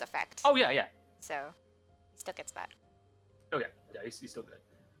of Oh, blows yeah. effect. Oh yeah. So he still gets that. Okay. Yeah, he's still good.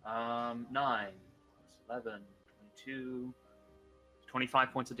 9 plus 11, 22,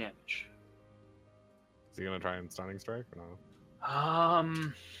 25 points of damage. Is he gonna try and stunning strike or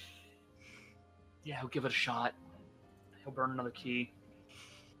no? Yeah, he'll give it a shot. He'll burn another key.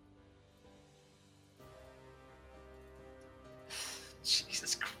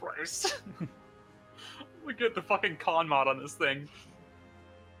 Jesus Christ. Look at the fucking con mod on this thing.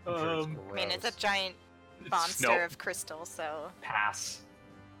 I'm sure it's I mean, it's a gross. giant monster Nope. of crystal, so Pass.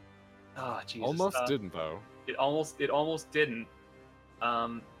 Oh, Jesus. Almost didn't though. It almost didn't.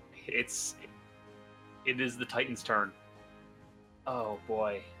 It is the Titan's turn. Oh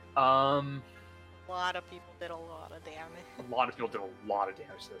boy. a lot of people did a lot of damage. A lot of people did a lot of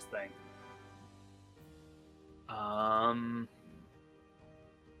damage to this thing.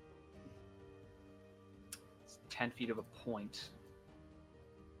 It's 10 feet of a point.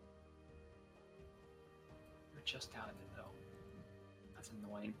 You're just out of it though. That's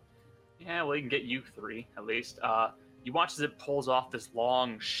annoying. Yeah, well, you can get you 3 at least. You watch as it pulls off this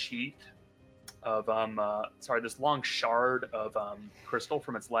long sheet of this long shard of crystal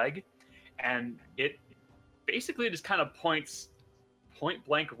from its leg, and it basically just kind of points point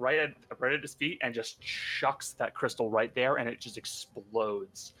blank right at his feet and just chucks that crystal right there, and it just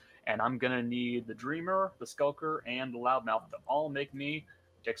explodes. And I'm gonna need the Dreamer, the Skulker, and the Loudmouth to all make me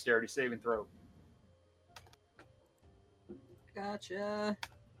dexterity saving throw. Gotcha.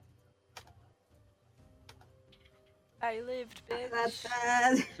 I lived, bitch. That's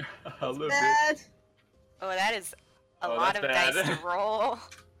bad. A little bit. Bad. Oh, that is a Oh, lot of that's dice bad. to roll.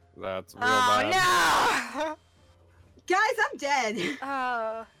 That's real Oh bad. no! Guys, I'm dead.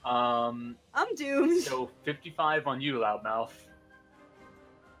 Oh. I'm doomed. So 55 on you, Loudmouth.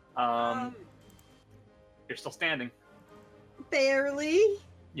 You're still standing. Barely.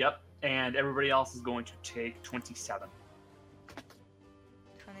 Yep. And everybody else is going to take 27.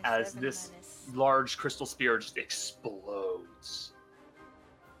 27 As this minus- large crystal spear just explodes.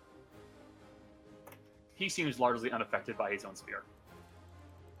 He seems largely unaffected by his own spear.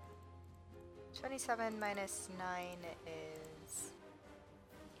 27 minus 9 is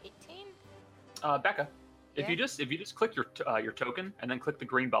 18? Becca, if Yeah? you just click your token and then click the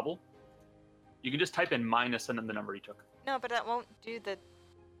green bubble, you can just type in minus and then the number you took. No, but that won't do the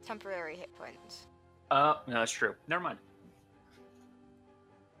temporary hit points. No, that's true. Never mind.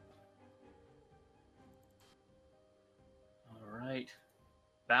 All right.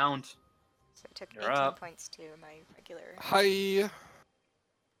 Bound. So it took You're 18 up. points to my regular. Hi.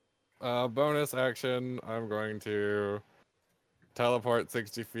 Bonus action. I'm going to teleport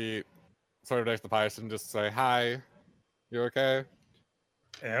 60 feet, sort of next to Pius, and just say hi. You okay?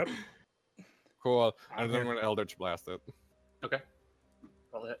 Yep. Cool. And then here. I'm going to Eldritch Blast it. Okay.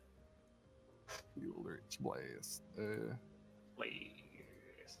 Roll it. Eldritch Blast. Please.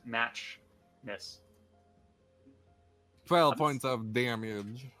 Match. Miss. 12 points of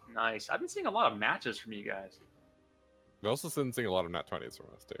damage. Nice. I've been seeing a lot of matches from you guys. We also been seeing a lot of nat 20s from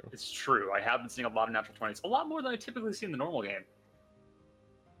us, too. It's true. I have been seeing a lot of natural 20s. A lot more than I typically see in the normal game.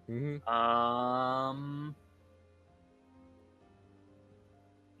 Mm-hmm.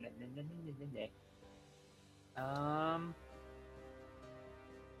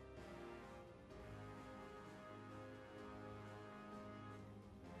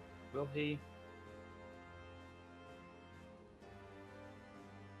 Will he?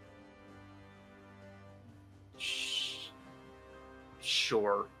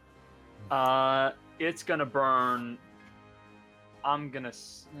 Sure. It's gonna burn. I'm gonna.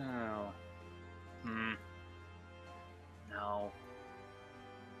 No. No.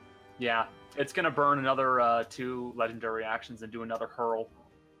 Yeah, it's gonna burn another 2 legendary actions and do another hurl.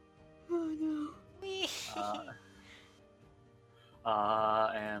 Oh no. Whee!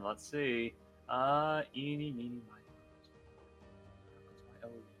 And let's see. Eeny, meeny, miny.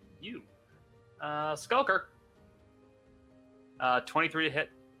 You. Skulker. 23 to hit.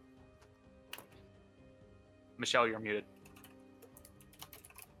 Michelle, you're muted.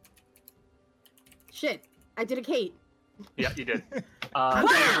 Shit, I did a Kate. Yeah, you did. Wow.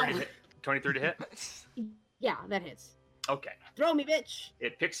 23 to hit. Yeah, that hits. Okay. Throw me, bitch.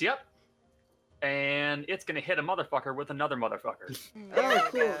 It picks you up, and it's gonna hit a motherfucker with another motherfucker. There Oh,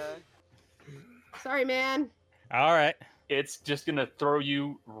 we cool. go. Sorry, man. All right. It's just gonna throw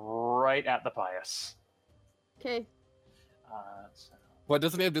you right at the Pius. Okay. So- What,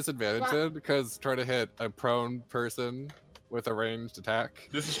 doesn't he have disadvantage What? then? Because trying to hit a prone person with a ranged attack.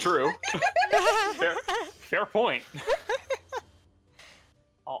 This is true. Fair point.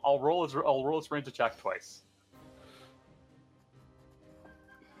 I'll roll his range attack twice.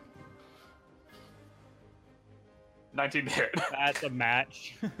 $19 to hit. That's a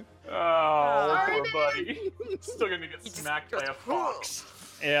match. Oh, Sorry, poor man. buddy. Still gonna get He just smacked by goes, a fox.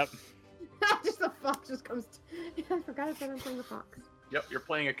 Yep. Just the fox just comes. I forgot I said I'm playing the fox. Yep, you're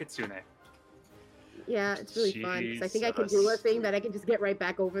playing a kitsune. Yeah, it's really fun because I think I can do a Jesus. thing that I can just get right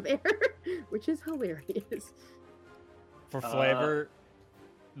back over there, which is hilarious. For flavor,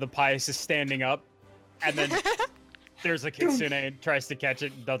 the Pius is standing up, and then there's a kitsune and tries to catch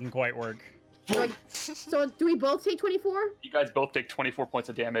it. Doesn't quite work. So do we both take 24? You guys both take 24 points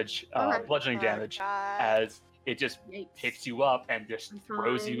of damage, Okay. bludgeoning Oh, damage, God. as it just Yikes. picks you up and just I'm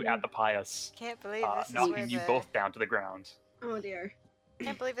throws you fine. at the Pius, Can't believe this is knocking where you the... both down to the ground. Oh dear.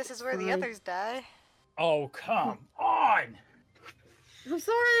 Can't believe this is where the Fine. others die. Oh, come on! I'm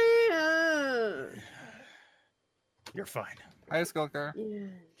sorry. You're fine. Hi, Skulker. Yeah.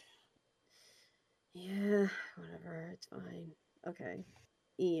 Yeah. Whatever. It's fine. Okay.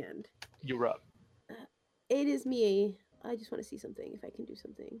 And You're up. it is me. I just want to see something. If I can do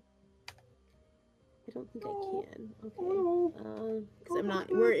something. I don't think I can. Okay. Because I'm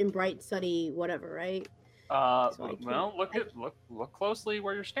not. We're in bright, sunny, whatever, right? So I Well, can't- look closely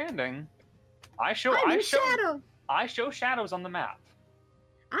where you're standing. I show I'm in shadow. I show shadows on the map.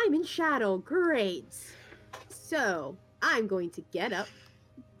 I'm in shadow. Great. So I'm going to get up.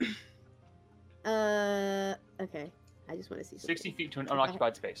 Okay. I just want to see something. 60 feet to an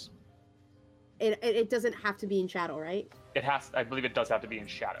unoccupied space. It doesn't have to be in shadow, right? I believe it does have to be in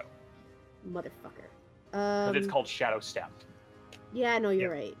shadow. Motherfucker. Because it's called shadow stepped. Yeah, no,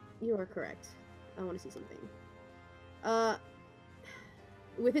 you're Yep. right. You are correct. I want to see something.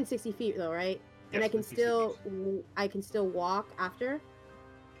 Within 60 feet though, right? And Yes, I can within 60 still walk after. feet.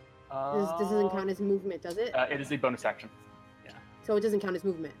 This doesn't count as movement, does it? It is a bonus action. So it doesn't count as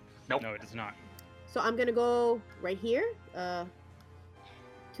movement. Nope. No, it does not. So I'm gonna go right here, to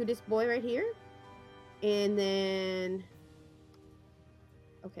this boy right here, and then,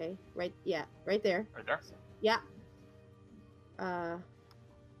 okay, right there. Right there. Yeah.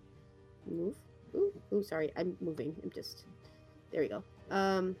 Move. Ooh, sorry, I'm moving. There we go.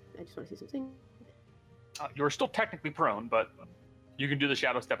 I just want to see something. You're still technically prone, but you can do the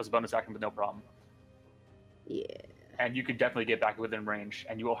shadow step as a bonus action with no problem. Yeah. And you can definitely get back within range,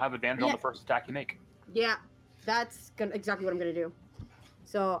 and you will have advantage on Yeah. the first attack you make. Yeah, that's exactly what I'm gonna do.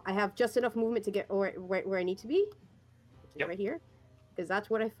 So I have just enough movement to get right where I need to be, which is Yep. right here, because that's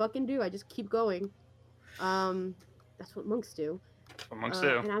what I fucking do. I just keep going. That's what monks do. What monks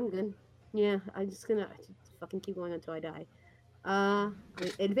do. And I'm good. Yeah, I just fucking keep going until I die.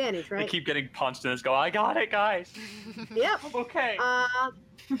 Advantage, They right? keep getting punched and just go, I got it, guys. Yep. I'm okay.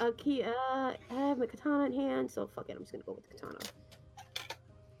 Okay. I have my katana in hand, so fuck it. I'm just gonna go with the katana.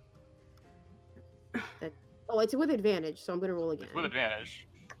 Oh, it's with advantage, so I'm gonna roll again. With advantage.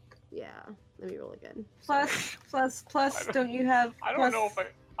 Yeah. Let me roll again. Plus, I don't you have? I don't know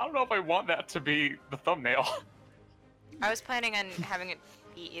if I want that to be the thumbnail. I was planning on having it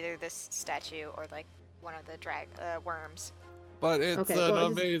be either this statue or like one of the worms. But it's Okay, an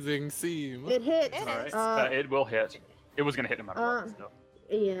well, it's- amazing scene. It hits. It Alright. is. It will hit. It was gonna hit no matter what. So.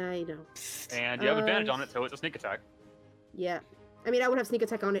 Yeah, I know. And you have advantage on it, so it's a sneak attack. Yeah. I mean, I would have sneak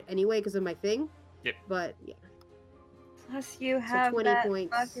attack on it anyway because of my thing. Yep. But yeah. Plus, you have 20 that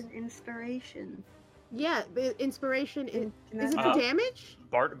points. fucking inspiration. Yeah, the inspiration Can is it I- for damage?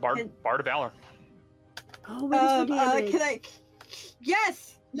 Bard of Valor. Oh, what is for damage? Can I?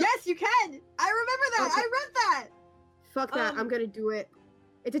 Yes, you can. I remember that. Okay. I read that. Fuck that. I'm gonna do it.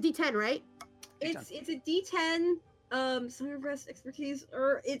 It's a D10, right? It's a D10. Some of rest expertise,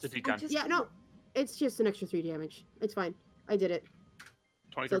 or it's a D10. just- Yeah, no. It's just an extra 3 damage. It's fine. I did it.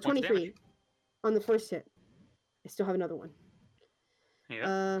 23 So points of 23 damage. on the first hit. I still have another one. Yeah.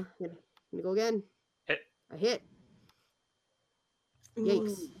 I'm gonna go again. Hit. I hit.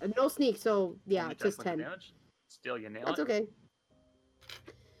 Yikes. Ooh. No sneak, so yeah, Only just points of 10. damage. Still, you nail That's it. okay.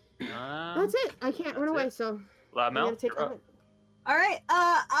 That's it. I can't run that's away, it. so Loud I'm Mel, gonna take you're up. it. All right.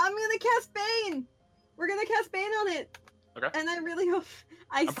 I'm gonna cast Bane. We're gonna cast Bane on it. Okay. And I really hope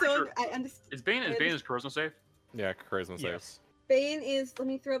I I'm pretty still sure- I understand. Is Bane his charisma save? Yeah, charisma save. Yes. Bane is. Let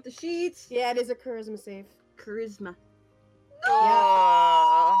me throw up the sheets. Yeah, it is a charisma save. Charisma.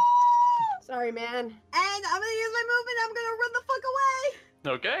 Oh. Sorry, man. And I'm gonna use my movement. I'm gonna run the fuck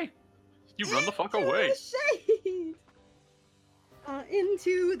away. Okay. You run the fuck Into away. The shades.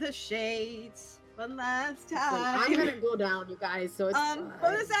 Into the shades. One last time. I'm gonna go down, you guys. So it's fine.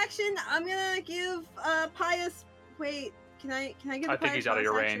 Bonus action. I'm gonna give Pius. Wait, can I give? I the think Pius he's out of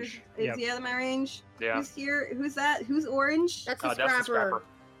your bonus action? range. Is Yep. he out of my range? Yeah. Who's here? Who's that? Who's orange? That's the That's the scrapper. scrapper.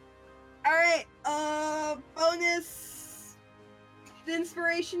 All right. Bonus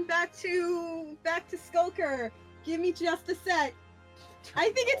inspiration back to Skulker. Give me just a sec. I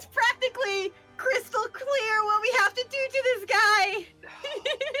think it's practically crystal clear what we have to do to this guy.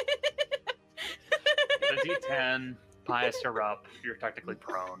 The D10, Pius, you're up. You're technically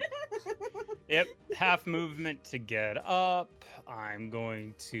prone. Yep, half movement to get up. I'm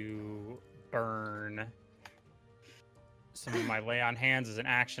going to burn some of my lay on hands as an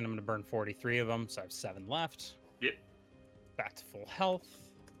action. I'm going to burn 43 of them, so I have 7 left. Yep. Back to full health.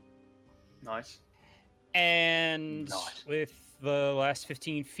 Nice. And Nice. with the last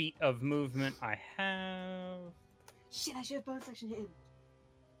 15 feet of movement I have. Shit, I should have bonus action hit him.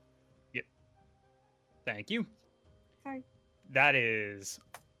 Thank you. Sorry. That is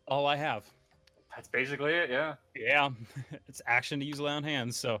all I have. That's basically it, yeah. Yeah, it's action to use lay on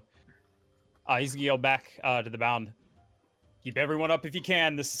hands, so he's gonna yell back to the bound. Keep everyone up if you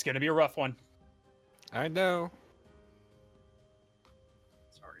can. This is gonna be a rough one. I know.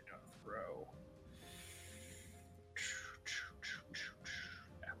 It's already done a throw.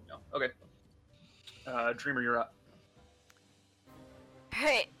 Yeah, no. Okay. Dreamer, you're up.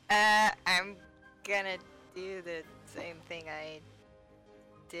 Alright, I'm gonna do the same thing I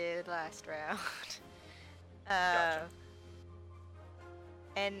did last round. Gotcha.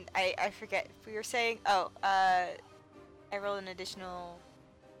 And I forget if we were saying, I rolled an additional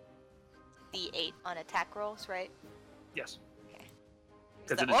D8 on attack rolls, right? Yes. Okay.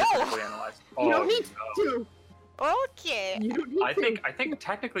 Because it is Oh! critically analyzed. You don't Oh, need no. to. Okay. You don't need I to. think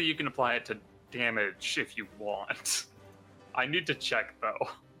technically you can apply it to damage if you want. I need to check though.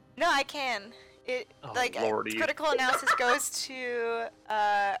 No, I can. It Oh, like lordy. critical analysis goes to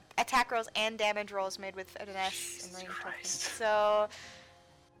attack rolls and damage rolls made with finesse and range tokens. Christ. So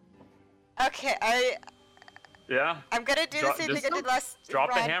okay, Yeah. I'm gonna do Drop- the same thing I just did last Drop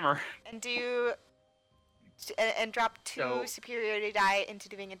the run hammer. and do and drop 2 So- superiority die into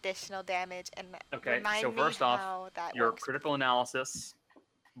doing additional damage and Okay, remind so me first off, how that Your works. critical analysis.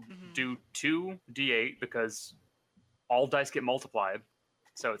 Mhm. Do 2d8 because all dice get multiplied.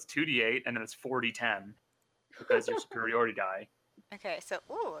 So it's 2d8 and then it's 4d10 because your superiority die. Okay, so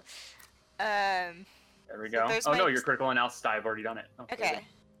ooh. There we So go. there's Oh no, my- your critical analysis die. I've already done it. Okay.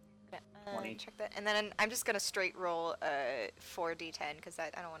 20. Check that, and then I'm just gonna straight roll 4d10 because I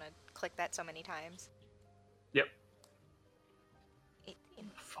don't want to click that so many times. Yep.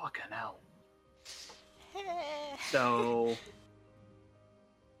 18. Fucking hell. So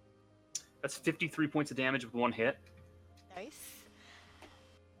that's 53 points of damage with 1 hit. Nice.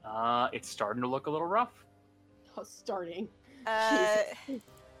 It's starting to look a little rough. Oh, starting. Jesus.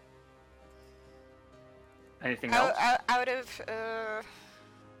 Anything else? Out of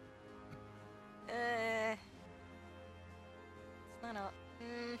it's not a.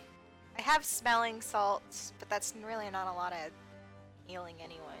 I have smelling salts, but that's really not a lot of healing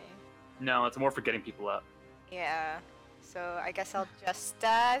anyway. No, it's more for getting people up. Yeah. So I guess I'll just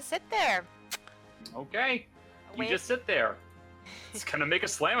sit there. Okay. You Wait. just sit there. It's gonna make a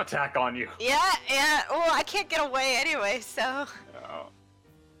slam attack on you. Yeah. Oh, I can't get away anyway, so.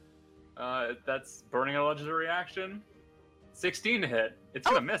 That's burning a legendary action. 16 to hit. It's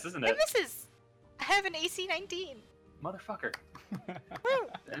gonna miss, isn't It it? misses. I have an AC 19. Motherfucker. Woo!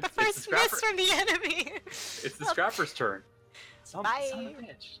 It's The first the scrapper. miss from the enemy. It's the scrapper's turn. Son of a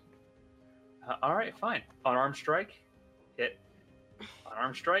bitch. All right, fine. Unarmed strike, hit.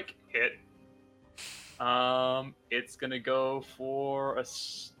 Unarmed strike, hit. It's gonna go for a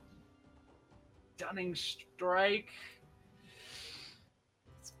stunning strike.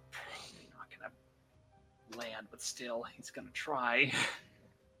 It's probably not gonna land, but still, he's gonna try.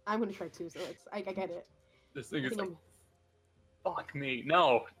 I'm gonna try too, so I get it. This thing I is think like, fuck me,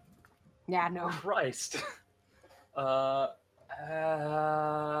 no, Yeah, no. Christ.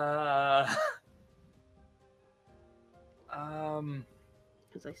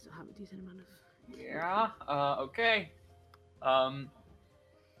 Because I still have a decent amount of. Yeah. Okay.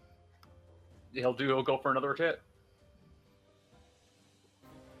 He'll go for another hit.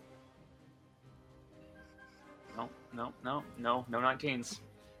 No 19s.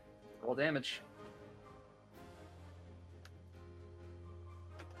 Roll damage.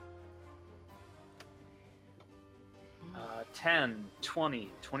 10,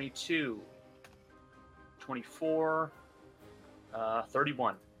 20, 22, 24,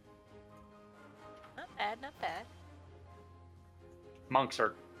 31. Not bad, not bad. Monks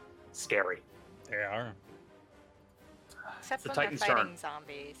are scary. They are. Except The when they're Titan's fighting turn.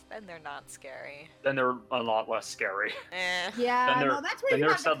 zombies, then they're not scary. Then they're a lot less scary. Eh. Yeah, Then they're, no, that's where then you they're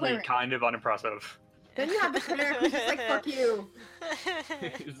have the suddenly cleric. kind of unimpressive. Then you have the cleric who's just like, fuck you.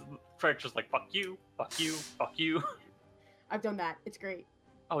 Craig's just like, fuck you, fuck you, fuck you. I've done that. It's great.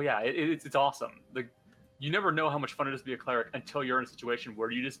 Oh yeah, it's awesome. You never know how much fun it is to be a cleric until you're in a situation where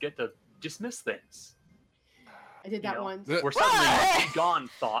you just get to dismiss things. I did that know. once. Where suddenly, be gone,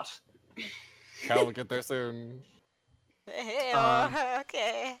 thought. Cal will get there soon. Ew, Um,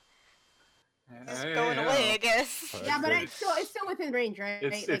 okay. Just going away, I guess. Yeah, but it's still within range, right?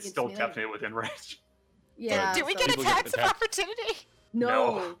 It's Like, still melee. definitely within range. Yeah. Do we so- get People get attacks of attacked. opportunity? No.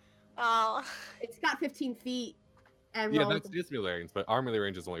 No. Oh. It's got 15 feet. And Yeah, roll that's its melee range, but our melee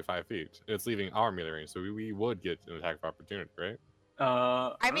range is only 5 feet. It's leaving our melee range, so we would get an attack of opportunity, right?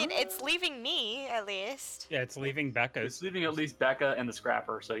 I mean, it's leaving me, at least. Yeah, it's leaving Becca's. It's leaving at least Becca and the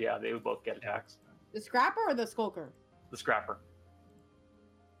Scrapper, so yeah, they would both get attacks. the scrapper or the skulker? The Scrapper.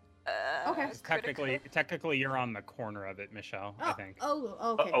 Okay. Technically, you're on the corner of it, Michelle. I think. Oh,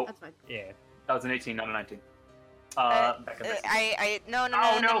 okay. Uh-oh. That's fine. Yeah. That was an 18, not a 19. Becca misses. No,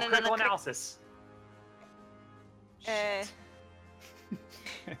 Oh no, no, critical crit- analysis.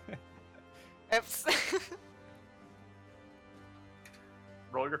 Oops.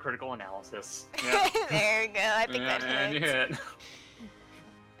 Roll your critical analysis. Yeah. There you go. I think that and you hits. hit.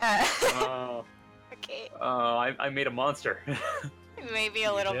 Uh, Oh, okay, I made a monster. maybe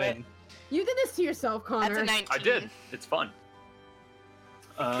a little bit. You did this to yourself, Connor. That's a 19. I did. It's fun.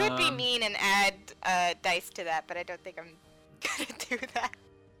 Could be mean and add dice to that, but I don't think I'm gonna do that.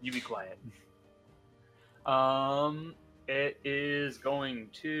 You be quiet. It is going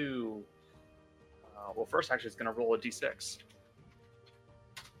to. Well, first actually, it's going to roll a d6.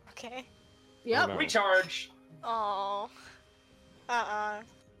 Okay. Yep. no. Oh. Recharge. Uh-uh.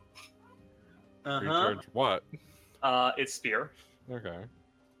 Recharge what? It's spear. Okay.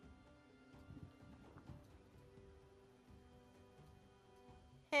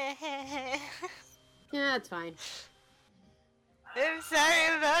 Yeah, that's fine. I'm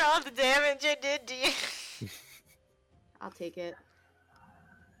sorry about all the damage I did to you. I'll take it.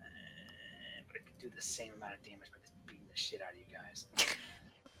 But it can do the same amount of damage by just beating the shit out of you guys.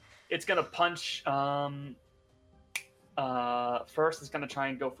 It's gonna punch. First, it's gonna try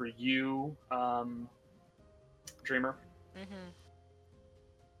and go for you, Dreamer.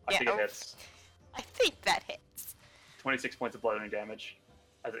 I think it hits. I think that hits. 26 points of bludgeoning damage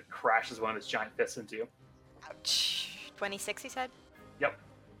as it crashes one of its giant fists into you. Ouch. 26, he said? Yep.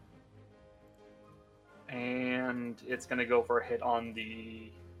 And it's gonna go for a hit on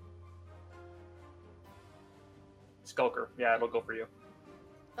the Skulker. Yeah, it'll go for you.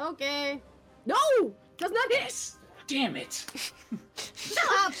 Okay. No! Does not hit! Yes! Damn it!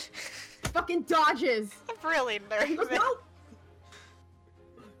 Stop! Fucking dodges. I'm really He goes, nervous. no!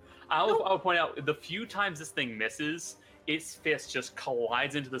 I'll point out, the few times this thing misses, its fist just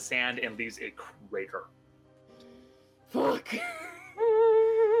collides into the sand and leaves a crater. Fuck.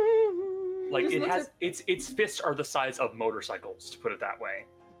 Like, Just it looks has, its fists are the size of motorcycles, to put it that way.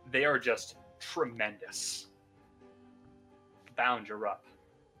 They are just tremendous. Bound, you're up.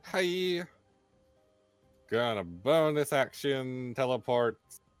 Hi. Gonna bonus action teleport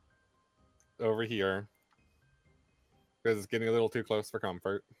over here because it's getting a little too close for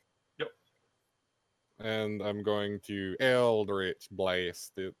comfort. Yep. And I'm going to Eldritch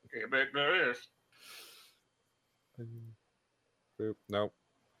Blast it. Boop, nope.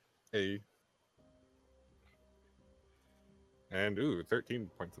 A. And ooh, 13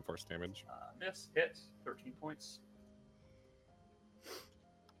 points of force damage. Miss, hit, 13 points.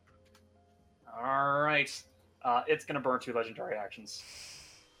 Alright. It's going to burn 2 legendary actions.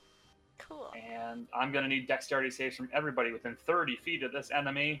 Cool. And I'm going to need dexterity saves from everybody within 30 feet of this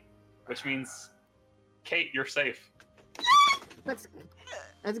enemy, which means, Kate, you're safe. That's good.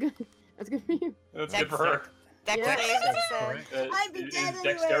 That's good for you. That's good for her. Dex Yeah. save, as he said. Correct. I'd be It is dead anyway.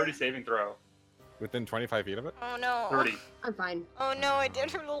 dexterity saving throw. Within 25 feet of it? Oh no. 30. I'm fine. Oh no, I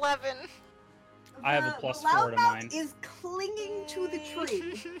did an 11. I have a The +4 to loudmouth mine. is clinging to the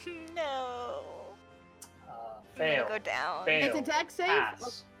tree. No. I'm Fail. gonna go down. Fail. It's a dex save?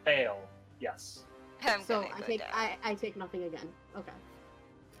 Pass. Fail. Yes. I'm So gonna I go take down. I take nothing again. Okay.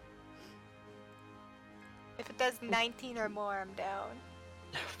 If it does 19 or more, I'm down.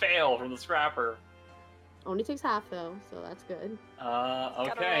 Fail from the scrapper. Only takes half though, so that's good.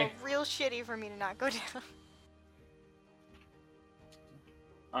 Gotta Okay. roll real shitty for me to not go down.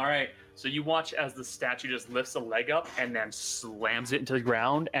 All right. So you watch as the statue just lifts a leg up and then slams it into the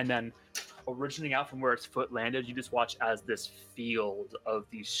ground, and then originating out from where its foot landed, you just watch as this field of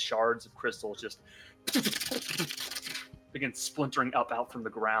these shards of crystals just begin splintering up out from the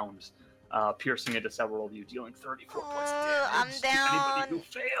ground, piercing into several of you, dealing 34 points of I'm damage to anybody down. who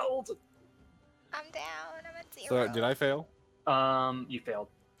failed. I'm down. I'm at 0. So did I fail? You failed.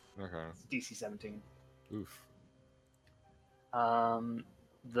 Okay. It's DC 17. Oof. The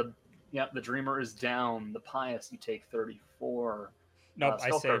dreamer is down. The pious, you take 34. Nope, I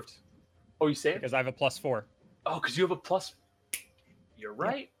Skulker. saved Oh, you saved? because I have a +4. Oh, because you have a plus. You're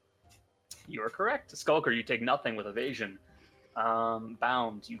right. You are correct. Skulker, you take nothing with evasion.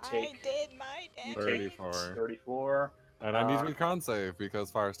 Bound, you I take did my damage. 34. 34. And I need to be con save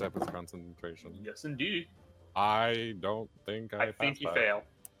because fire step is concentration. Yes, indeed. I don't think I passed think you that. fail.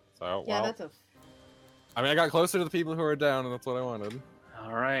 So Yeah, well, that's a I mean, I got closer to the people who are down, and that's what I wanted.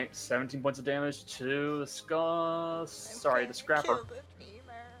 All right, 17 points of damage to the skull. Sorry, the scrapper. Kill the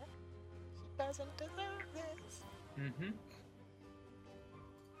dreamer. He doesn't deserve this. Mm-hmm.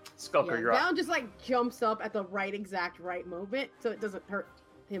 Skulker, yeah, you're up. Down just like jumps up at the exact right moment, so it doesn't hurt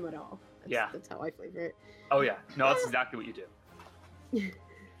him at all. That's how I flavor it. Oh yeah, no, that's exactly what you do.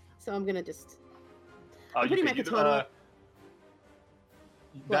 So I'm gonna just Oh, I'm putting my katana.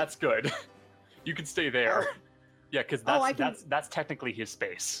 That's good. You can stay there. Oh. Yeah, because Oh, I can- that's technically his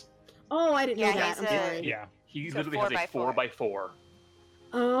space. Oh, I didn't Yeah, know that. I'm he's a- sorry. Yeah. He So literally has 4x4. a 4x4.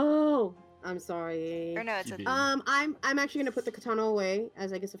 Oh, I'm sorry. Or no, it's a. GB. I'm actually gonna put the katana away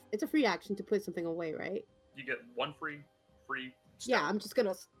as I guess it's a free action to put something away, right? You get one free. Yeah, stone. I'm just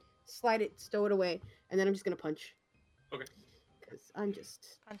gonna slide it, stow it away, and then I'm just gonna punch. Okay. Because I'm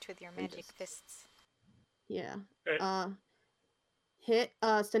just Punch with your I'm magic just- fists. yeah. Okay. Hit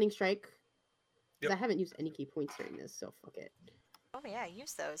stunning strike. 'Cause Yep. I haven't used any key points during this, so fuck it. Oh yeah,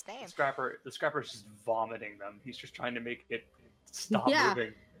 use those. Damn. The scrapper's just vomiting them. He's just trying to make it stop Yeah.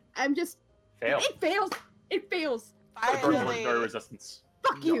 moving. I'm just Fail. It fails. It fails. The burn one Finally. very resistance.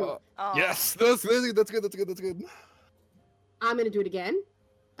 Fuck you. Oh. Yes, that's good. That's good. That's good. That's good. I'm gonna do it again.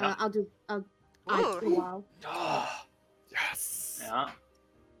 Yeah. I'll Ooh. wow. Ah, Yes. yeah.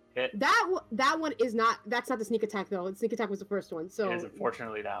 Hit. That one is not. That's not the sneak attack though. Sneak attack was the first one. So It is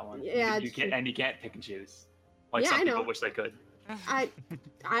unfortunately that one. Yeah, You it's can't, true. and you can't pick and choose. Like Yeah, some I people know. wish they could. I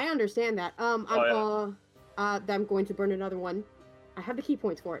understand that. I'm going to burn another one. I have the key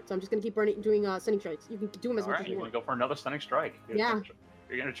points for it, so I'm just gonna keep doing stunning strikes. You can do them as All much right, as you you're want. gonna go for another stunning strike. Yeah.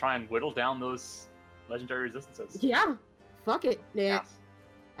 You're gonna try and whittle down those legendary resistances. Yeah. Fuck it. Yeah. Yeah.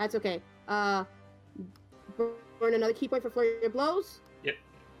 That's okay. Burn another key point for flurry of blows. Yep.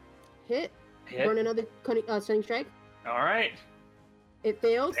 Hit. Hit. Burn another stunning strike. All right. It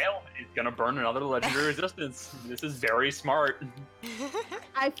fails. Fail. It's gonna burn another legendary resistance. This is very smart.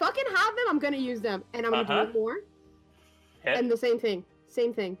 I fucking have them. I'm gonna use them, and I'm gonna do Uh-huh. it more. Hit. And the same thing.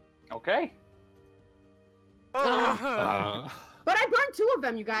 Same thing. Okay. But I burned 2 of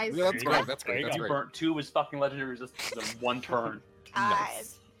them, you guys. Yeah, that's There you great. go. That's There great. you That's go. You great. burnt 2 with fucking legendary resistance in one turn.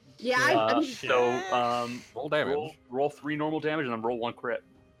 Nice. Yeah. I mean, So Roll damage. roll 3 normal damage and then roll 1 crit.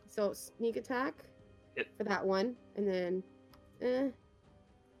 so sneak attack Hit. for that one, and then,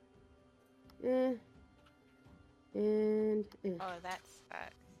 and Oh, that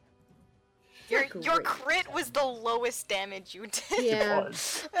sucks. Not Your great. crit was the lowest damage you did. Yeah.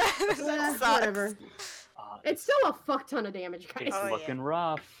 Was. That Eh, sucks. whatever. It's still a fuck ton of damage, guys. It's Oh, yeah. looking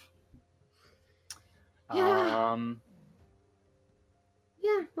rough. Yeah.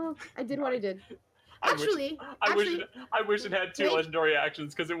 Yeah. Well, I did what I did. I wish- Actually, I wish it had 2 wait. legendary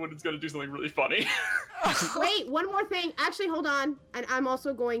actions because it was going to do something really funny. wait, one more thing. Actually, hold on. And I'm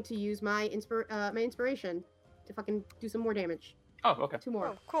also going to use my inspiration to fucking do some more damage. Oh, okay. 2 more.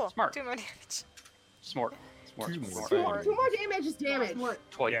 Oh, cool. Smart. 2 more damage. Smart. Smart. 2 more. Smart. damage. 2 more damage is damage.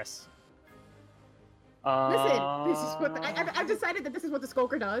 Toy. Yes. Listen, this is what I've decided that this is what the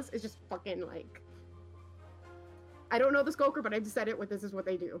Skulker does. It's just fucking like. I don't know the Skulker, but I've decided what this is what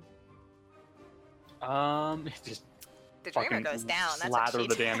they do. Just The Dreamer fucking goes down. That's what slather she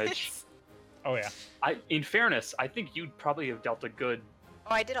the does. damage. Oh yeah. In fairness, I think you'd probably have dealt a good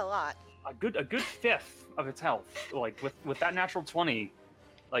Oh, I did a lot. a good fifth of its health. Like with that natural 20,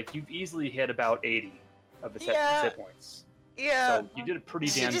 like you've easily hit about 80 of its Yeah. hit points. Yeah. So you did it pretty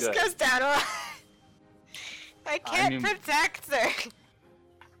She damn just good. goes down a lot. I can't mean- protect her.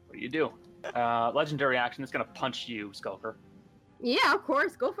 What do you do? Legendary action is gonna punch you, Skulker. Yeah, of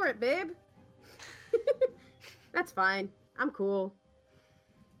course. Go for it, babe. That's fine. I'm cool.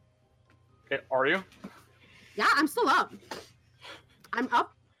 Okay, are you? Yeah, I'm still up. I'm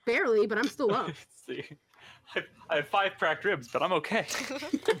up barely, but I'm still up. Let's see. I have 5 cracked ribs, but I'm okay.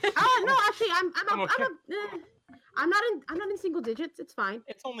 Oh no, actually, I'm I'm up. okay. I'm not in single digits. It's fine.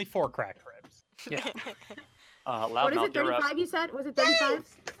 It's only 4 cracked ribs. Yeah. What Loud is mouth, it? you're up 35? You said? Was it 35?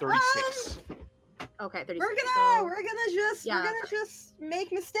 36. Okay, 36. We're So- gonna just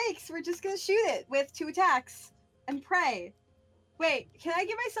make mistakes. We're just gonna shoot it with 2 attacks and pray. Wait, can I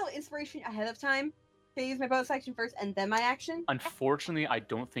give myself inspiration ahead of time? Can I use my bonus action first and then my action? Unfortunately, I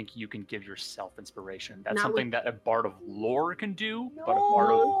don't think you can give yourself inspiration. That's Not with- something that a Bard of Lore can do, but a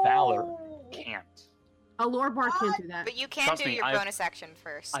Bard of Valor can't. A lore bar can't do that. But you can Trust do me, your I've- bonus action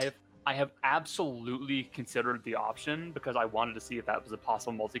first. I have absolutely considered the option because I wanted to see if that was a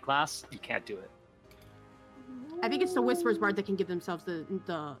possible multi-class. You can't do it. I think it's the Whispers Bard that can give themselves the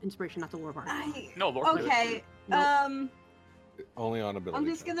inspiration, not the lore bard. No, Lore can do it. Okay. Nope. Only on ability. I'm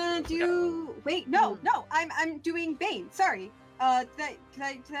just checks. gonna do. Wait, no. I'm doing Bane. Sorry. Did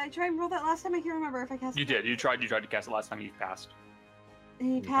I try and roll that last time? I can't remember if I cast. You did. You tried to cast it last time. You passed.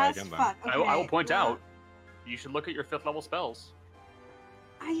 He You try passed. again then. Fuck. I will okay, point well, out. You should look at your 5th level spells.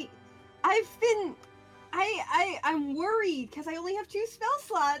 I've been. I'm worried because I only have 2 spell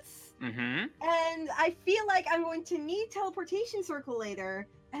slots, Mm-hmm. and I feel like I'm going to need teleportation circle later,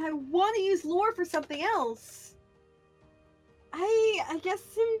 and I want to use lore for something else. I guess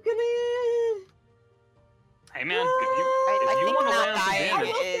I'm gonna. Hey man, if I you think want to not land some dying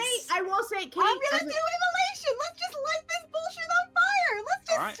damage, is- I will say, Kate, I'm gonna as do a- immolation. Let's just light this bullshit on fire. Let's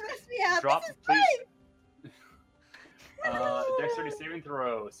just Alright. stress me out. drop, This is please. great. Dexterity saving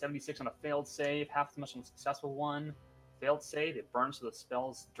throw. 76 on a failed save, half as much on a successful one. Failed save, it burns for the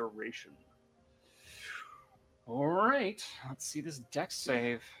spell's duration. Alright, let's see this dex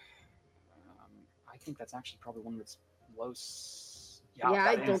save. I think that's actually probably one that's low. Yeah,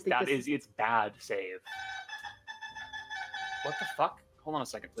 I that don't is- think that this- is its bad save. What the fuck? Hold on a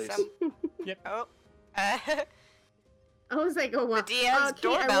second, please. Some- Yep. Oh. I was like, oh wow. The DM's Kate, I will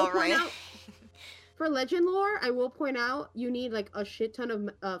doorbell point ring. out- For legend lore, I will point out you need like a shit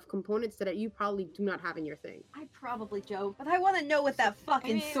ton of components that you probably do not have in your thing. I probably don't, but I want to know what that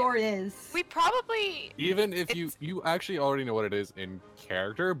fucking mean, sword is. We probably. Even if you It's- you actually already know what it is in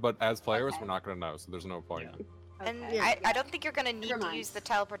character, but as players, Okay. we're not gonna know, so there's no point. And Okay. I don't think you're gonna need Never to mind. use the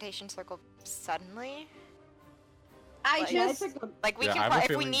teleportation circle suddenly. I Like- Yeah, just it's like a- Like we Yeah, I can, have a if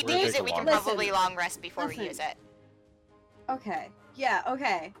we feeling need we're to gonna use take it, a we can long rest. probably long rest before we Listen. use it. okay. Yeah.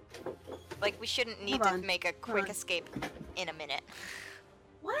 Okay. Like we shouldn't need Hold to on, make a quick on. escape in a minute.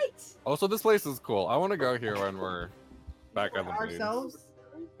 What? Also, this place is cool. I want to go here when we're back at the base. ourselves.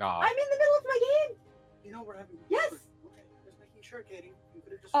 Nah. I'm in the middle of my game. You know we're having. Yes. Okay, just making sure, Katie. You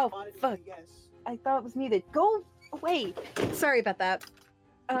could have just Oh, responded with fuck. a yes. I thought it was muted. Go away. Sorry about that.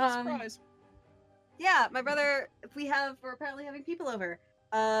 Surprise. Yeah, my brother. We're apparently having people over.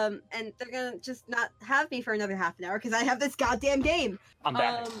 And they're gonna just not have me for another half an hour because I have this goddamn game. I'm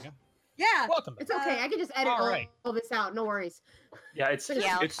back. Yeah. Welcome. It's okay. I can just edit All right. all this out. No worries. Yeah, it's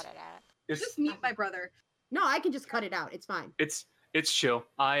Yeah, I'll it's cut it out. it's Just meet my brother. No, I can just cut it out. It's fine. it's chill.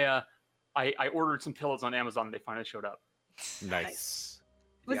 I ordered some pillows on Amazon. And they finally showed up. Nice.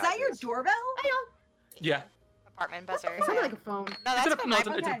 Was Yeah, that it your is. doorbell? Yeah. Apartment buzzer. It sounded like a phone. No, It's that's an, good. no, My, it's,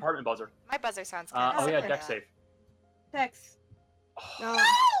 an, it's an Okay. apartment buzzer. my buzzer sounds good. Oh yeah, okay. deck safe. Text. No.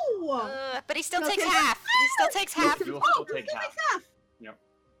 But he still No, takes take half. He still takes half. You will Oh, still this take is half. like half.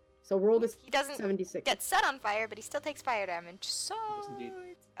 So roll this He doesn't 76. get set on fire, but he still takes fire damage. So. Yes, indeed.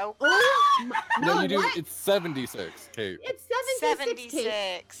 Oh. No, you do. what? It's 76, Kate. It's 76. Kate.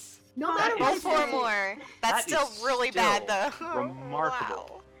 76. No matter That Roll what. is- I four say. more. That's That still is really bad, still though. remarkable.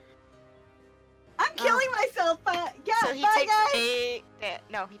 Wow. I'm killing myself. Yeah. So he bye, takes guys. 8.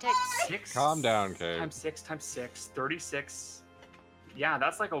 No, he takes. 6 Calm down, Kate. times 6 times 6, 36. Yeah,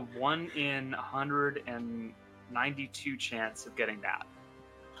 that's like a 1 in 192 chance of getting that.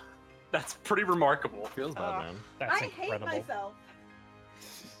 That's pretty remarkable. Feels bad, man. That's I incredible. hate myself.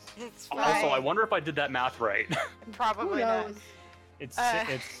 It's Also, fine. I wonder if I did that math right. Who Probably not. knows? It's Uh.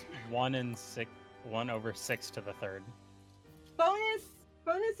 it's 1/6 to the third.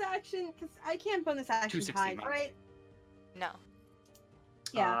 Bonus action, because I can't bonus action 260 hide, max. right? No.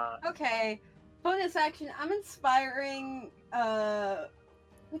 Yeah. Okay. Bonus action. I'm inspiring.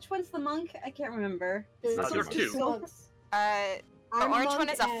 Which one's the monk? I can't remember. There's there are two. monks. The I'm a orange monk one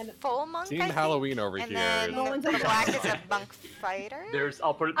is a and- full monk. Team I think, Halloween over and here. then No one's the a black monk. is a monk fighter.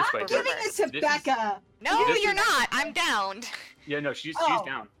 I'll put it this I'm way. giving This it to this is- Becca. No, This you're is- not. I'm downed. Yeah, no, she's Oh.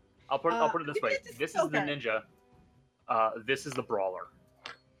 down. I'll put it this give way. it to- This is the okay. ninja. This is the brawler.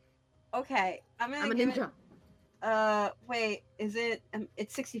 Okay, I'm gonna I'm a give ninja. it. Wait, is it?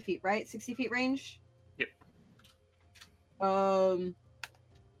 It's 60 feet, right? 60 feet range. Yep.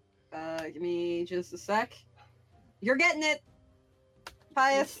 Give me just a sec. You're getting it,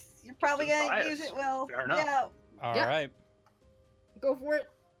 Pius. You're probably Just gonna Pius. use it well. Fair enough. Yeah. All Yeah. right. Go for it.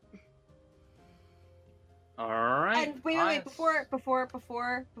 All right. And wait, Pius.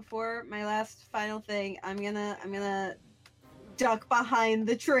 before my last final thing, I'm gonna duck behind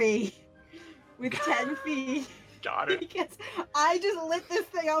the tree with 10 feet Got it. because I just lit this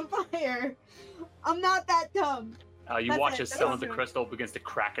thing on fire. I'm not that dumb. You That's watch it, as that's some all of the I'm doing. crystal begins to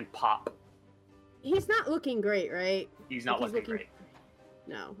crack and pop. He's not looking great, right? He's not Like, he's looking great.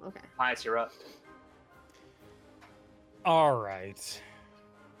 No. Okay. Pius, you're up. All right.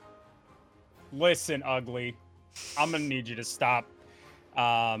 Listen, ugly. I'm gonna need you to stop.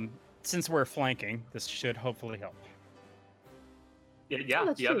 Since we're flanking, this should hopefully help. Yeah,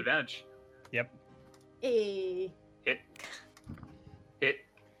 that's you have true. advantage. Yep. Hey. Hit. Nice.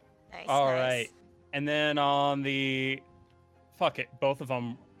 All nice. right. And then on the, fuck it, both of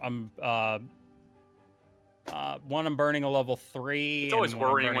them. One I'm burning a level 3. It's always and one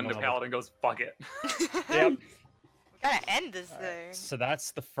I'm worrying burning when the a level- paladin goes, fuck it. Yep. Gotta end this All right, thing. so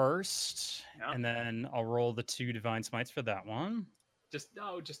that's the first, Yeah. and then I'll roll the 2 divine smites for that one, just.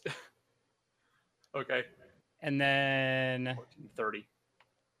 Okay. and then 14, 30.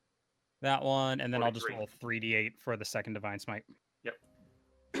 that one, and then I'll just 43. roll 3d8 for the second divine smite.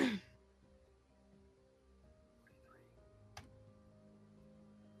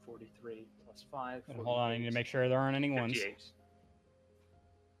 43 plus 5. And hold on, I need to make sure there aren't any ones. 58.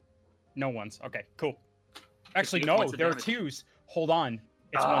 No ones. Okay, cool. Actually, 58 no, points of there are damage. 2s. Hold on,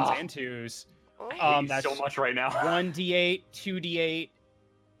 it's Ah. 1s and 2s. Oh. I hate you so that's much right now. 1d8, 2d8.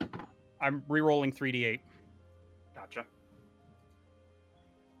 I'm re-rolling 3d8. Gotcha.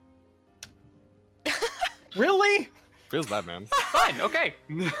 Really? Feels bad, man. Fine. Okay.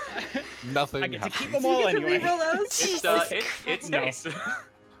 Nothing I get to keep happens. them all You get to anyway. reroll those. It's Jesus it's No. nice.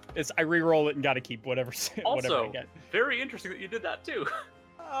 I re-roll it and got to keep whatever whatever I Also, get. very interesting that you did that too.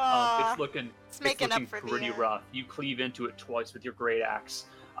 Aw, It's looking it's making up looking for pretty the. rough. You cleave into it twice with your great axe,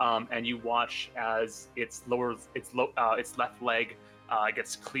 and you watch as its left leg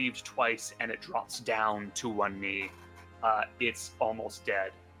gets cleaved twice, and it drops down to one knee. It's almost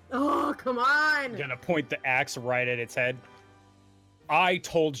dead. Oh, come I'm on! gonna point the axe right at its head. I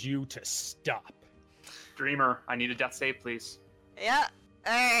told you to stop. Dreamer, I need a death save, please. Yeah.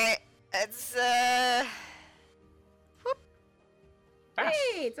 Alright. It's Pass.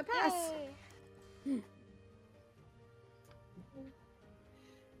 Hey, it's a pass. yay.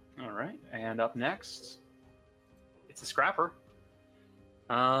 All right, and up next, it's a scrapper.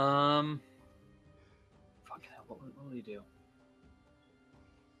 Fuck hell, what will he do?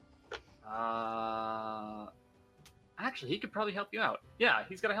 Actually, he could probably help you out. Yeah,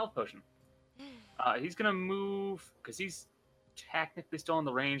 he's got a health potion. He's gonna move because he's technically still in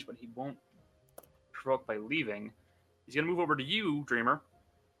the range, but he won't provoke by leaving. He's gonna move over to you, Dreamer,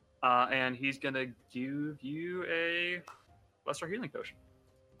 and he's gonna give you a lesser healing potion.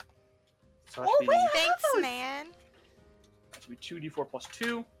 So Oh, wait, Thanks, those. man. that should be 2d4 plus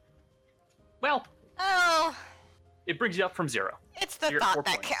 2. Well, Oh, it brings you up from 0. it's the You're at 4 thought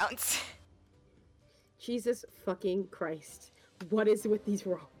that points. counts. Jesus fucking Christ. What is with these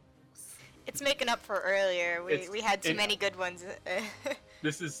rolls? It's making up for earlier. It's- We had too it- many good ones.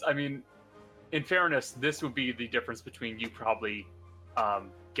 This is, I mean, in fairness, this would be the difference between you probably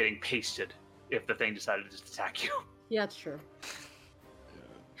getting pasted if the thing decided to just attack you. Yeah, it's true.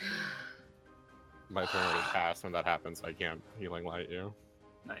 My turn already passed when that happens, so I can't healing light you.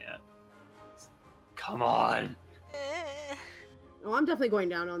 Not yet. Come on. Oh, I'm definitely going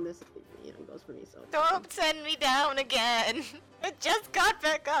down on this. You know, it goes for me, so. Don't send me down again. I just got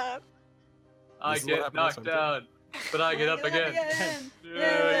back up. I This is what get happens knocked sometimes. down, but I get up again.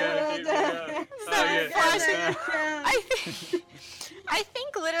 I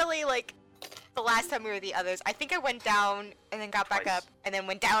think literally like the last time we were the others, I think I went down and then got back Twice. up and then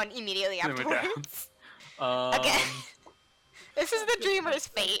went down immediately Then went down. afterwards. Um, Again. This is the dreamer's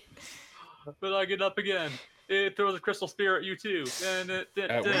fate. But I get up again. It throws a crystal spear at you too. And it,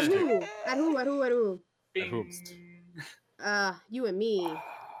 At At least who? At who? At who? At who? bing. hoops. You and me.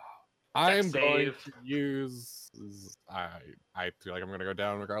 I'm Dex going save. to use. I feel like I'm gonna go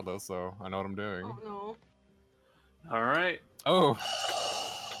down regardless, so I know what I'm doing. Oh no. All right. Oh,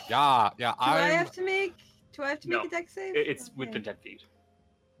 yeah. Do I I'm have to make? Do I have to make No. a dex save? It's Okay. within 10 feet.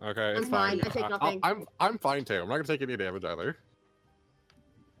 okay. It's I'm fine, I take I- nothing. I'm fine too. I'm not gonna take any damage either.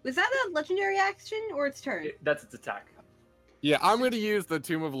 Was that a legendary action or its turn? That's its attack. Yeah, I'm gonna use the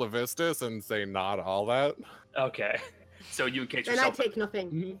Tomb of Levistus and say not all that. Okay. So you encase And I yourself. take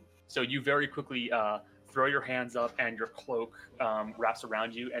nothing. So you very quickly throw your hands up, and your cloak wraps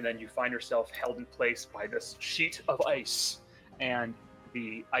around you, and then you find yourself held in place by this sheet of ice, and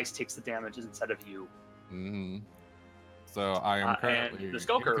the ice takes the damage instead of you. hmm So I am And currently the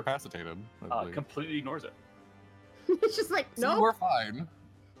Skulker, incapacitated. I believe. Completely ignores it. It's just like, So no. we're fine.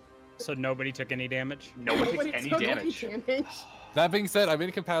 So nobody took any damage? Nobody takes any damage. That being said, I'm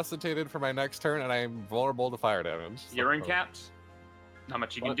incapacitated for my next turn, and I'm vulnerable to fire damage. You're so incapped. Not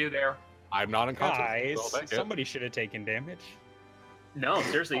much you can What? do there. I'm not unconscious. Guys, so I'll take it. somebody should have taken damage. No,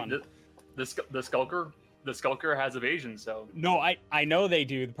 seriously, Fun. the skulker has evasion, so. No, I know they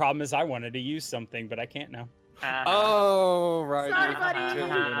do. The problem is I wanted to use something, but I can't now. Oh, right. Sorry, you buddy.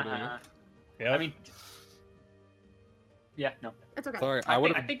 have to. I mean, yeah, no. It's okay. Sorry, I I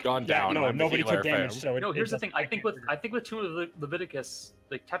would think- have gone Yeah, down. no, I'm the nobody healer, took damage, fam. so it, No, here's the thing. I think with can't- the Tomb of Leviticus,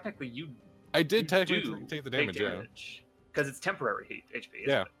 like technically you I did do technically take the damage, yeah. because it's temporary heat HP.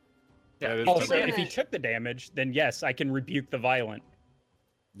 Yeah. Isn't it? That is Also, temporary. if he took the damage, then yes, I can rebuke the violent.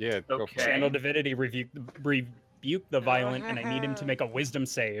 Yeah, go for Okay. it. Channel Divinity rebuke the violent, and I need him to make a wisdom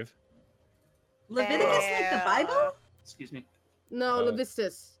save. Leviticus like the Bible? Excuse me, No, Uh,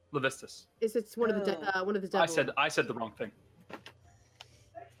 Levistus. Levistus. It's one of the one of the devils. I said the wrong thing.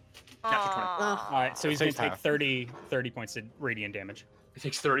 Aw. All right, so he's going Takes to take half. 30 points of radiant damage. It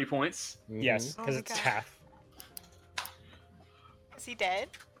takes 30 points. Mhm. Yes, Oh because my it's God. half. Is he dead?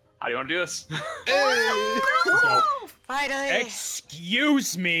 How do you want to do this? Oh, finally.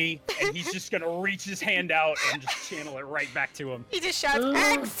 Excuse me, and he's just going to reach his hand out and just channel it right back to him. He just shouts,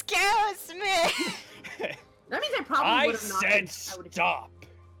 Ugh. "Excuse me!" That means I probably I would have not. said I would have. stop.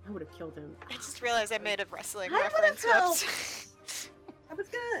 I would have killed him. I just realized I made a wrestling I would've reference. helped. Whoops. I was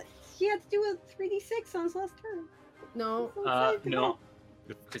gonna. He had to do a 3d6 on his last turn. No. So excited to No, go.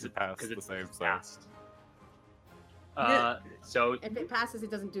 because it passed because the it's save, so. passed. Yeah. So If it passes, it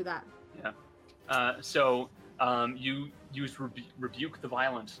doesn't do that. you use rebuke the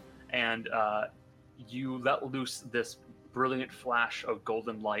violent, and you let loose this brilliant flash of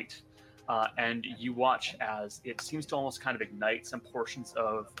golden light, and you watch as it seems to almost kind of ignite some portions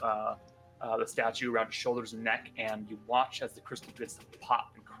of the statue around his shoulders and neck, and you watch as the crystal bits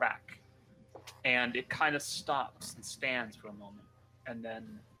pop and crack, and it kind of stops and stands for a moment, and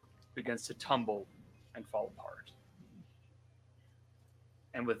then begins to tumble and fall apart.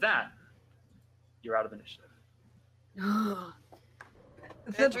 And with that, you're out of initiative.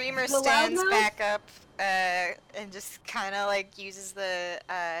 The dreamer stands back up and just kind of like uses the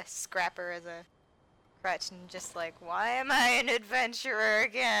scrapper as a crutch and just like, why am I an adventurer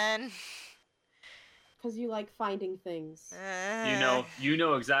again? Because you like finding things. You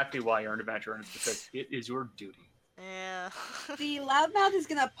know exactly why you're an adventurer, and it's because it is your duty. Yeah. The loudmouth is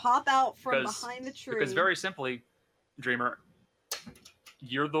gonna pop out from behind the tree. Because very simply, Dreamer,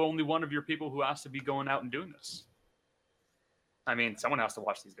 you're the only one of your people who has to be going out and doing this. I mean, someone has to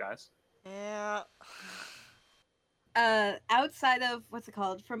watch these guys. Yeah. Outside of what's it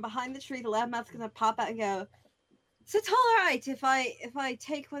called? From behind the tree, the loudmouth's gonna pop out and go. So it's all right if I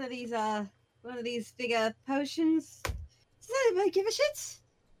take one of these bigger potions. Does anybody give a shit?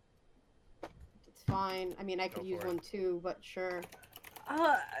 It's fine. I mean, I could use one too, but sure.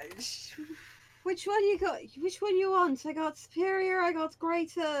 Which one you got? Which one you want? I got superior. I got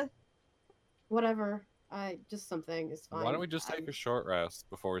greater. Whatever. Just something is fine. Why don't we just take a short rest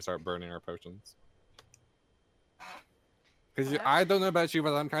before we start burning our potions? Because I don't know about you,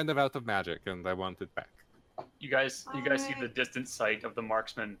 but I'm kind of out of magic, and I want it back. You guys see the distant sight of the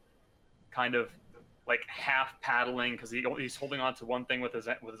marksman, kind of like half paddling because he's holding on to one thing with his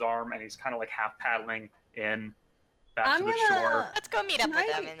arm, and he's kind of like half paddling back to the shore. Let's go meet up with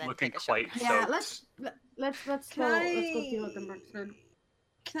them and then looking take a quite shot. Yeah, let's go deal with the marksman.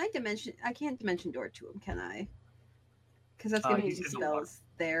 Can I dimension? I can't dimension door to him, can I? Because that's gonna be spells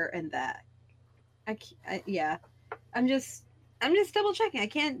there and that. Yeah. I'm just double checking. I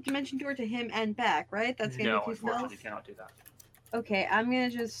can't dimension door to him and back, right? That's gonna be 2 spells. Unfortunately, you cannot do that. Okay, I'm gonna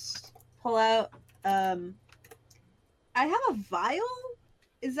just pull out. I have a vial.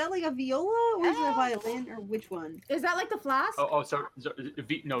 Is that like a viola or is it a violin or which one? Is that like the flask? So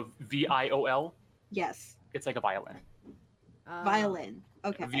VIOL. Yes. It's like a violin. Violin.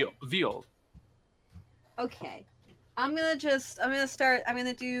 Okay. Viol. Okay. I'm gonna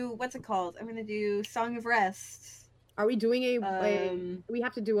do what's it called? I'm gonna do Song of Rest. Are we doing we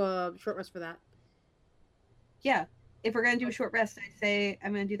have to do a short rest for that. Yeah. If we're gonna do a short rest, I'd say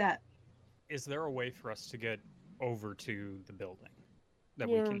I'm gonna do that. Is there a way for us to get over to the building that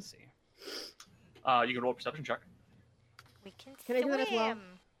we can see? You can roll a perception check. We can I do that as well?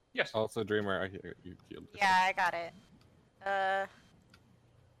 Yes. Also, Dreamer, you healed. Yeah, I got it.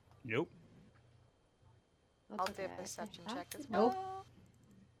 Nope. I'll do a perception check as well.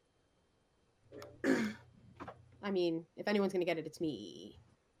 I mean, if anyone's gonna get it, it's me.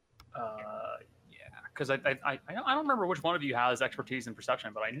 Yeah, because I don't remember which one of you has expertise in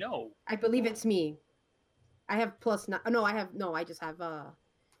perception, but I know. I believe it's me. I have plus no. I just have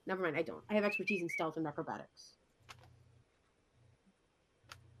Never mind. I don't. I have expertise in stealth and acrobatics.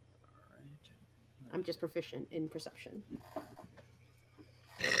 I'm just proficient in perception.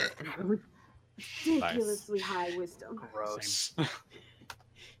 Ridiculously high wisdom. Gross.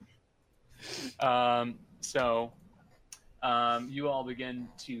 You all begin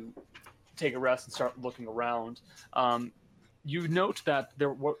to take a rest and start looking around. You note that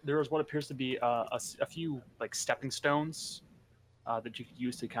there is what appears to be a few like stepping stones that you could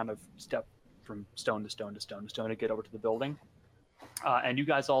use to kind of step from stone to stone to stone to stone to get over to the building. And you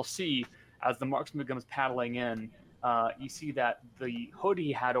guys all see, as the marksman becomes paddling in, you see that the hood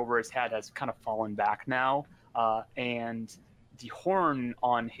he had over his head has kind of fallen back now, and the horn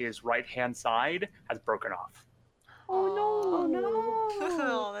on his right-hand side has broken off. Oh no! Oh no!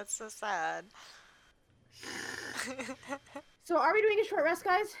 Oh, that's so sad. So, are we doing a short rest,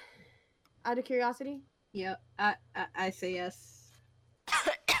 guys? Out of curiosity. Yep. I say yes.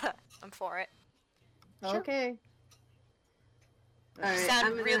 I'm for it. Okay. You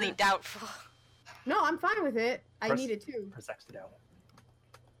sound really doubtful. No, I'm fine with it. I need it too. Press X to doubt it.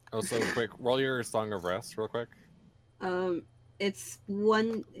 Also, quick, roll your Song of Rest real quick. It's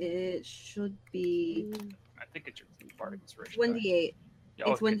one. It should be. I think it's your bardic inspiration. 1d8.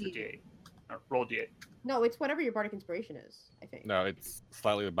 Yeah, it's 1d8. Roll d8. No, it's whatever your bardic inspiration is. I think. No, it's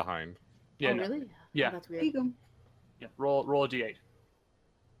slightly behind. Yeah. Oh, really? Yeah. Oh, that's weird. There you go. Yeah. Roll a d8.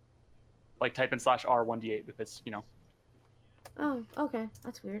 Like type in /R 1d8 because you know. Oh, okay.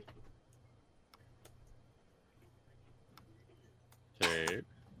 That's weird. Okay.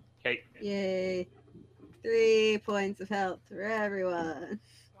 Okay. Yay! 3 points of health for everyone.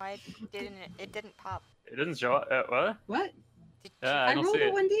 Why didn't it didn't pop? It doesn't show up. What? What? I don't rolled see a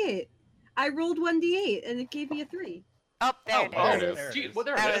it. 1d8. I rolled 1d8 and it gave me a 3. Oh, there it is. There it is. Gee, well,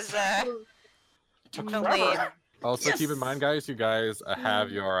 there That it was is. Took the forever. lead. Also, keep in mind, guys, you guys have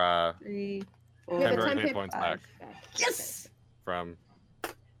your 3, Yeah, the temporary time hit hit- points back Yes! from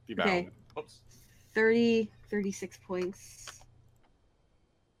Be Okay. bound. Oops. 36 points.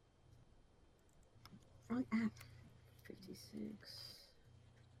 Wrong app. 56.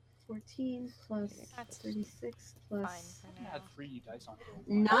 14 plus That's 36 Fine plus for I had now. 3 dice on it.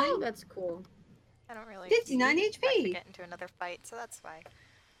 9. Oh, that's cool. I don't really 59 expect to HP. get into another fight, so that's fine.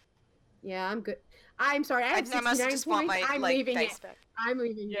 Yeah, I'm good. I'm sorry. I have I must 69 just want points. my I'm like leaving dice it. back. I'm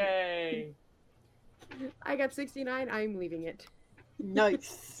leaving Yay! it. I got 69. I'm leaving it.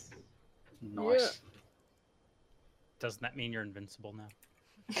 Nice. Nice. Doesn't that mean you're invincible now?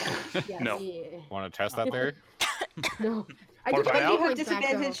 Yeah. No. Yeah. Want to test that there? No. I Wanna did try get out? You have points back,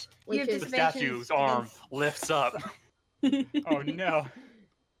 though, disadvantage. You have which is- The disadvantage. statue's arm lifts up. Oh no.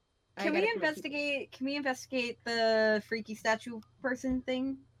 I Can gotta we correct you. investigate? Can we investigate the freaky statue person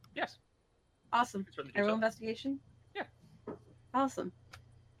thing? Yes. Awesome. Certainly I do roll so. investigation. Yeah. Awesome.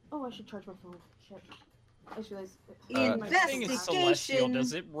 Oh, I should charge my phone. Shit. I just realized. Thing is celestial. Investigation.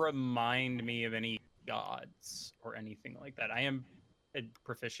 Does it remind me of any gods or anything like that? I am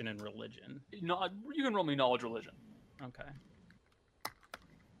proficient in religion. No, you can roll me knowledge religion. Okay.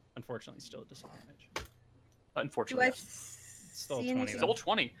 Unfortunately, still a disadvantage. Do Unfortunately, I yes. Still see 20 anything? It's level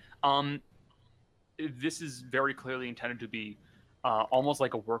 20. This is very clearly intended to be almost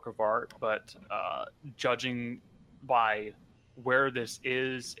like a work of art, but judging by where this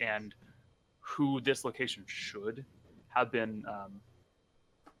is and who this location should have been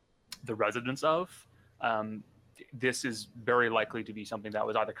the residence of, this is very likely to be something that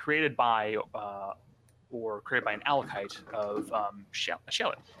was either created by or created by an Alakite of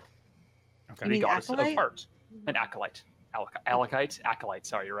Shelyn, Okay. You mean the goddess acolyte? of art. An acolyte. Alakite? Acolyte,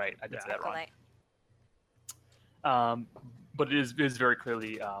 sorry, you're right. I did Yeah. say that wrong. Acolyte. But it is very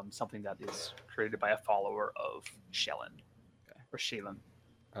clearly something that is created by a follower of Shelyn. Okay. Or Shaylin.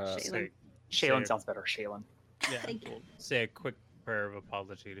 Say, Shaylin say- sounds better. Shaylin. yeah, Thank you. we'll say a quick prayer of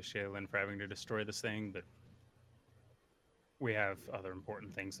apology to Shaylin for having to destroy this thing, but we have other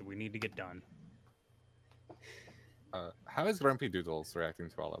important things that we need to get done. How is Grumpy Doodles reacting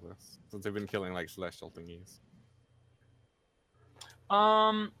to all of this? Since they've been killing like celestial thingies.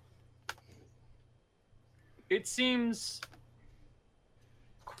 It seems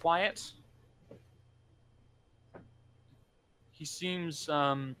quiet. He seems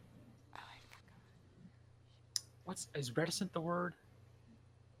is reticent the word?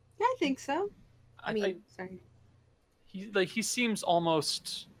 Yeah, I think so. I mean, I- sorry. he seems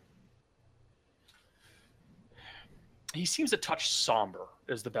almost he seems a touch somber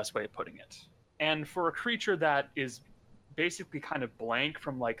is the best way of putting it. And for a creature that is basically kind of blank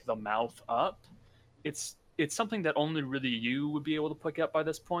from like the mouth up, it's something that only really you would be able to pick up by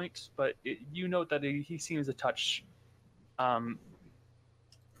this point, but you note that he seems a touch kind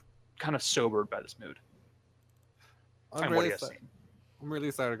of sobered by this mood I'm and what he really, has sa- seen. I'm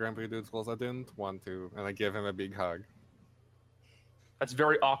really sorry, Grumpy Doodles. I didn't want to, and I give him a big hug. That's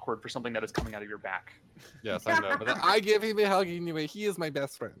very awkward for something that is coming out of your back. Yes, I know, but I give him a hug anyway. He is my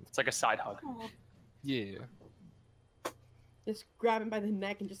best friend. It's like a side hug. Yeah. Just grab him by the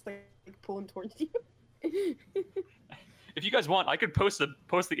neck and just like pull him towards you. If you guys want, I could post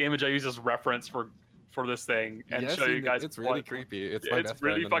the image I use as reference for this thing and Yes, show you and guys. It's really what- creepy. It's Yeah, my it's best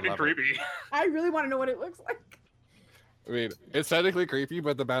really friend, and I fucking love it. creepy. I really want to know what it looks like. I mean, it's technically creepy,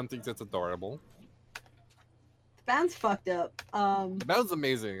 but the band thinks it's adorable. The band's fucked up. The band's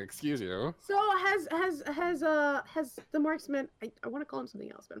amazing. Excuse you. So has the marksman? I want to call him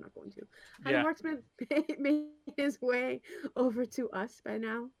something else, but I'm not going to. Has Yeah. the marksman made his way over to us by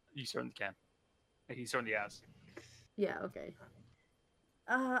now? You certainly can. He certainly has. Yeah. Okay.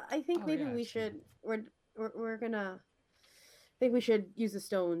 I think Oh, maybe yeah, we I see. should. We're gonna. I think we should use the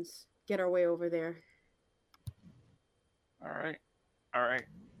stones. Get our way over there. All right. All right.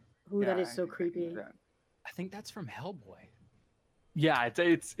 Ooh, that Yeah, is I so think I can do creepy. that. I think that's from Hellboy. Yeah,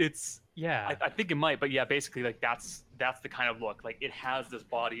 it's. Yeah. I think it might, but yeah, basically, like that's the kind of look. Like it has this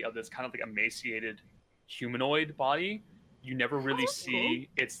body of this kind of like emaciated humanoid body. You never really that's see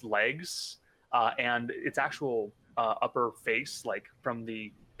its legs and its actual upper face, like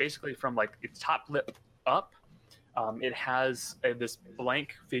basically from like its top lip up. It has this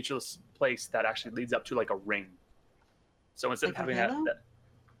blank featureless place that actually leads up to like a ring. So instead Like of a having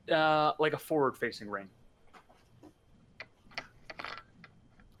that like a forward-facing ring.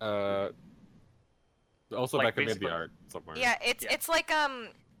 Also, Like, Becca made basically- the art somewhere. Yeah, it's Yeah. it's like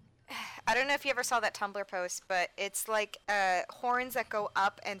I don't know if you ever saw that Tumblr post, but it's like horns that go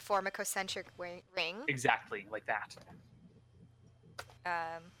up and form a concentric ring. Exactly like that.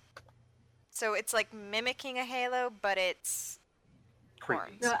 So it's like mimicking a halo, but it's Creepy.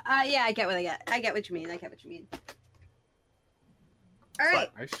 horns. No, yeah, I get what you mean. I get what you mean. All right.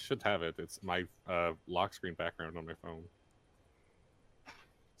 I should have it. It's my lock screen background on my phone.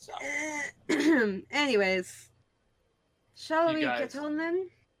 So, Anyways, shall You we guys- get on then?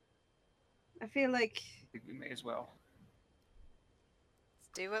 I feel like I think we may as well. Let's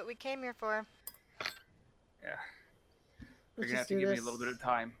do what we came here for. Yeah. Let's You're gonna have just to do give me a this. little bit of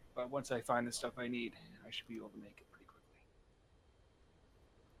time, but once I find the stuff I need, I should be able to make it pretty quickly.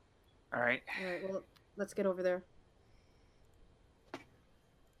 All right, All right, well, let's get over there.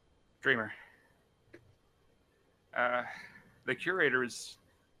 Dreamer. The curator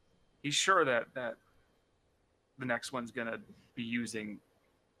he's sure that the next one's gonna be using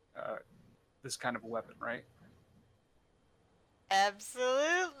this kind of a weapon, right?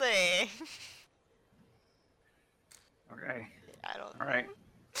 Absolutely. Okay. I don't. All right.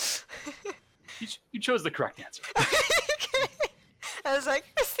 you chose the correct answer. I was like,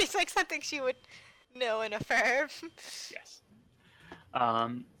 this seems like something she would know and affirm. Yes.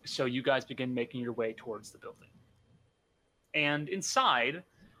 So you guys begin making your way towards the building. And inside,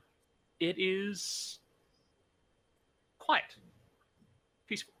 it is quiet,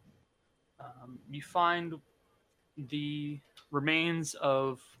 peaceful. You find the remains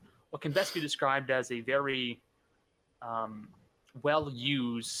of what can best be described as a very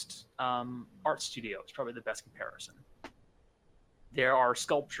well-used art studio. It's probably the best comparison. There are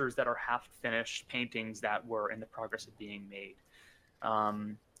sculptures that are half finished, paintings that were in the progress of being made,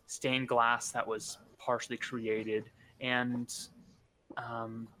 stained glass that was partially created, and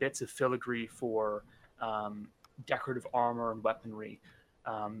bits of filigree for decorative armor and weaponry.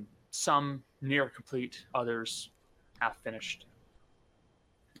 Some near complete, others half finished.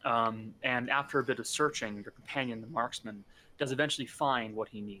 And after a bit of searching, your companion, the marksman, does eventually find what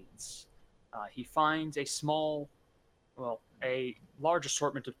he needs. He finds a large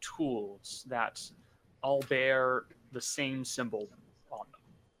assortment of tools that all bear the same symbol on them,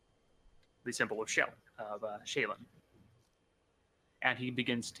 the symbol of Shaylin. And he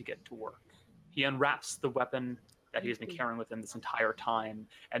begins to get to work. He unwraps the weapon that he has been carrying with him this entire time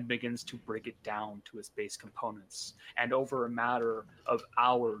and begins to break it down to its base components. And over a matter of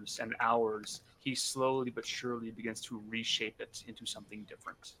hours and hours, he slowly but surely begins to reshape it into something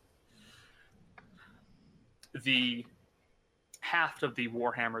different. The haft of the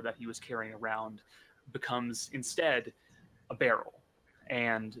warhammer that he was carrying around becomes instead a barrel,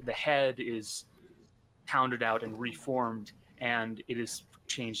 and the head is pounded out and reformed, and it is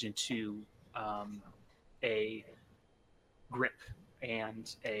changed into a grip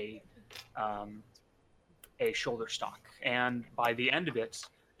and a shoulder stock. And by the end of it,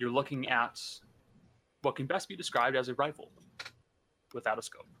 you're looking at what can best be described as a rifle without a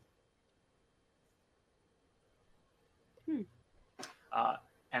scope.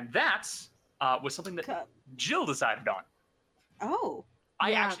 And that was something that Jill decided on. Oh.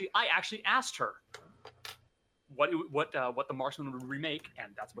 I Yeah. actually asked her what the marksman would remake,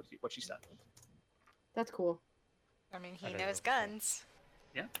 and that's what she said. That's cool. I mean, he I don't knows know. guns.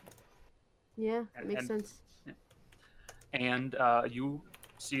 Yeah, that And- makes and- sense. And you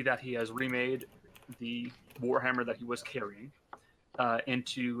see that he has remade the warhammer that he was carrying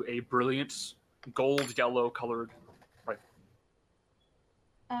into a brilliant gold yellow colored rifle.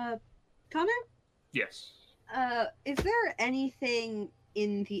 Connor? Yes. Is there anything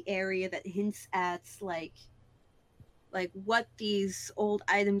in the area that hints at like what these old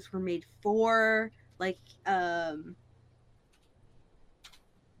items were made for?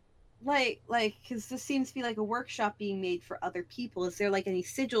 Because this seems to be like a workshop being made for other people. Is there like any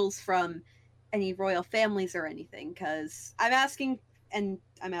sigils from any royal families or anything? Because I'm asking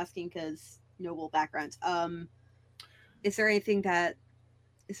because noble backgrounds. Is there anything that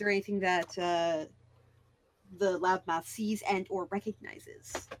the lab math sees and or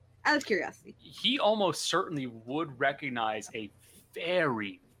recognizes? Out of curiosity. He almost certainly would recognize a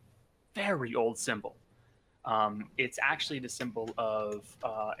very, very old symbol. It's actually the symbol of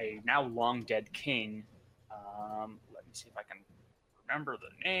a now long dead king. Let me see if I can remember the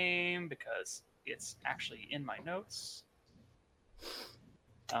name because it's actually in my notes.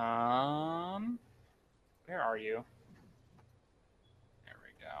 Where are you? There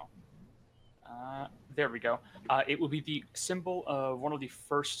we go. There we go. It will be the symbol of one of the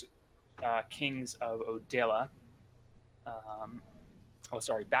first kings of Odela.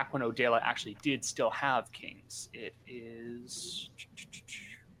 Back when Odela actually did still have kings. It is...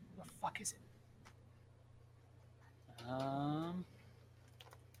 What the fuck is it?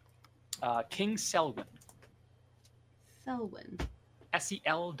 King Selwyn. Selwyn.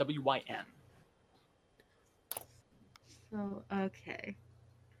 Selwyn. So, okay.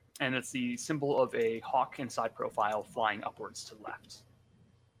 and it's the symbol of a hawk in side profile flying upwards to the left.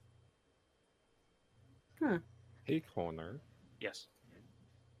 Hey, corner. Yes.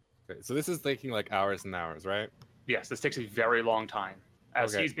 Okay, so this is taking like hours and hours, right? Yes, this takes a very long time,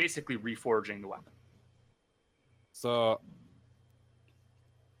 as Okay. he's basically reforging the weapon. So,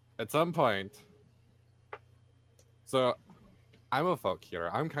 at some point, so I'm a folk hero.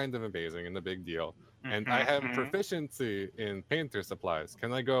 I'm kind of amazing and a big deal, and I have Mhm. proficiency in painter supplies.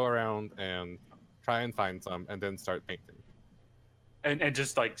 Can I go around and try and find some, and then start painting? And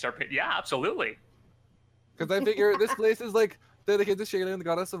just like start. Yeah, absolutely. Because I figure this place is like dedicated to Shaylin, the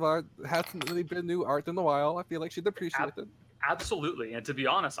goddess of art. Hasn't really been new art in a while. I feel like she'd appreciate it. Absolutely. And to be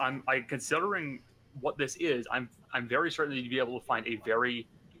honest, I'm considering what this is. I'm very certain that you'd be able to find a very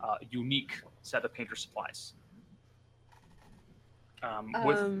unique set of painter supplies.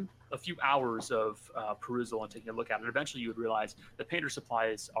 With a few hours of perusal and taking a look at it, eventually you would realize the painter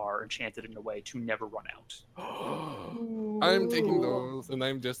supplies are enchanted in a way to never run out. I'm taking those and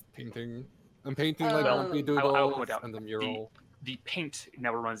I'm just painting. I'm painting like Well, Grumpy I will Doodles point out and the mural. The paint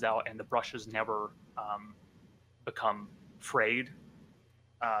never runs out, and the brushes never become frayed.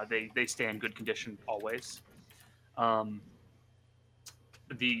 They stay in good condition always.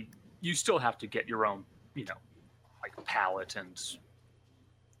 You still have to get your own, like palette and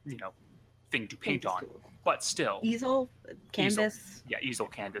thing to paint on, but still, Easel, canvas. easel,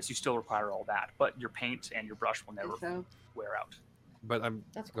 canvas. You still require all that, but your paint and your brush will never So wear out. But I'm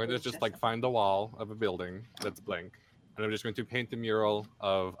that's going cool. to just like find a wall of a building that's blank, and I'm just going to paint a mural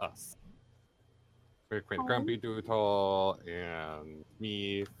of us. We're going Grumpy Doodle and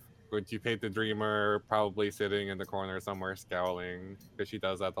me. Going to paint the dreamer, probably sitting in the corner somewhere scowling, because she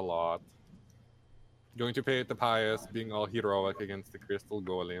does that a lot. Going to paint the pious, being all heroic against the crystal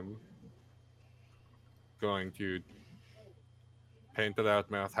golem. Going to paint the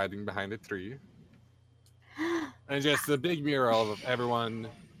loudmouth hiding behind a tree. And just a big mural of everyone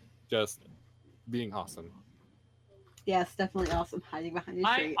just being awesome. Yes, definitely awesome. Hiding behind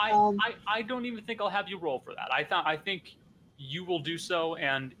a tree. I don't even think I'll have you roll for that. I think you will do so,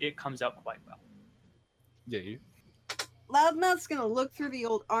 and it comes out quite well. Yay. Loudmouth's gonna look through the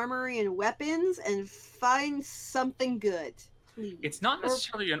old armory and weapons and find something good. Please. It's not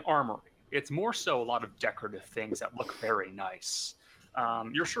necessarily an armory. It's more so a lot of decorative things that look very nice.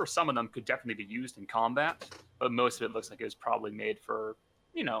 You're sure some of them could definitely be used in combat, but most of it looks like it was probably made for,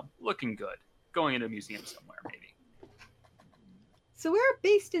 looking good. Going into a museum somewhere, maybe. So we're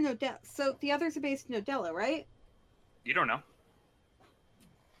based in Odella. So the others are based in Odella, right? You don't know.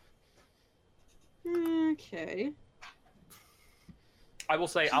 Okay. I will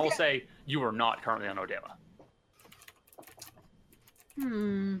say you are not currently on Odela.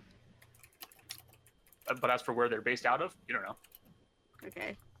 But as for where they're based out of, you don't know.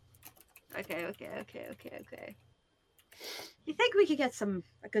 Okay. You think we could get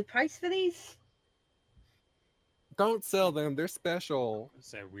a good price for these? Don't sell them, they're special.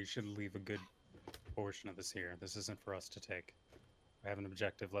 So we should leave a good portion of this here. This isn't for us to take. I have an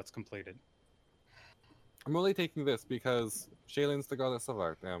objective. Let's complete it. I'm only taking this because Shaylin's the goddess of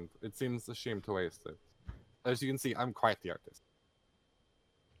art, and it seems a shame to waste it. As you can see, I'm quite the artist.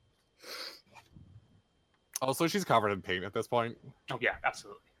 Also, she's covered in paint at this point. Oh yeah,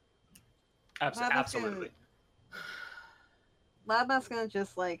 absolutely. Absolutely. Loudmouth's gonna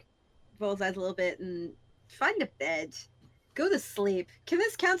just roll his eyes a little bit and find a bed. Go to sleep. Can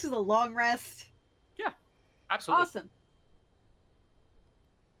this count as a long rest? Yeah, absolutely. Awesome.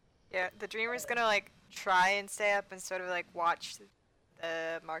 Yeah, the dreamer's gonna try and stay up and sort of watch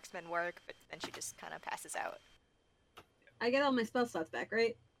the marksman work, but then she just kind of passes out. I get all my spell slots back,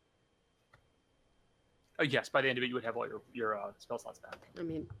 right? Yes, by the end of it, you would have all your spell slots back. I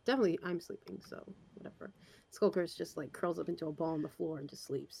mean, definitely I'm sleeping, so whatever. Skulker's just curls up into a ball on the floor and just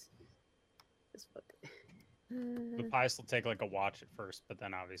sleeps. Just The Pious will take a watch at first, but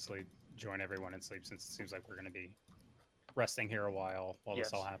then obviously join everyone in sleep, since it seems like we're going to be resting here a while Yes.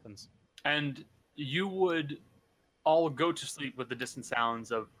 this all happens. And you would all go to sleep with the distant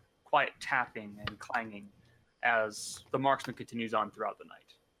sounds of quiet tapping and clanging as the marksman continues on throughout the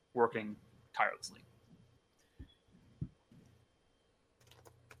night, working tirelessly.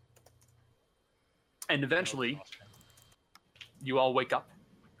 And eventually, you all wake up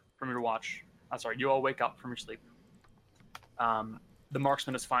from your watch. You all wake up from your sleep. The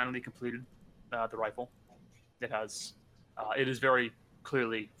marksman has finally completed the rifle. It is very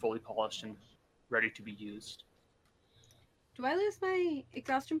clearly fully polished and ready to be used. Do I lose my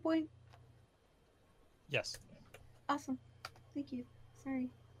exhaustion point? Yes. Awesome. Thank you. Sorry.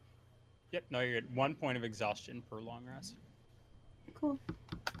 Yep. No, you're at 1 point of exhaustion per long rest. Cool.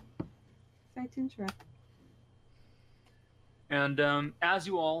 iTunes rap. And as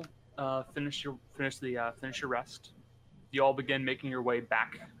you all finish your rest, you all begin making your way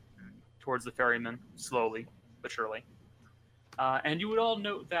back towards the ferryman, slowly but surely. And you would all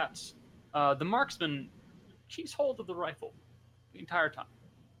note that the marksman keeps hold of the rifle the entire time.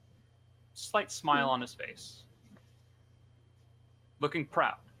 Slight smile on his face, looking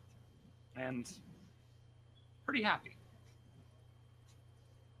proud and pretty happy.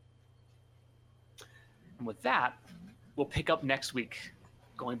 And with that, we'll pick up next week,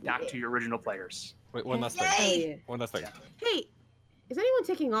 going back to your original players. Wait, one last Yay! thing. One last thing. Hey, is anyone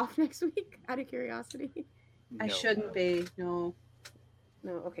taking off next week? Out of curiosity. I No. shouldn't be. No.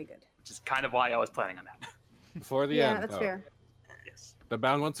 No. Okay. Good. Which is kind of why I was planning on that. Before the Yeah, end, that's though, fair. Yes. the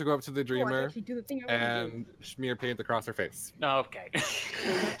bound wants to go up to the Oh, I dreamer actually do the thing I wanna do. and smear paint across her face. Okay.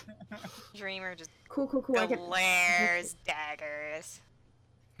 Dreamer just Cool. I can. glares daggers,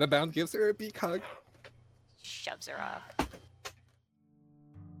 The bound gives her a beak hug. shoves her off.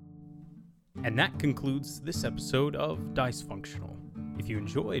 And that concludes this episode of Dice Functional. If you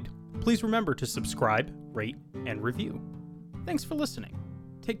enjoyed, please remember to subscribe, rate, and review. Thanks for listening.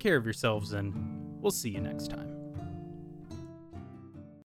 Take care of yourselves, and we'll see you next time.